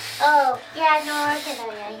 oh, yeah, no, I can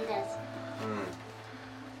know, yeah, he does.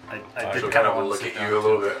 I I did should kind I of will want look to sit at down you a too.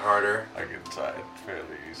 little bit harder. I get tired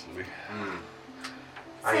fairly easily.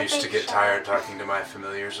 I So used to big get shot. tired talking to my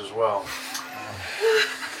familiars as well.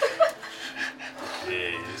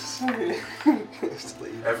 Yes.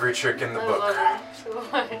 Every trick in the I book love it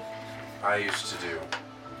so much. I used to do.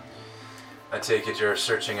 I take it you're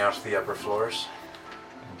searching out the upper floors?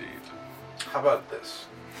 Indeed. How about this?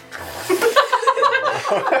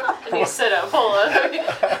 And you sit up, hold on. You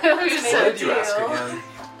What sit did you ask deal. again?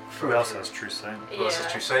 Who else has true sight? Who else has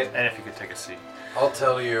Yeah. true sight? And if you could take a seat. I'll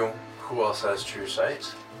tell you who else has true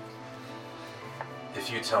sight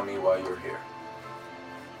if you tell me why you're here.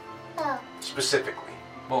 Oh, Specifically.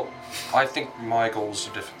 Well, I think my goals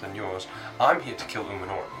are different than yours. I'm here to kill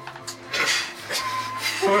Uminor.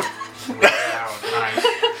 Wow, nice.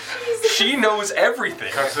 She knows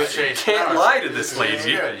everything. Cut to the chase. Can't No, lie it's- to this it's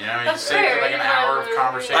lady. good, you know, you That's saved fair, like an you hour know, of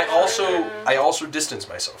conversation. I also distance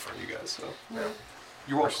myself from you guys. So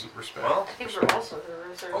you're welcome. Respect. Well, I think we're also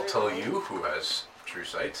the I'll tell you who has true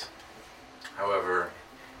sight. However,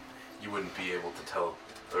 you wouldn't be able to tell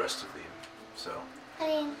the rest of you. So, I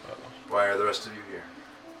mean, why are the rest of you here?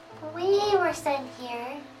 we were sent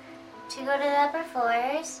here to go to the upper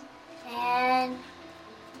floors and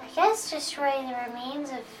I guess destroy the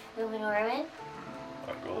remains of Uminoran.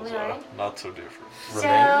 Our goals Alright. are not so different.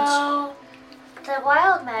 Remains? So, the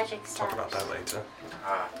wild magic stuff. Talk about that later.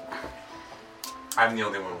 Ah, I'm the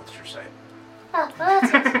only one with true sight. Oh, well,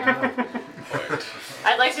 that's good to know. Quite.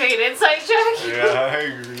 I'd like to make an insight check. Yeah, I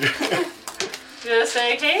agree. Just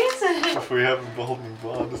in case. If we have a golden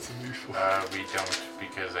bond, it's a useful. We don't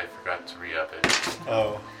because I forgot to re-up it.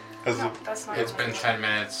 Oh. Has No, it, that's not. It's been 10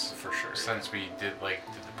 minutes For sure. since we did the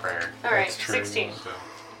prayer. All right, That's true. 16. So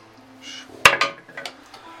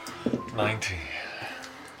 19.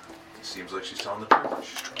 Seems like she's telling the truth.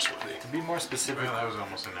 She's trustworthy. To be more specific, well, that was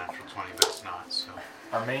almost a natural 20, but it's not. So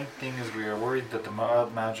our main thing is we are worried that the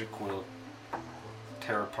wild magic will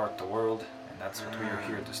tear apart the world, and that's what we are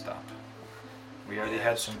here to stop. We already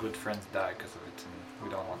had some good friends die because of it, and we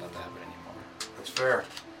don't want that to happen anymore. That's fair.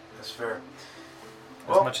 That's fair. As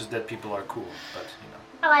Well- much as dead people are cool, but you know,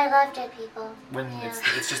 Oh, I love dead people. when Yeah.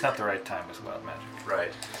 it's just not the right time as wild magic.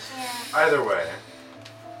 Right. Yeah. Either way,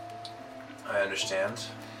 I understand.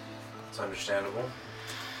 It's understandable.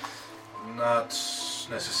 Not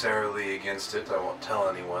necessarily against it. I won't tell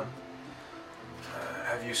anyone.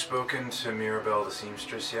 Have you spoken to Mirabelle the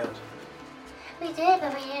seamstress yet? We did,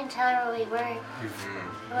 but we didn't tell her what we were,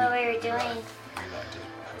 what we were doing. We liked it.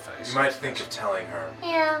 Her face. You might think of telling her.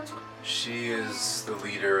 Yeah. She is the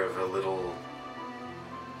leader of a little...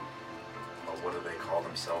 oh, what do they call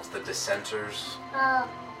themselves? The dissenters. Oh,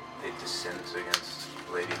 They dissent against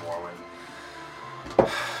Lady Morwen.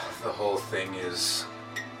 The whole thing is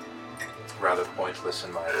rather pointless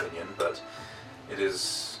in my opinion, but it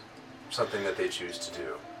is something that they choose to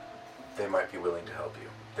do. They might be willing to help you.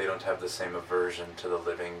 They don't have the same aversion to the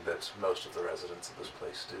living that most of the residents of this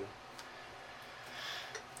place do.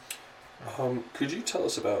 Could you tell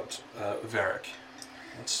us about Varric?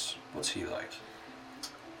 What's he like?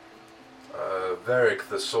 Varric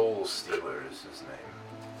the Soul Stealer is his name.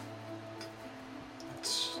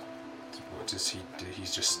 What does he do? He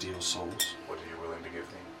just steals souls. What are you willing to give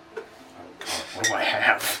me? Oh God, what do I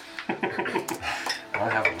have? I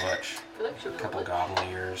don't have much. A couple goblin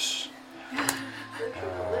ears.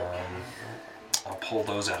 I'll pull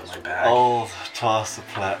those out of my bag. I'll toss a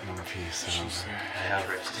platinum piece in.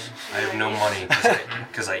 I have no money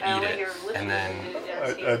because I eat it, and then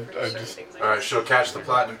I just- Alright, she'll catch the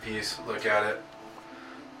platinum piece, look at it.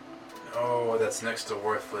 Oh, that's next to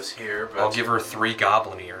worthless here, but... I'll give her 3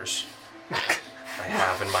 goblin ears. I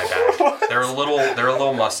have in my bag. They're a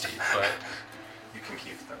little musty, but You can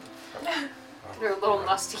keep them. They're a little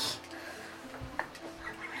musty.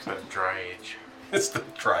 it's a dry age. it's the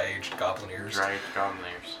dry-aged goblin ears. Dry age goblin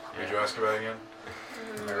ears. What did you ask about again?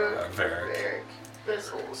 Varric. The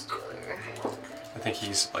Soul Stealer. I think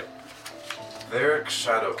he's like. Varric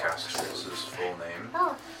Shadowcaster is his full name.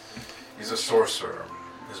 Oh, He's a sorcerer.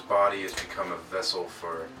 His body has become a vessel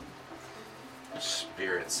for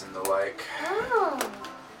spirits and the like. oh.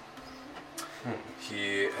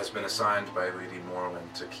 He has been assigned by Lady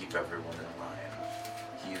Morwen to keep everyone in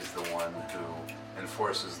line. He is the one who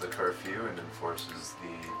enforces the curfew and enforces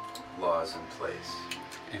the laws in place.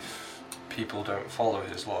 If people don't follow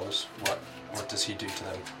his laws, what does he do to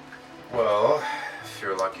them? Well, if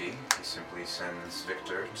you're lucky, he simply sends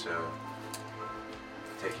Victor to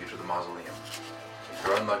take you to the mausoleum. If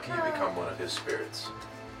you're unlucky, you become one of his spirits.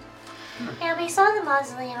 Yeah, we saw the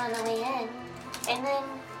mausoleum on the way in, and then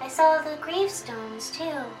I saw the gravestones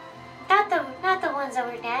too. Not the ones that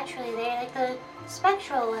were naturally there, like the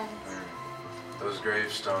spectral ones. Those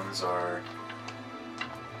gravestones are...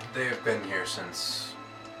 They have been here since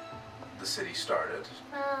the city started.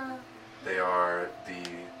 Oh, They are the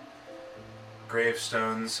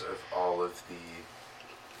gravestones of all of the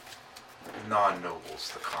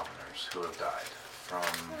non-nobles, the commoners, who have died from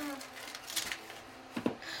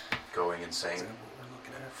going insane,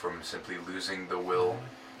 from simply losing the will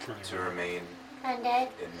to remain undead.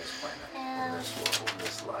 in this planet, Yeah. in this world, in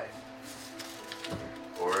this life.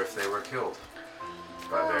 Or if they were killed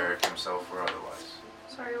by Varric himself or otherwise.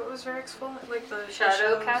 Sorry, what was Varric's full? Like the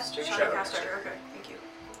Shadowcaster? Shadowcaster. Okay, thank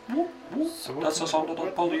you. So That's the sound of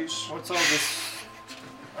the police. What's all this?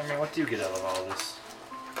 I mean, what do you get out of all this?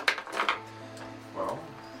 Well,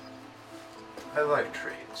 I like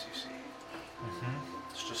trades, you see.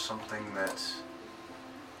 Mm-hmm. It's just something that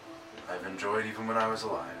I've enjoyed even when I was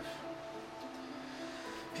alive.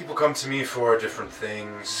 People come to me for different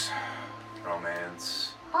things.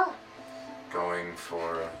 Romance, Oh, going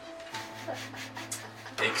for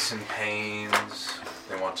aches and pains.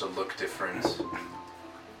 They want to look different.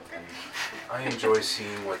 And I enjoy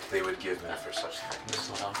seeing what they would give me for such things. This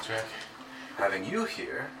is a long track. Having you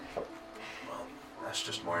here, well, that's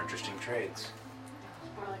just more interesting trades.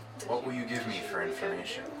 What will you give me for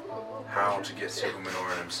information? How to get to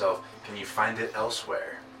Umanoran himself? Can you find it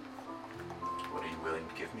elsewhere? What are you willing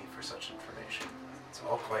to give me for such information? It's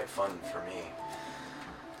all quite fun for me.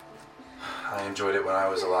 I enjoyed it when I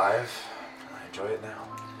was alive, and I enjoy it now.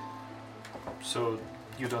 So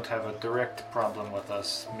you don't have a direct problem with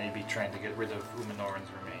us maybe trying to get rid of Umanoran's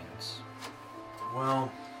remains? Well,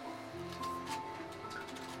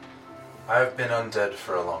 I've been undead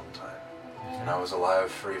for a long time, and I was alive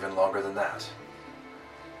for even longer than that.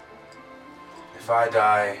 If I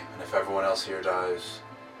die, and if everyone else here dies,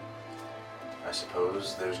 I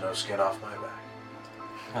suppose there's no skin off my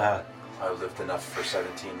back. I've lived enough for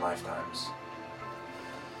 17 lifetimes.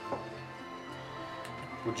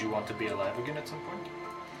 Would you want to be alive again at some point?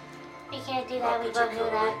 we can't do Not that. We both know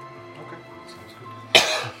particularly. that. Okay, sounds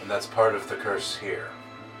good. And that's part of the curse here.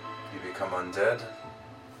 You become undead,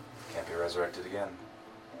 can't be resurrected again.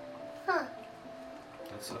 Huh.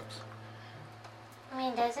 That sucks. I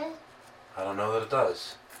mean, does it? I don't know that it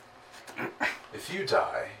does. If you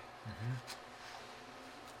die,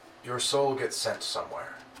 your soul gets sent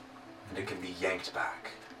somewhere, and it can be yanked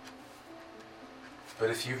back. But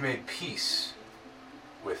if you've made peace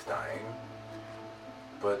with dying,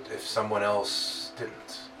 but if someone else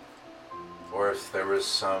didn't, or if there was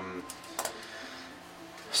some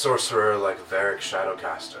sorcerer like Varric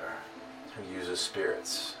Shadowcaster who uses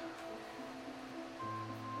spirits,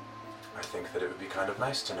 I think that it would be kind of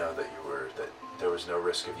nice to know that there was no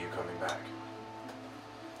risk of you coming back.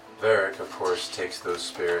 Varric, of course, takes those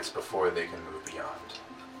spirits before they can move beyond.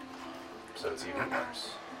 So it's even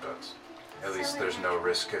worse. But at least there's no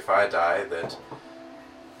risk if I die that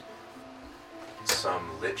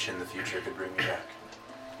some lich in the future could bring me back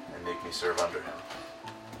and make me serve under him.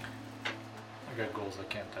 I got goals I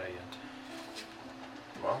can't die yet.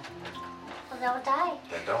 Well, Well, don't die.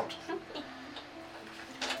 then don't.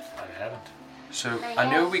 I haven't. So I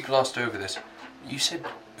know we glossed over this. You said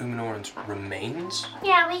Umanoran's remains?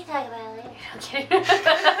 Yeah, we can talk about it later. I'm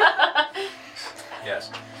kidding.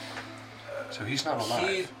 Yes. So he's not He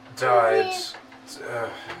alive. died.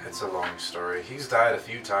 It's a long story. He's died a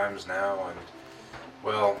few times now, and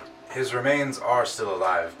well, his remains are still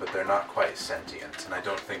alive, but they're not quite sentient, and I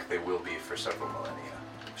don't think they will be for several millennia.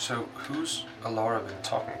 So who's Alara been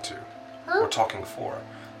talking to? Who? Or talking for?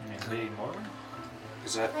 You mean Lady Morgan?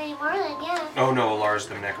 Is that... Lady Moreland, yeah. Oh no, Alara's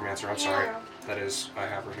the necromancer. I'm sorry. Yeah. That is, I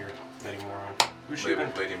have her here. Lady Moran. Who's she Lady,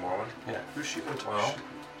 been... Lady Morwen? Yeah, who's she been talking Well,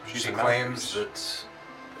 She's she a claims mouthpiece.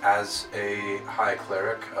 that as a high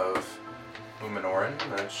cleric of Umanoran,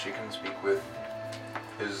 that she can speak with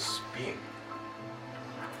his being.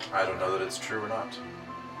 I don't know that it's true or not.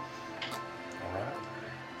 Alright.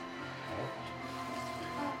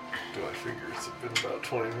 Do I figure it's been about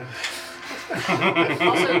 20 minutes?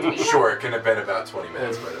 Also, do we have- Sure, it can have been about 20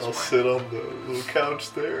 minutes by this I'll point. sit on the little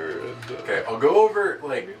couch there and. Okay, I'll go over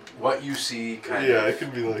like what you see kind Yeah, of. it can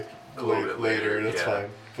be like A little bit later, that's yeah. fine.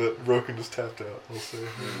 But Roken just tapped out, I'll say.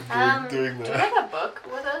 Doing do we that. have a book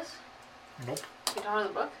with us? Nope. You don't have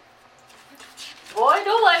the book? Boy,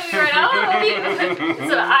 don't lie to me right now. It's an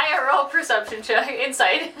IRL perception check,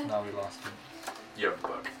 insight. Now we lost him. You have the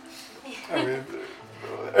book. I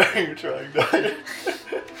mean, you're trying to.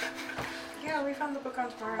 Yeah, we found the book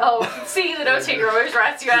on tomorrow. Oh, see, the note taker always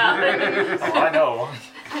rats you out. Oh, I know.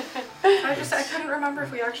 I couldn't remember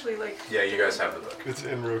if we actually like. Yeah, you guys have the book. It's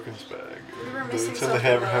in Roken's bag. We were But missing it's in the something.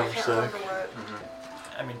 hammer though, I hammer can't sack. remember what.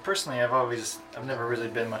 I mean, personally, I've never really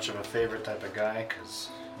been much of a favorite type of guy because,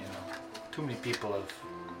 you know, too many people have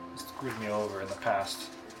screwed me over in the past.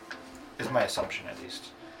 Is my assumption, at least.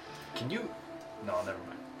 Can you? No, never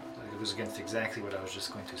mind. It was against exactly what I was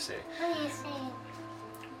just going to say. What are you saying?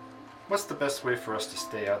 What's the best way for us to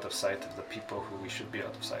stay out of sight of the people who we should be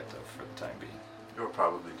out of sight of for the time being? You're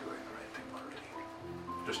probably doing the right thing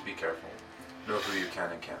already. Just be careful. Know who you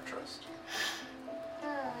can and can't trust.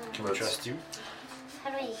 Can we Let's- trust you? How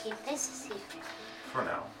do we keep this a secret? For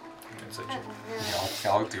now. Insight I check. don't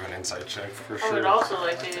know. I'll do an insight check for I sure. would also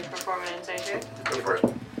like to perform an insight check. Go for it.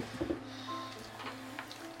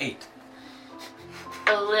 8.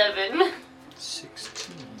 11.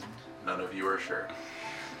 16. None of you are sure.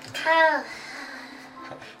 Well,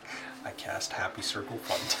 I cast Happy Circle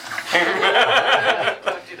Fun.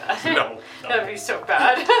 Don't do that. No. That'd be so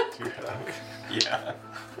bad. Yeah.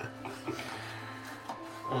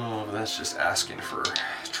 Oh, but that's just asking for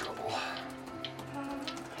trouble.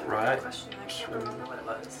 Right. Question. I can't remember what it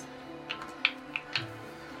was.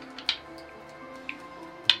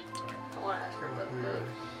 I want to ask her about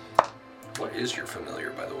the. What is your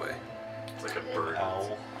familiar, by the way? It's like a bird.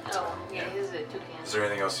 Owl. Oh, yeah, his is a toucan. Is there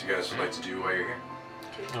anything else you guys would like to do while you're here?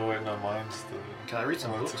 No, wait, no, mine's the. Can I read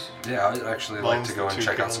some Mine's books? Yeah, I'd actually like mine's to the go and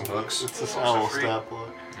check out toucan, some books. It's this Also owl free. stopwatch.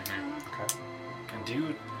 Okay. And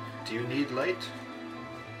do you need light?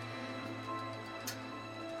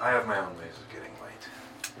 I have my own ways of getting light.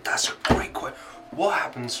 That's a great question. What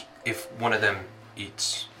happens if one of them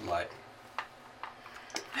eats light?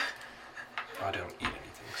 I don't eat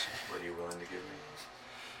anything, so What are you willing to give me?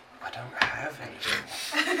 I don't have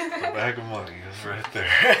anything. The bag of money is right there.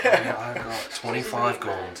 Yeah, I've got 25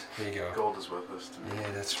 gold. There you go. Gold is worthless to me.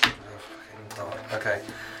 Yeah, that's what I fucking thought. Okay.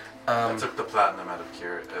 I took the platinum out of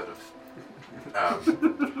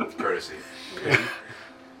courtesy.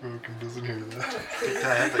 Roken doesn't hear that. Can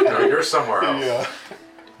I have the No, you're somewhere else. Yeah.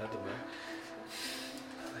 Not the book.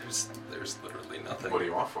 There's literally nothing. What do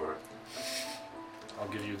you want for it? I'll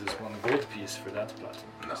give you this one gold piece for that platinum.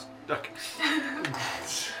 No. Okay.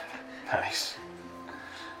 Nice.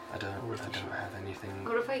 I don't have anything.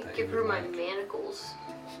 What if I that give you her would my like. manacles?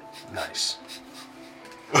 Nice.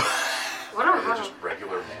 What Are are they just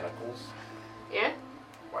regular manacles? Yeah?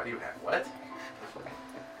 Why do you have what?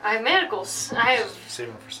 I have manacles. I have. Save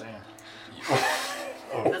them for Sam.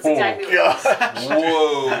 That's exactly what it is.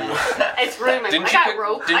 Whoa! It's really my. Didn't I you got pick,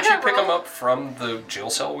 rope. Didn't I got you pick rope. them up from the jail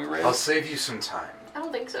cell we were in? I'll save you some time. I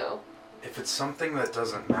don't think so. If it's something that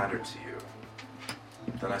doesn't matter to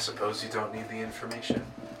you, then I suppose you don't need the information.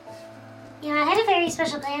 you know, I had a very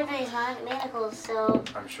special plan for these manacles, so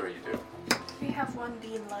I'm sure you do. We have one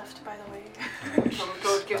bean left, by the way.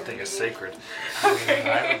 Nothing is sacred. I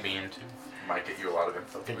have a bean too. Might get you a lot of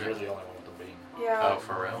info. I think you're the only one with a bean. Yeah. Oh,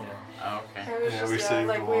 for real? Yeah. Oh, okay. It was Yeah, just, we saved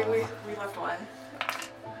like one. we left one.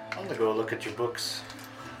 I'm gonna go look at your books.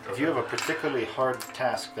 If you have a particularly hard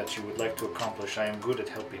task that you would like to accomplish, I am good at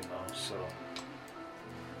helping though, so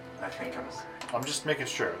I think I'm just making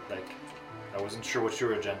sure. Like, I wasn't sure what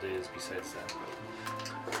your agenda is besides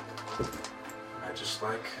that. I just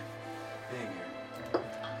like being here.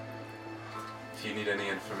 If you need any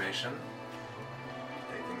information,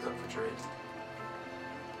 anything's up for trade.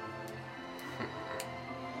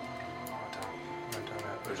 I don't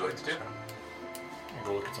have. What would you like to do? I'll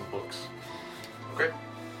go look at some books. Okay.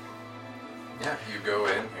 Yeah, you go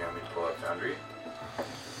in. Here, let me pull up Foundry.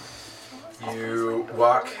 You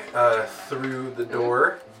walk through the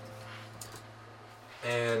door,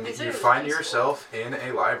 and Is it you a find peaceful? yourself in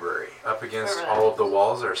a library. Up against Remember that. all of the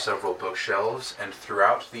walls are several bookshelves, and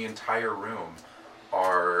throughout the entire room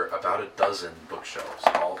are about a dozen bookshelves,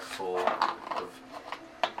 all full of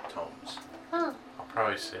tomes. oh, I'll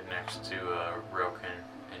probably sit next to Roken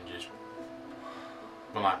and just,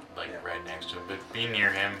 well, not like Yeah. right next to him, but be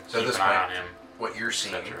near him, So keep this an eye point, on him, What you're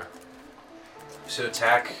seeing. etc. So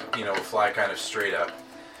Tack, will fly kind of straight up,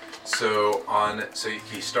 So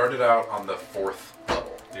he started out on the 4th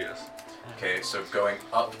level. Yes. Okay, so going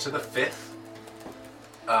up to the 5th,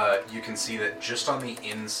 you can see that just on the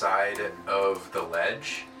inside of the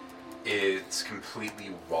ledge, it's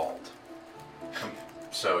completely walled.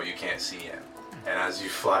 So you can't see in. And as you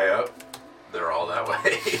fly up, they're all that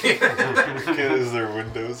way. Is there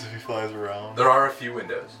windows if he flies around? There are a few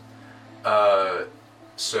windows.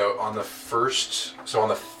 So on the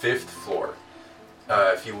 5th floor,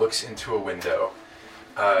 if he looks into a window,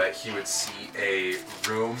 he would see a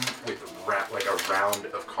room with like a round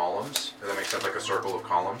of columns. Does that make sense? Like a circle of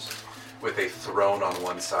columns, with a throne on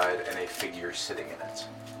one side and a figure sitting in it.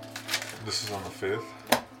 This is on the 5th?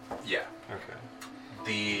 Yeah.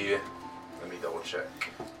 Okay. Let me double check.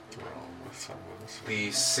 With someone's. The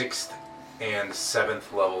 6th and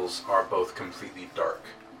 7th levels are both completely dark.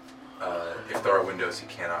 If there are windows, he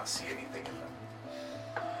cannot see anything in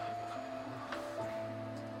them.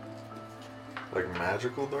 Like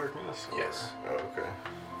magical darkness? Or- Yes. Oh, okay.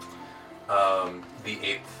 The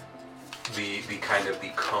 8th, the kind of the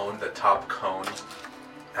cone, the top cone,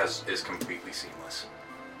 is completely seamless.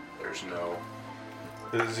 There's no.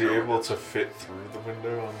 Is he able to fit through the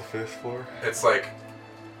window on the 5th floor? It's like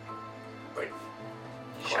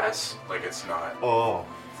glass. Like it's not. Oh,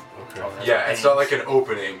 okay. Yeah, it's not like an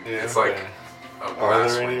opening. Yeah, It's like okay. a Are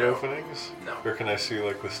glass there any window. openings? No. Or can I see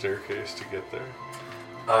like the staircase to get there?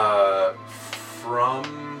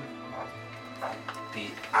 From the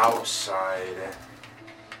outside,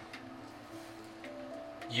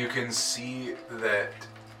 you can see that.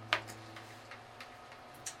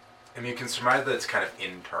 And you can surmise that it's kind of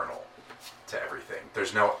internal to everything.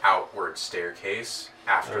 There's no outward staircase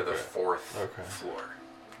after the Okay. 4th Okay. floor.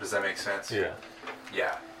 Does that make sense? Yeah.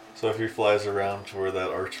 Yeah. So if he flies around to where that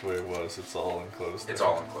archway was, it's all enclosed. It's then?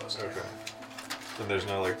 all enclosed. Okay. And there's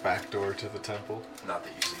no like back door to the temple. Not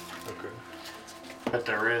that you see. Okay. But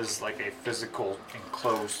there is like a physical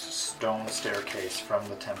enclosed stone staircase from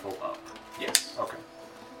the temple up. Yes. Okay.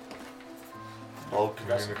 I'll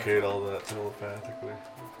communicate all that telepathically,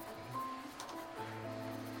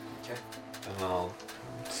 Okay. and then I'll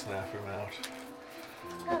snap him out.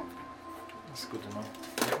 That's good to know.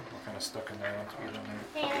 We're kind of stuck in there once we get in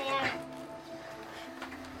there. Yeah.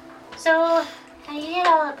 So, how do you get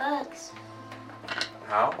all the books?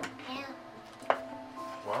 How? Yeah.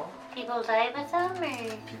 Well, People die with them,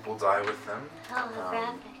 or people die with them. oh, how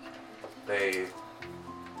graphic. They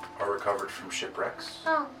are recovered from shipwrecks,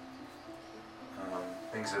 Oh,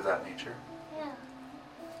 things of that nature. yeah.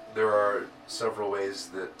 There are several ways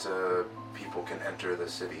that people can enter the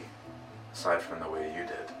city, aside from the way you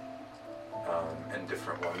did. And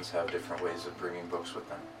different ones have different ways of bringing books with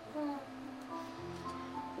them. Hmm.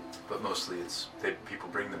 But mostly people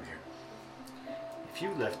bring them here. If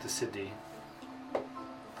you left the city, I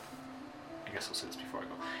guess I'll say this before I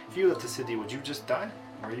go. If you left the city, would you just die?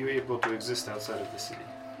 Or are you able to exist outside of the city?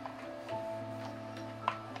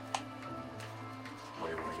 What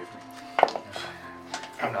do you want to give me?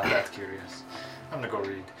 I'm not that curious. I'm gonna go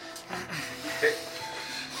read.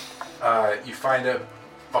 You find a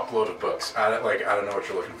fuckload of books. I don't know what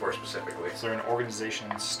you're looking for specifically. Is there an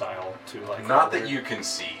organization style to like? Not that you can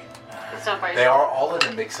see. It's not by They are all in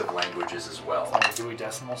a mix of languages as well. Like a Dewey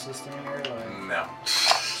Decimal System in here? Like, No.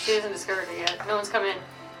 She hasn't discovered it yet. No one's come in.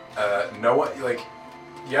 No one,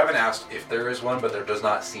 you haven't asked if there is one, but there does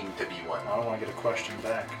not seem to be one. I don't want to get a question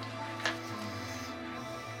back.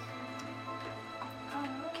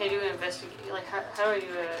 Can I do an investigation? Like, how do I do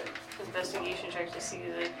an investigation check to see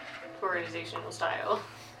the organizational style?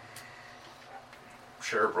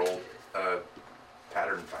 Sure, roll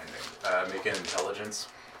pattern finding. Make an intelligence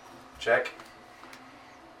check.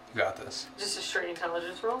 You got this. Just a straight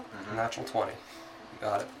intelligence roll? Natural 20. You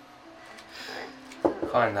got it.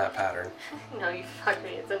 Alright. Find that pattern. No, you fucked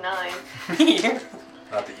me. It's a 9.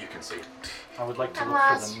 Not that you can see. I would like to I'm look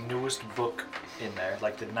for lost. the newest book in there,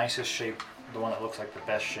 like the nicest shape, the one that looks like the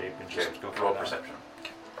best shape, and Okay, just go for roll that. perception.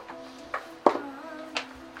 Yeah, I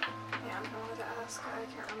don't know what to ask. I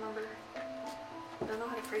can't remember. I don't know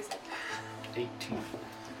how to phrase it. 18.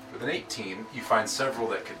 With an 18, you find several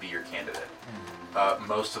that could be your candidate.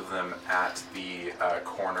 Most of them at the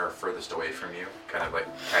corner furthest away from you, kind of like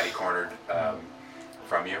catty-cornered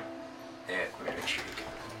from you. And let me make sure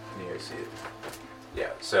you guys see it. Yeah,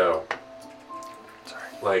 so,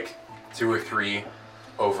 like 2 or 3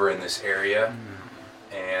 over in this area.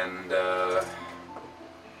 And let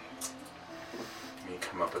me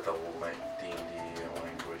come up with the D&D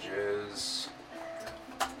languages.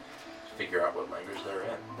 Figure out what language they're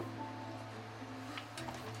in.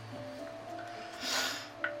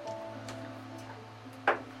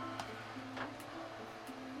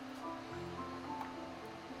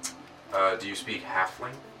 Do you speak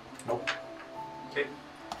Halfling? Nope. Okay.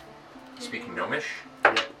 Speak Gnomish?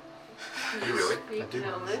 Yep. You really? Speak do.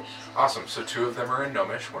 Gnomish. Awesome. So 2 of them are in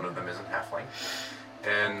Gnomish. 1 of them is in Halfling,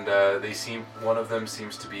 and one of them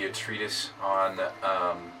seems to be a treatise on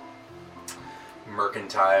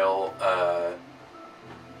mercantile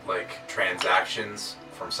like transactions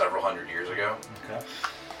from several hundred years ago. Okay.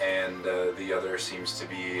 And the other seems to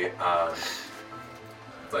be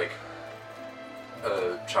like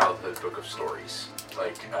a childhood book of stories,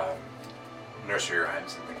 like nursery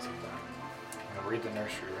rhymes and things like that. I'm gonna read the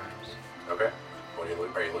nursery rhymes. Okay. What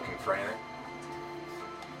are you looking for anything?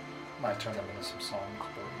 Might turn them into some songs,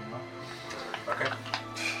 but you know. Okay.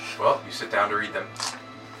 Well, you sit down to read them.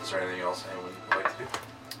 Is there anything else anyone would like to do?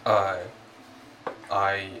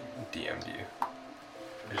 I DM'd you.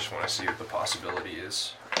 I just want to see what the possibility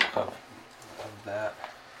is of that,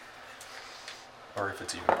 or if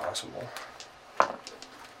it's even possible. My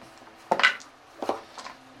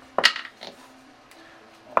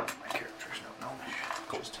character's no gnomish,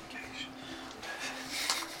 just in case.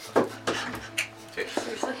 Okay.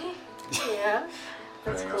 Seriously? Yeah.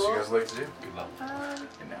 That's Anything else you cool. guys would like to do? Good luck. You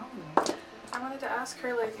know? I wanted to ask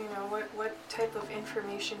her, like, you know, what type of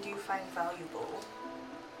information do you find valuable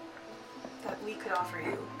that we could offer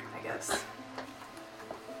you, I guess?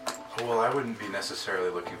 Well, I wouldn't be necessarily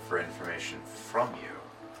looking for information from you.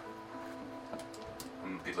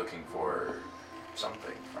 I'd be looking for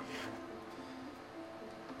something from you.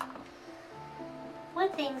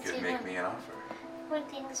 What things You could make me an offer. What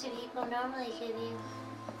things do people normally give you?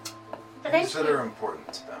 Things that are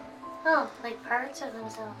important to them. Oh, like parts of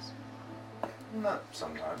themselves. Not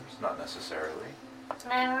sometimes, not necessarily.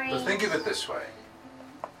 Memories. But think of it this way.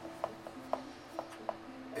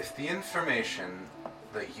 If the information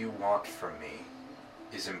that you want from me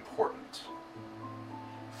is important,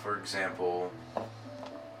 for example,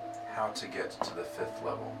 how to get to the 5th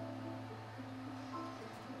level,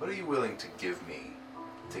 what are you willing to give me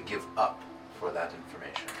to give up for that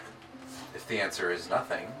information? If the answer is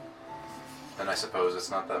nothing, then I suppose it's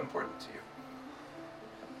not that important to you.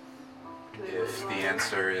 If the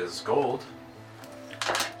answer is gold,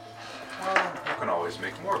 well, you can always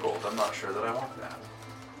make more gold. I'm not sure that I want that.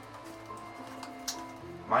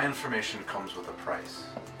 My information comes with a price.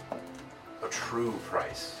 A true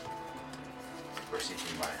price for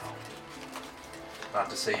seeking my help. Not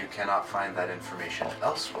to say you cannot find that information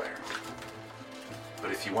elsewhere, but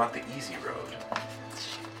if you want the easy road,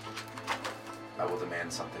 I will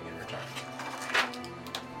demand something in return.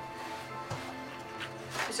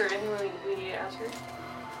 Is there anything we need to ask her?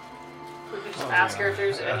 We could just ask her if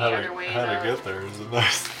there's any other ways How to of get there is a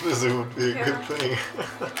nice. This would be a good thing.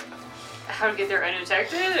 how to get there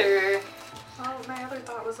undetected, or Well, my other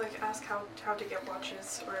thought was, like, ask how to get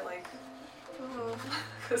watches, or, like, oh,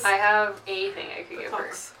 'cause I have a thing I could the give her.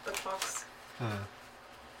 fox.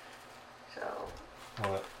 So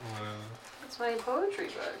What? it's my poetry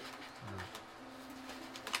book.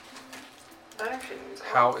 That actually means a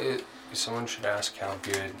lot. How it? Someone should ask how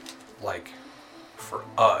good, like, for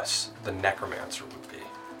us, the necromancer would be.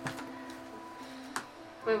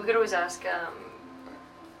 I mean, we could always ask.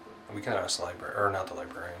 We can ask the library, or not the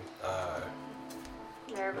librarian.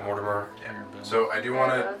 Maribel. Mortimer. Yeah. So I do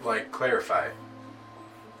want to like clarify.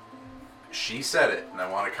 She said it, and I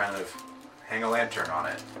want to kind of hang a lantern on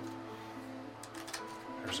it.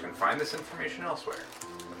 You can find this information elsewhere.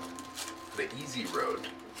 The easy road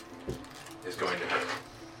is going to hurt.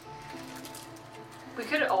 We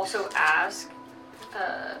could also ask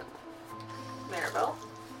Maribel,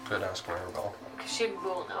 Could ask Maribel. because she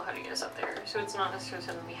will know how to get us up there. So it's not necessarily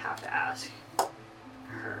something we have to ask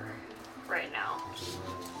her right now.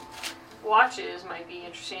 Watches might be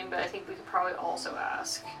interesting, but I think we could probably also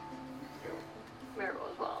ask Maribel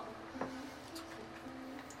as well.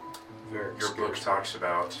 Very Your book talks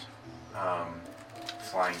about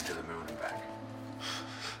flying to the moon and back.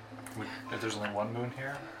 If there's only one moon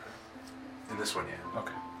here? In this one, yeah.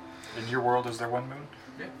 Okay. In your world, is there one moon?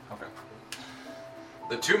 Yeah. Okay.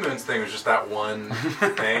 The 2 moons thing was just that one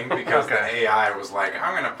thing because the AI was like,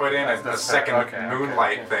 I'm going to put in a second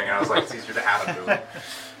moonlight thing. And I was like, it's easier to add a moon.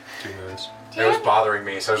 2 moons. It was bothering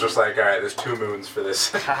me, so I was just like, alright, there's 2 moons for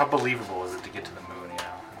this. How believable is it to get to the moon, you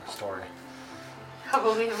know, in the story? How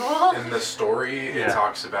believable. In the story, it Yeah.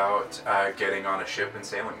 talks about getting on a ship and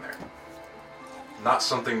sailing there. Not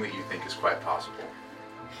something that you think is quite possible.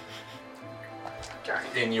 Darn.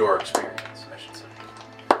 In your experience, I should say.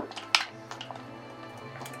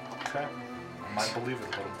 Okay. I might believe it a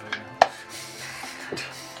little bit.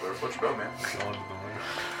 Where floats your boat, man.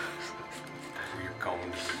 We're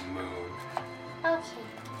going to the moon. Okay.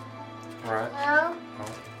 Right. Well,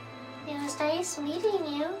 It was nice meeting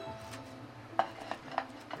you.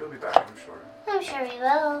 You'll be back, I'm sure. I'm sure we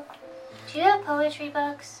will. Do you have poetry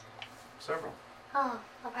books? Several. Oh,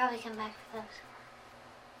 I'll probably come back for those.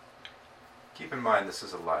 Keep in mind, this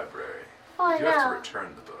is a library. Oh, I You have to know.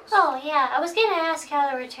 return the books. Oh, yeah. I was gonna ask how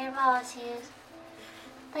the return policy is.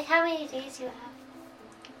 Like, how many days you have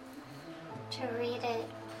to read it?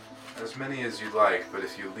 As many as you like, but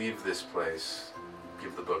if you leave this place,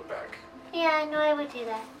 give the book back. Yeah, I know I would do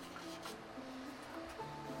that.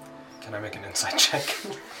 Can I make an insight check?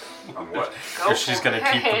 On what? If she's for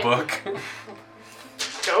gonna keep the it. book.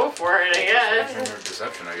 Go for it, I guess.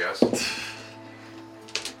 Deception, I guess.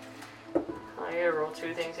 I gotta roll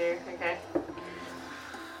 2 things here. Okay.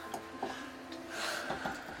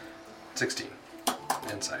 16.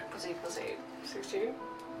 Insight. Plus 8 plus 8. 16?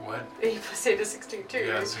 What? 8 plus 8 is 16 too.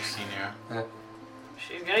 Yeah, 16, yeah.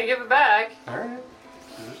 She's gonna give it back. Alright.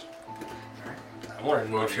 I wanted to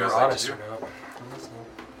know What if would you you were guys like honest to or do? not.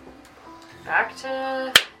 Back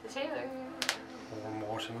to the tailor. Or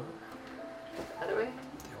Mortimer, Other way.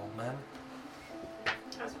 the old man.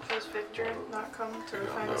 Has Victor not come to We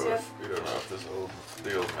don't find know us yet? if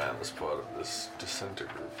the old man is part of this dissenter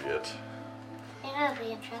group yet. You know, it'd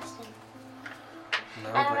be interesting. No,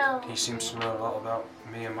 I don't but know. he seems to know a lot about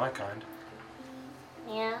me and my kind.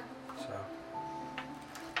 Yeah. So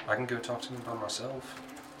I can go talk to him by myself.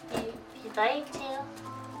 If you'd like to.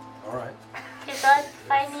 Alright. Good luck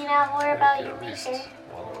finding out more about Maybe your at least maker.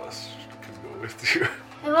 one of us can go with you.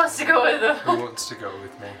 Who wants to go with them? Who wants to go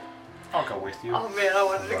with me? I'll go with you. Oh man, I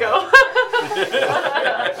wanted to go.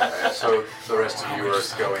 Alright, so the rest of you are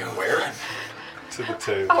going where? To the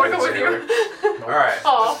table. I want to go with you. Alright,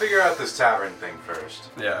 Aw. let's figure out this tavern thing first.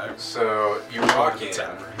 Yeah. So you walk in, I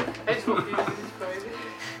just want you to do this.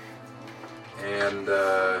 and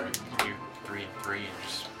You 3 and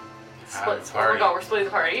just have Split. a Oh my party. god, we're splitting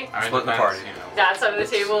the party. I mean, Split the depends, party. You know. That side of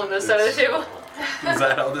the table and this side of the table. Is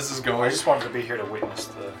that how this is I going? just wanted to be here to witness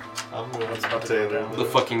the. I'm going What's to about the to go tailor. down? The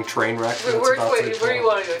fucking train wreck Wait, that's where, about to wait, where do you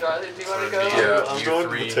want to go, Jonathan? Do you want to So go? the- Yeah. I'm You going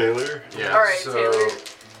three. to the tailor. Yeah. Alright, so Taylor.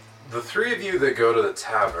 the 3 of you that go to the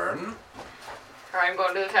tavern, Alright, I'm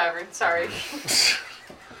going to the tavern. Sorry.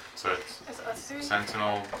 So it's It's us three?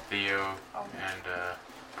 Sentinel, Theo, Oh. and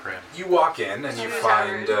Prim. you walk in and you Yeah.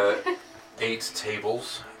 find 8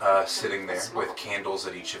 tables sitting there with candles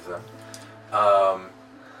at each of them,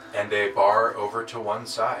 and a bar over to one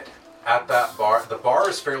side. At that bar, the bar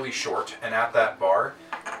is fairly short, and at that bar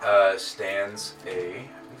stands a. I believe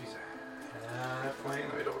he's a halfling.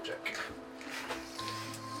 Let me double check.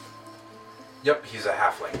 Yep, he's a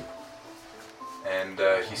halfling, and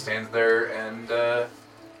he stands there and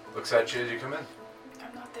looks at you as you come in.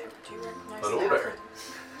 I'm not there, but do you recognize Hello the there.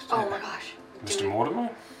 Oh my gosh. Mr. Mortimer?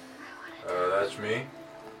 That's me.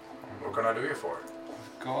 What can I do you for?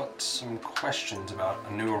 Got some questions about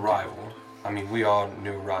a new arrival. I mean, we are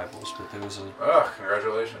new arrivals, but there was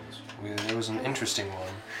Congratulations. there was an interesting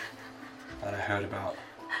one that I heard about.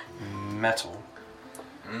 Metal.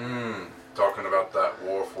 Talking about that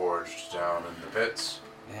Warforged down in the pits.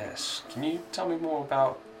 Yes. Can you tell me more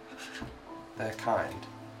about their kind?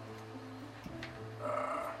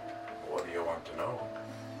 What do you want to know?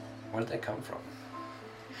 Where did they come from?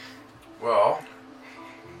 Well,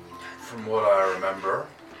 from what I remember,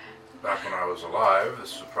 back when I was alive,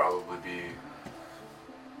 this would probably be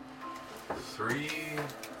 3,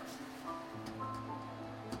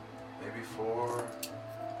 maybe 4,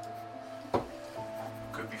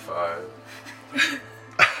 could be 5.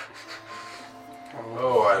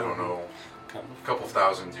 Oh, I don't know. A couple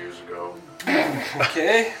thousand years ago,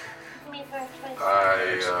 Okay. Me first, please.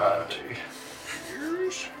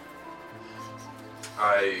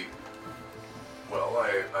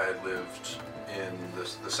 I had lived in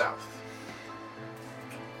the south.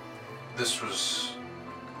 This was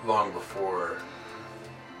long before.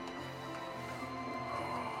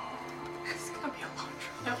 It's gonna be a long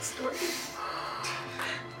drawn out story.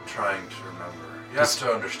 I'm trying to remember. You have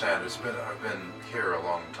to understand, I've been here a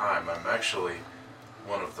long time. I'm actually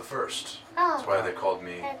one of the first. That's Oh, why they called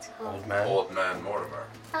me that's cool. Old man. Old Man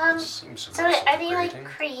Mortimer. Seems So are they like self-deprecating.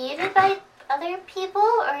 created by other people,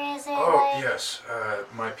 or is it Oh, like? yes.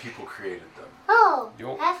 My people created them. Oh,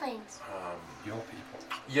 Yo. halflings. Your people.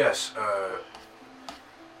 Yes,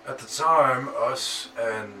 at the time, us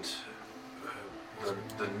and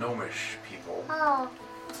the Gnomish people, Oh,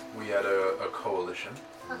 we had a coalition,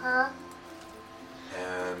 uh-huh.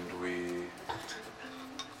 and we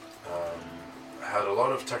had a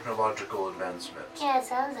lot of technological advancement. Yeah, it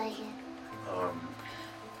sounds like it.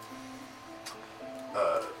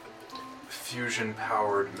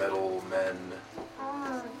 Fusion-powered metal men,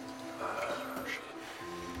 Mm.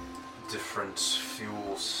 different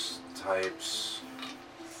fuels types,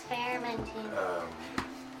 Experimenting.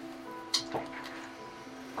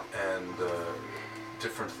 and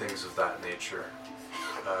different things of that nature,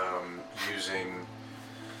 using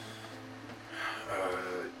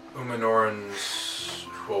Umanoran's,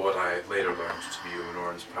 well, what I later learned to be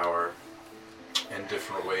Umanoran's power in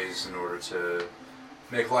different ways in order to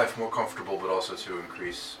make life more comfortable, but also to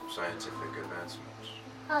increase scientific advancement.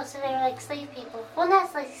 Oh, so they were like slave people. Well,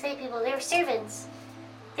 not like slave people. They were servants.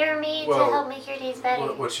 They were made Well, to help make your days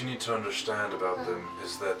better. What you need to understand about them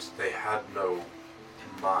is that they had no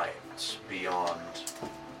minds beyond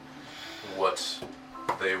what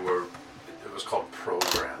they were, it was called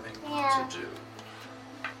programming Yeah. to do.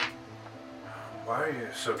 Why are you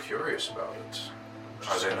so curious about it?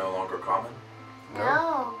 Are they no longer common?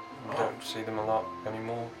 No. We don't see them a lot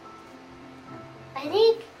anymore. I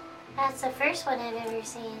think that's the first one I've ever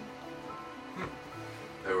seen.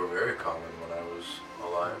 They were very common when I was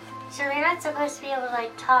alive. So they're not supposed to be able to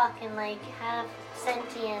like talk and like have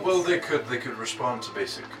sentience. Well, they could respond to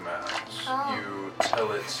basic commands. Oh. You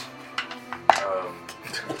tell it,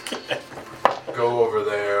 go over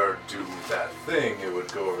there, do that thing, it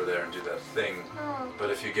would go over there and do that thing. Oh. But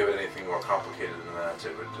if you give it anything more complicated than that,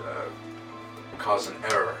 it would cause an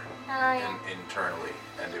error Oh, yeah. internally,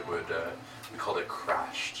 and it would, we called it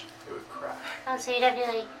crashed. It would crash. Oh, so you'd have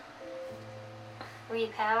to like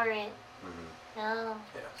repower it. Mm-hmm. No.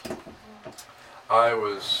 Yes. I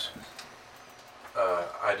was,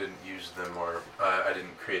 I didn't use them or, I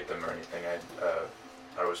didn't create them or anything.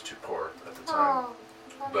 I was too poor at the time. Oh.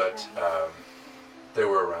 I'm But sorry. they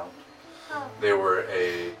were around. Oh. They were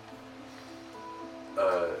a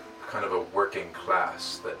kind of a working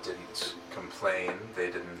class that didn't complain. They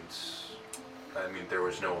didn't. I mean, there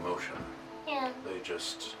was no emotion. Yeah. They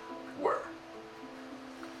just were.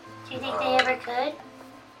 Do you think they ever could?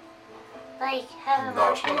 Like have Not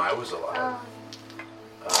emotion? when I was alive.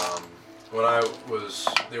 Oh. When I was,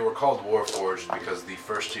 they were called Warforged because the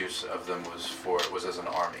first use of them was as an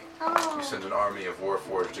army. Oh. You send an army of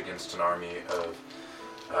Warforged against an army of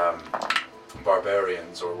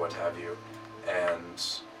barbarians or what have you, and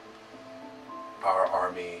our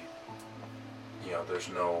army, you know, there's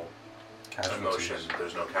no emotion,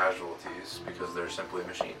 there's no casualties because they're simply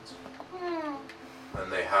machines. Hmm. And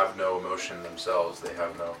they have no emotion themselves, they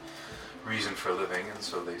have no reason for living, and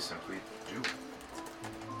so they simply do.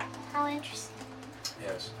 How interesting.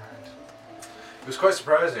 Yes. It was quite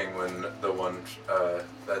surprising when the one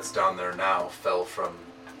that's down there now fell from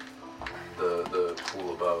the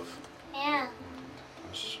pool above. Yeah.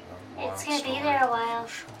 It's gonna be there a while.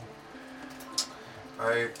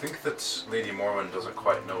 I think that Lady Morwen doesn't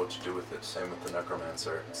quite know what to do with it. Same with the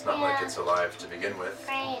Necromancer. It's not like Yeah. it's alive to begin with.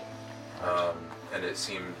 Right. And it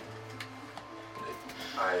seemed...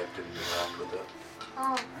 I didn't interact with it.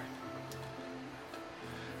 Oh.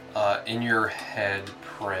 In your head,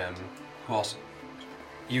 Prim, who else?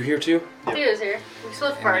 You here too? He is here. We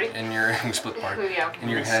split the party. In your we split the party. Yeah. In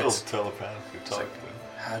your We head, still telepathically talk like- to him.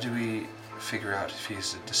 how do we figure out if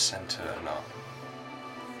he's a dissenter or not?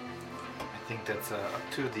 I think that's up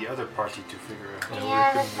to the other party to figure out.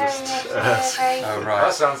 Yeah, that's probably next to the party. Oh That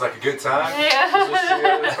right. sounds like a good time. Yeah. Just the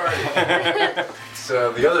other party.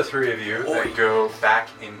 So the other three of you then go back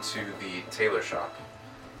into the tailor shop.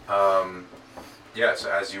 Yeah,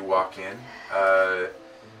 so as you walk in,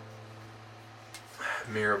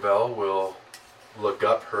 Mirabelle will look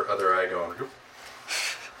up, her other eye going, "Oop."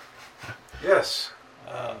 Yes,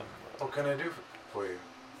 what can I do for you?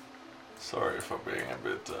 Sorry for being a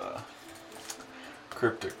bit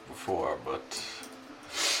cryptic before, but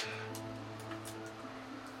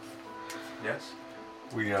Yes?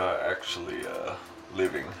 we are actually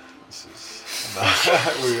living. This is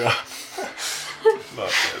we are not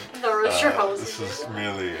dead. The rooster hose. This is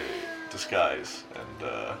merely a disguise, and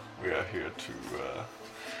we are here to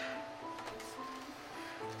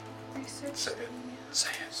Say it. Say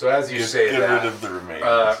it. So as you get say rid that, of the remains.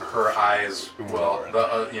 her eyes will,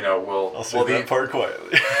 I'll say that part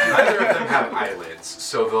quietly. neither of them have eyelids,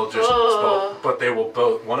 so they'll just, Oh. but they will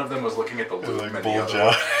both, one of them was looking at the loop, like and the bulge other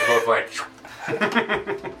out. will both like,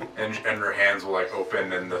 and her hands will like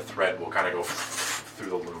open, and the thread will kind of go through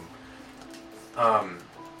the loom.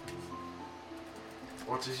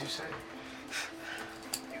 What did you say?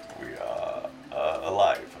 We are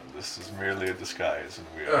alive. This is merely a disguise, and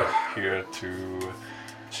we are here to,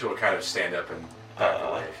 She'll kind of stand up and back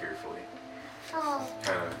away fearfully. Oh.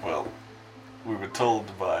 Kind of. well, we were told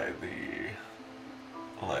by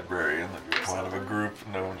the librarian that you're part of a group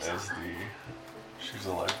known as the... She's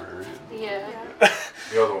a librarian. Yeah.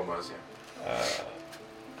 The other one was, yeah.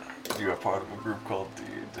 you are part of a group called the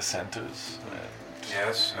Dissenters, and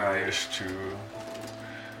Yes, you I wish to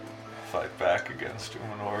fight back against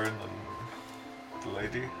Umanoran and the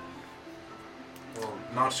lady. Well,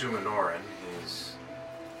 not Umanoran. He's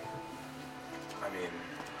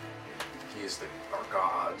our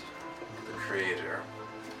god, the creator.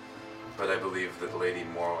 But I believe that Lady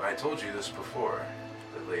Morwen, I told you this before,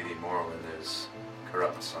 that Lady Morwen is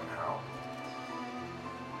corrupt somehow.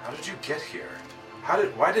 How did you get here?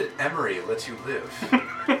 Why did Emery let you live?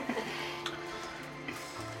 I'm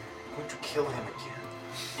going to kill him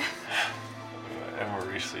again.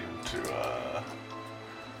 Emery seemed to,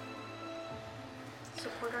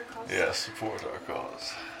 Support our cause. yeah, support our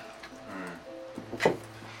cause.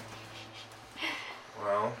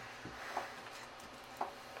 Well,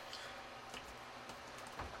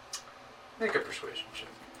 make a persuasion check.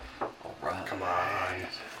 Alright. Come on.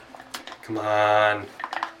 Come on.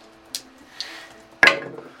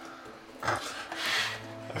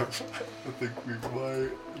 I think we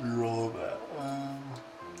might reroll that.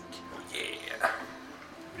 Yeah.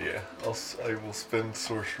 Yeah, I will spend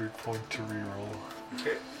sorcery point to reroll.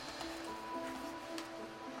 Okay.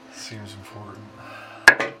 Seems important.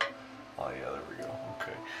 Oh yeah, there we go.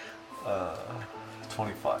 Okay.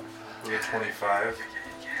 25. We have 25.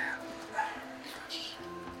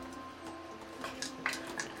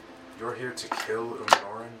 You're here to kill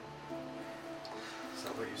Umanoran? Is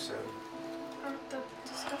that what you said? To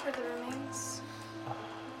discover the remains.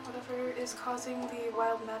 Whatever is causing the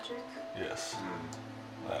wild magic. Yes,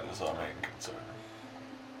 that is our main concern.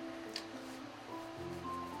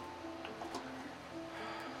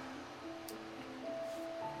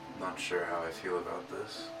 Not sure how I feel about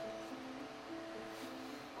this.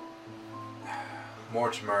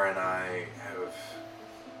 Mortimer and I have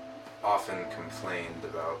often complained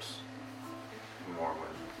about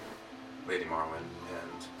Morwen, Lady Morwen,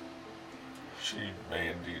 and She may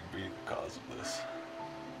indeed be the cause of this.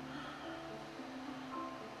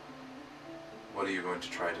 what are you going to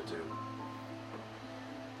try to do?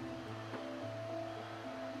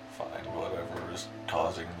 Find whatever is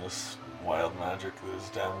causing this wild magic that is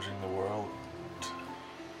damaging the world, and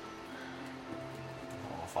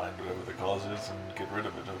we'll find whatever the cause is and get rid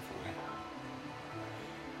of it, hopefully.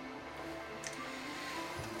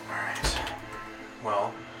 Alright.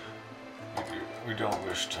 Well, We don't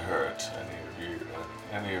wish to hurt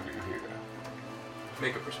any of you here.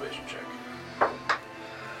 make a persuasion check.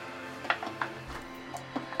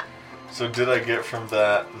 So did I get from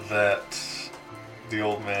that the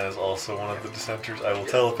old man is also one of the dissenters? I will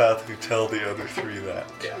telepathically tell the other three that.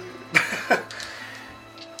 Yeah.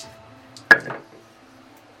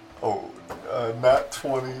 Nat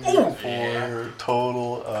 20 for yeah.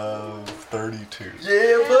 total of 32.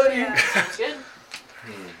 Yeah, buddy! Sounds good.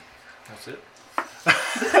 That's it.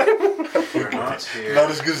 If you're not here, Not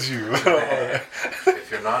as good as you. if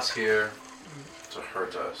you're not here to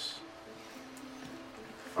hurt us,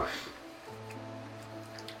 fine.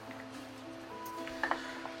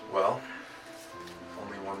 Well,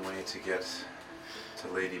 only one way to get to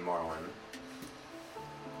Lady Marwen.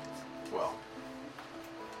 Well,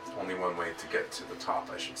 only one way to get to the top,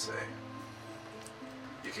 I should say.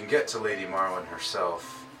 You can get to Lady Marwen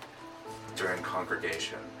herself during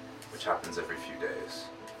congregation, which happens every few days.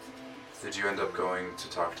 Did you end up going to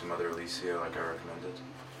talk to Mother Alicia like I recommended?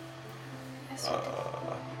 Yes.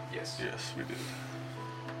 Yes. Yes, we did.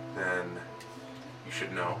 Then you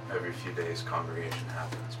should know every few days congregation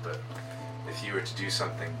happens, but if you were to do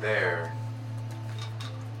something there,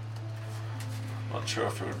 Not sure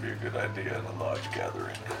if it would be a good idea in a large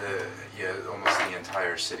gathering. almost the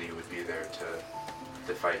entire city would be there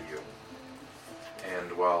to fight you.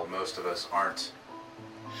 And while most of us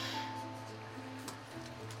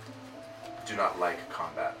do not like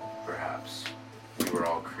combat, perhaps, we were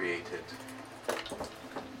all created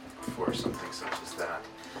for something such as that.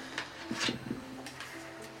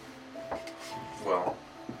 Well,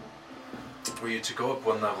 were you to go up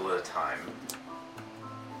one level at a time,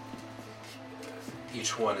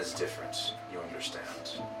 each one is different, you understand.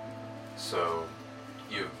 So,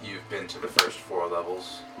 you've been to the first 4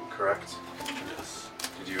 levels, correct? Yes.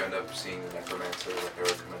 Did you end up seeing the necromancer like I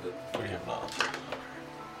recommended? We have not.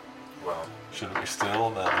 Well, Should we still,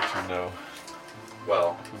 now that you know? the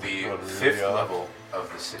What, really 5th are? level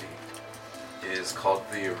of the city is called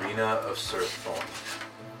the Arena of Sir Thorn.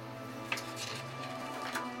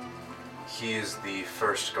 He is the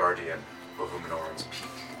first guardian of Umanoran's Peak,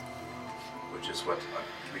 which is what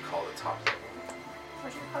we call the top level.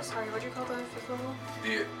 What'd you call the 5th level?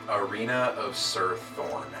 The Arena of Sir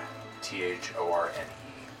Thorn. Thorne.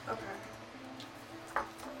 Okay.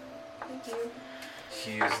 Thank you.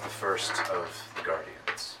 He is the first of the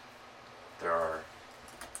Guardians. There are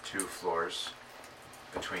 2 floors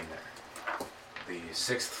between there. The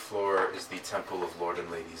 6th floor is the Temple of Lord and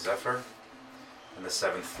Lady Zephyr, and the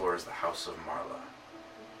 7th floor is the House of Marla.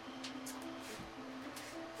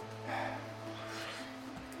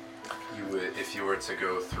 You would, if you were to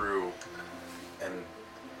go through and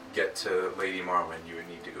get to Lady Marwyn, you would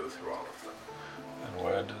need to go through all of them. And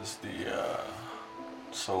where does the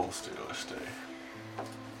Soul Stealer stay?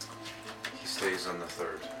 He stays on the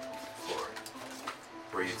 3rd floor.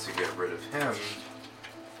 Were you to get rid of him,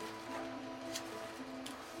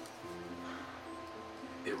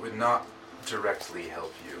 it would not directly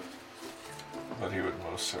help you. But he would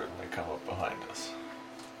most certainly come up behind us.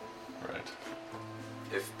 Right.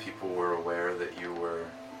 If people were aware that you were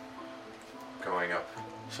going up.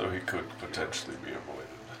 So he could potentially be avoided.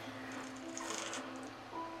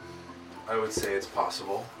 I would say it's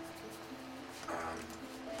possible.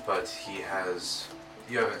 But you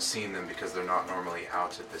haven't seen them because they're not normally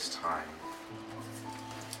out at this time.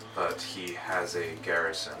 But he has a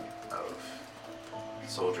garrison of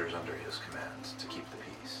soldiers under his command to keep the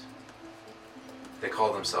peace. They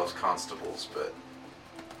call themselves constables, but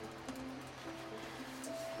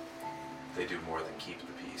they do more than keep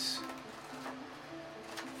the peace.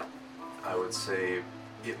 I would say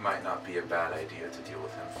it might not be a bad idea to deal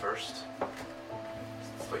with him first,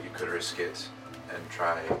 but you could risk it and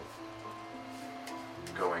try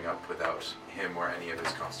going up without him or any of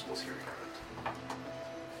his constables hearing of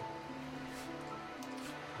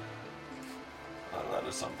it. That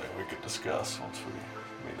is something we could discuss once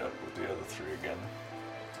we meet up with the other 3 again.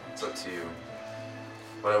 It's up to you.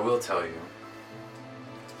 What I will tell you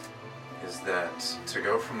is that to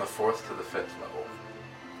go from the 4th to the 5th level,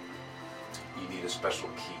 you need a special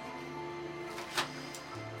key.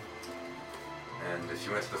 And if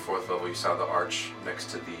you went to the 4th level, you saw the arch next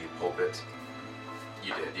to the pulpit.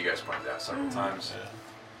 You did. You guys pointed out several times. Yeah.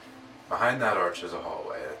 Behind that arch is a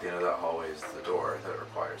hallway. At the end of that hallway is the door that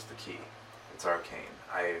requires the key. It's arcane.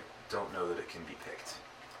 I don't know that it can be picked.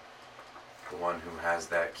 The one who has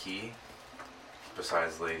that key,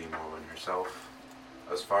 besides Lady Morwen herself,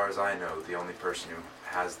 as far as I know, the only person who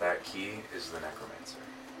has that key is the Necromancer.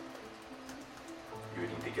 You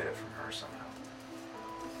would need to get it from her somehow.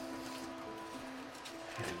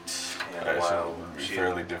 And I assume while it would be she-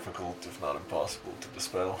 fairly difficult, if not impossible, to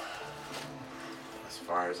dispel. As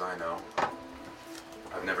far as I know,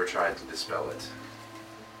 I've never tried to dispel it.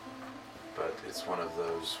 But it's one of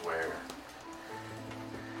those where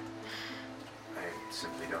I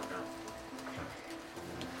simply don't know.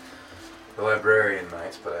 The librarian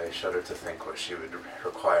might, but I shudder to think what she would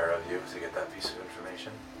require of you to get that piece of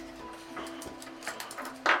information.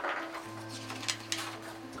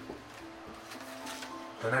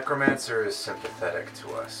 The Necromancer is sympathetic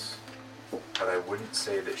to us, but I wouldn't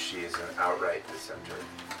say that she is an outright dissenter.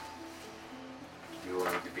 You will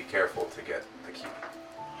need to be careful to get the key,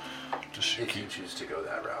 Does she if you keep? choose to go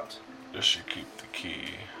that route. Does she keep the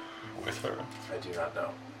key with her? I do not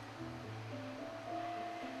know.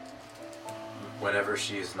 Whenever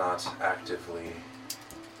she is not actively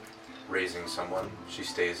raising someone, she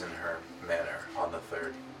stays in her manor on the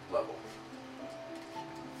 3rd level.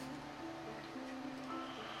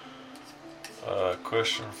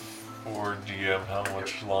 Question for DM: how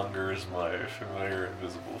much longer is my familiar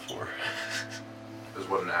invisible for? It was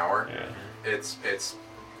what, an hour? Yeah. It's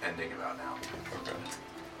ending about now. Okay.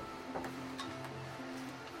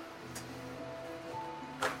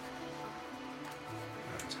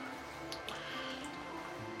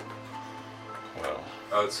 Well,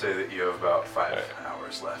 I would say that you have about 5 Right.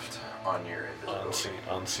 hours left on your invisibility.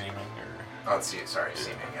 on seeming or?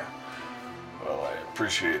 Seeming, yeah. Well, I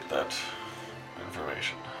appreciate that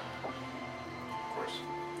information. Of course.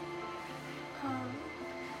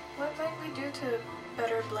 What might we do to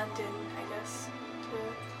better blend in, I guess?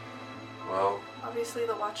 To Well, obviously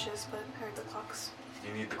the watches, but or the clocks.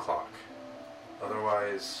 you need the clock.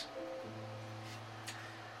 Otherwise,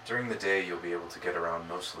 during the day you'll be able to get around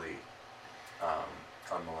mostly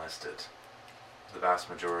unmolested. The vast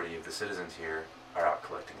majority of the citizens here are out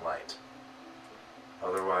collecting light.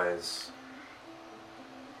 Otherwise,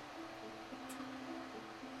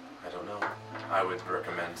 I don't know. I would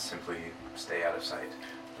recommend simply stay out of sight.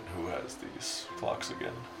 And who has these clocks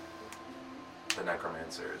again? The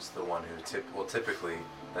Necromancer is the one who typically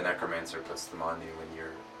the Necromancer puts them on you when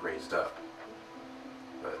you're raised up.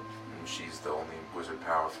 But she's the only wizard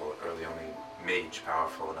powerful, or the only mage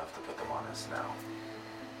powerful enough to put them on us now.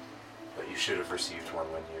 But you should have received one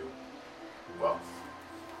when you, well,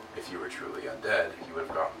 if you were truly undead, you would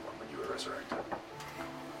have gotten one when you were resurrected.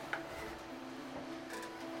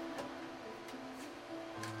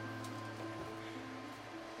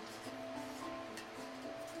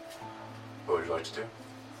 What would you like to do?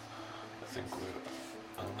 I think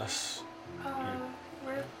unless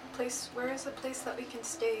Where is a place that we can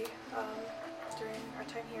stay during our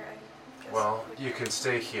time here? I guess. Well, you can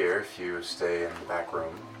stay here if you stay in the back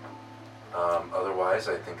room. Otherwise,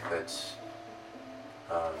 I think that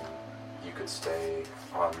you could stay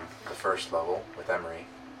on the first level with Emery.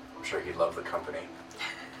 I'm sure he'd love the company.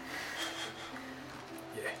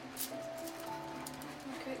 Yeah.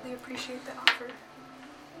 I greatly appreciate the offer.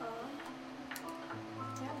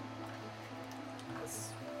 Yeah. 'Cause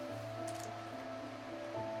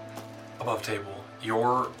Above table,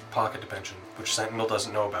 your pocket dimension, which Sentinel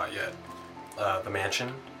doesn't know about yet, the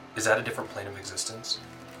mansion, is that a different plane of existence?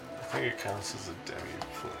 I think it counts as a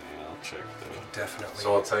demi-plane. I'll check though. Definitely.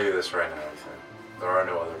 So I'll tell you this right now, Ethan. There are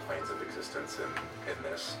no other planes of existence in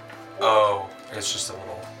this. Oh, it's just a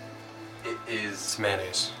little. It is. It's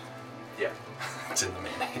mayonnaise. Yeah. It's in the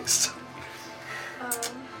mayonnaise.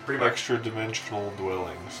 Pretty much. Extra dimensional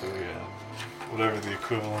dwelling, so yeah. Whatever the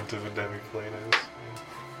equivalent of a demi-plane is.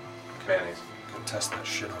 Mayonnaise. Go test that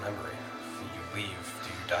shit on Emery. If you leave, do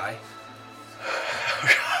you die?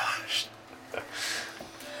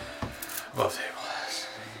 Above table.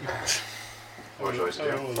 What would you like to I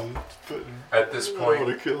do? don't wanna put- At this I point,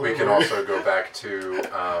 wanna kill we can Emery. also go back to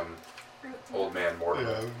Old Man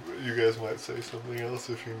Mortimer. Yeah, you guys might say something else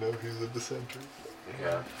if you know he's a dissenter.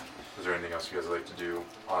 Yeah. Is there anything else you guys would like to do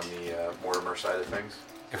on the Mortimer side of things?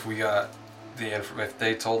 If we got if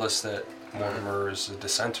they told us that Mortimer is a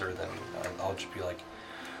dissenter, then I'll just be like,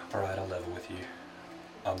 all right, I'll level with you.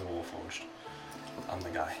 I'm the Warforged. I'm the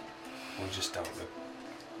guy. We just don't look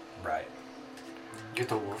right. Get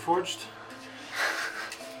the Warforged?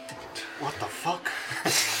 What the fuck?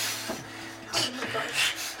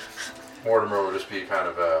 Mortimer will just be kind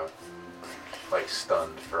of like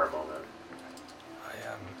stunned for a moment.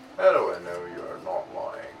 How do I know you are not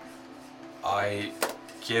lying? I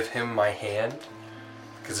give him my hand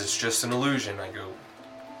because it's just an illusion. I go,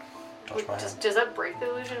 touch Wait, my hand. does that break the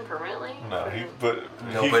illusion permanently? No, he but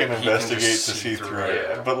can he can investigate just to see through it. it.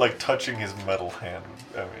 Yeah. But like touching his metal hand,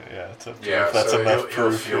 I mean, yeah, it's up to you Yeah, if that's so enough he'll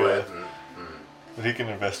proof. feel Yeah. it. But he can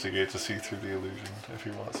investigate to see through the illusion if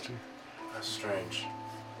he wants to. That's strange.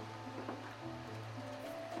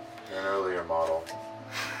 You're an earlier model.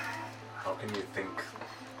 How can you think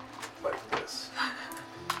like this?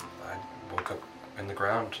 I woke up in the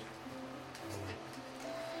ground.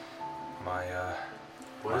 My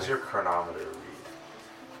What does your chronometer read?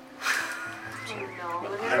 Oh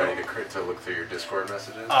no. You ready to look through your Discord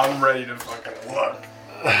messages? I'm ready to fucking look.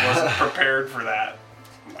 I wasn't prepared for that.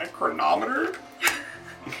 My chronometer?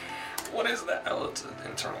 What is that? Oh, it's an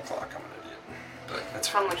internal clock. I'm an idiot. But that's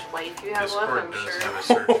How fine. much life you have Discord left, I'm does sure. have a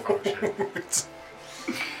search function. It's-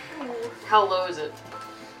 How low is it?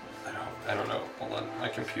 I don't know. Hold on. My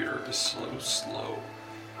computer is slow.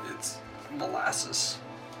 It's molasses.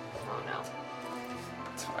 Oh no.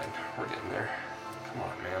 It's fine. We're getting there. Come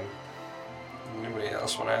on, man. Anybody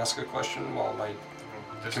else want to ask a question while my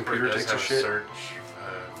Discord computer does takes a have shit? search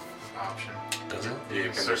option. Does it? You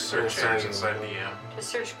can Search just search things it. inside the Just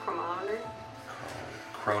search chronometer.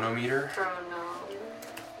 Chronometer? Chronometer.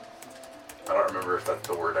 I don't remember if that's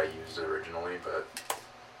the word I used originally, but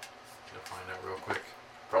You'll find out real quick.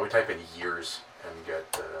 probably type in years and get,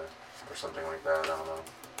 or something like that, I don't know.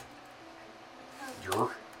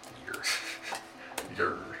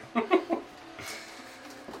 Your.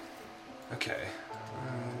 Okay.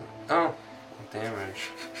 Oh, damage.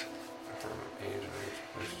 From age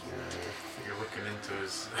You're looking into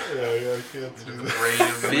his Yeah, I can't into see the that. brain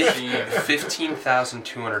of the machine.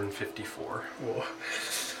 15,254. Whoa.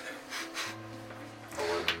 I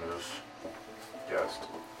wouldn't have guessed.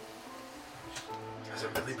 Has it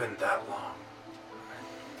really been that long?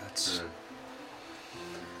 That's the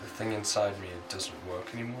thing inside me. It doesn't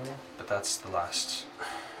work anymore. But that's the last.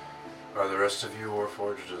 Are the rest of you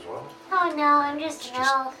Warforged as well? Oh no, I'm just It's an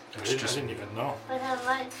just- elf It's just. I didn't even know. with a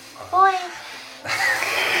boy.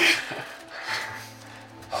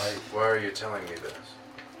 Why are you telling me this?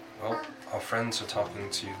 Well, our friends are talking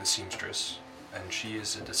to the seamstress, and she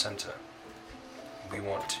is a dissenter. We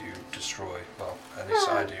want to destroy. Well, at least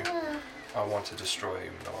I do. I want to destroy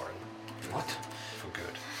Minoran. What? For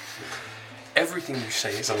good. Everything you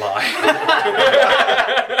say is a lie.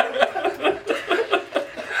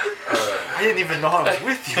 I didn't even know I was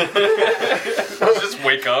with you. Just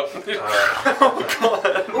wake up. Who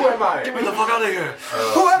am I? Get me the fuck out of here.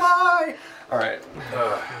 Who am I? All right.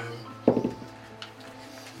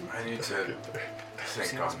 I need to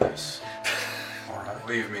think on this. All right.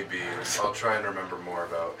 Leave me be. I'll try and remember more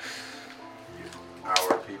about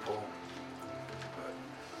our people.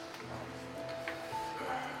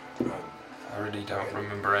 But, really don't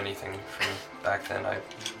remember anything from back then. I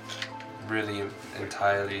really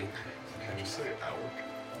entirely. Can you say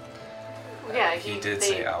our? Yeah, He did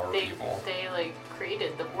say our they, people. They like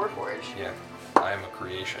created the Warforged. Yeah, I am a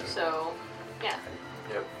creation. So, yeah.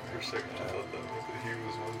 Yep. For a second, I thought that meant that he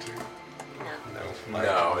was one too. No.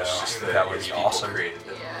 No, No, it's just that would his be people awesome. created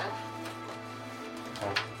it. Yeah.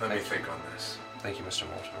 Well, Let me thank think you. on this. Thank you, Mr.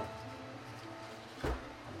 Mortimer.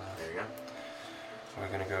 There you go. We're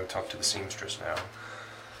gonna go talk to the seamstress now.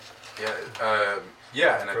 Yeah,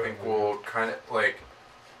 yeah, and I think we'll kind of like.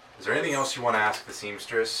 Is there anything else you want to ask the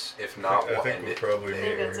seamstress? If not, I we'll think end we'll it. probably I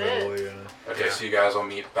think meet that's early. Okay, Yeah. so you guys will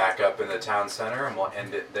meet back up in the town center, and we'll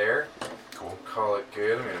end it there. Cool. Call it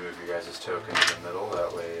good. I'm gonna move you guys' token to the middle.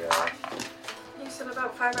 That way, You said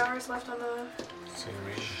about 5 hours left on the. See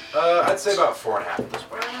me. I'd say about 4.5 at this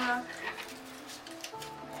point.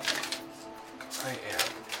 I am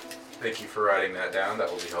Thank you for writing that down. That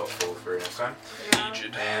will be helpful for next time.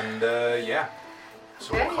 aged. And yeah,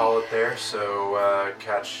 so we'll Okay. call it there. So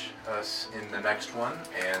catch us in the next one,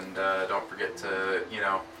 and don't forget to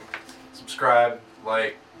subscribe,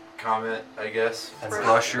 like, comment. I guess. And For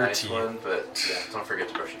brush a your nice teeth. one, but yeah, don't forget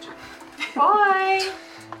to brush your teeth. Bye.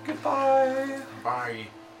 Goodbye. Bye.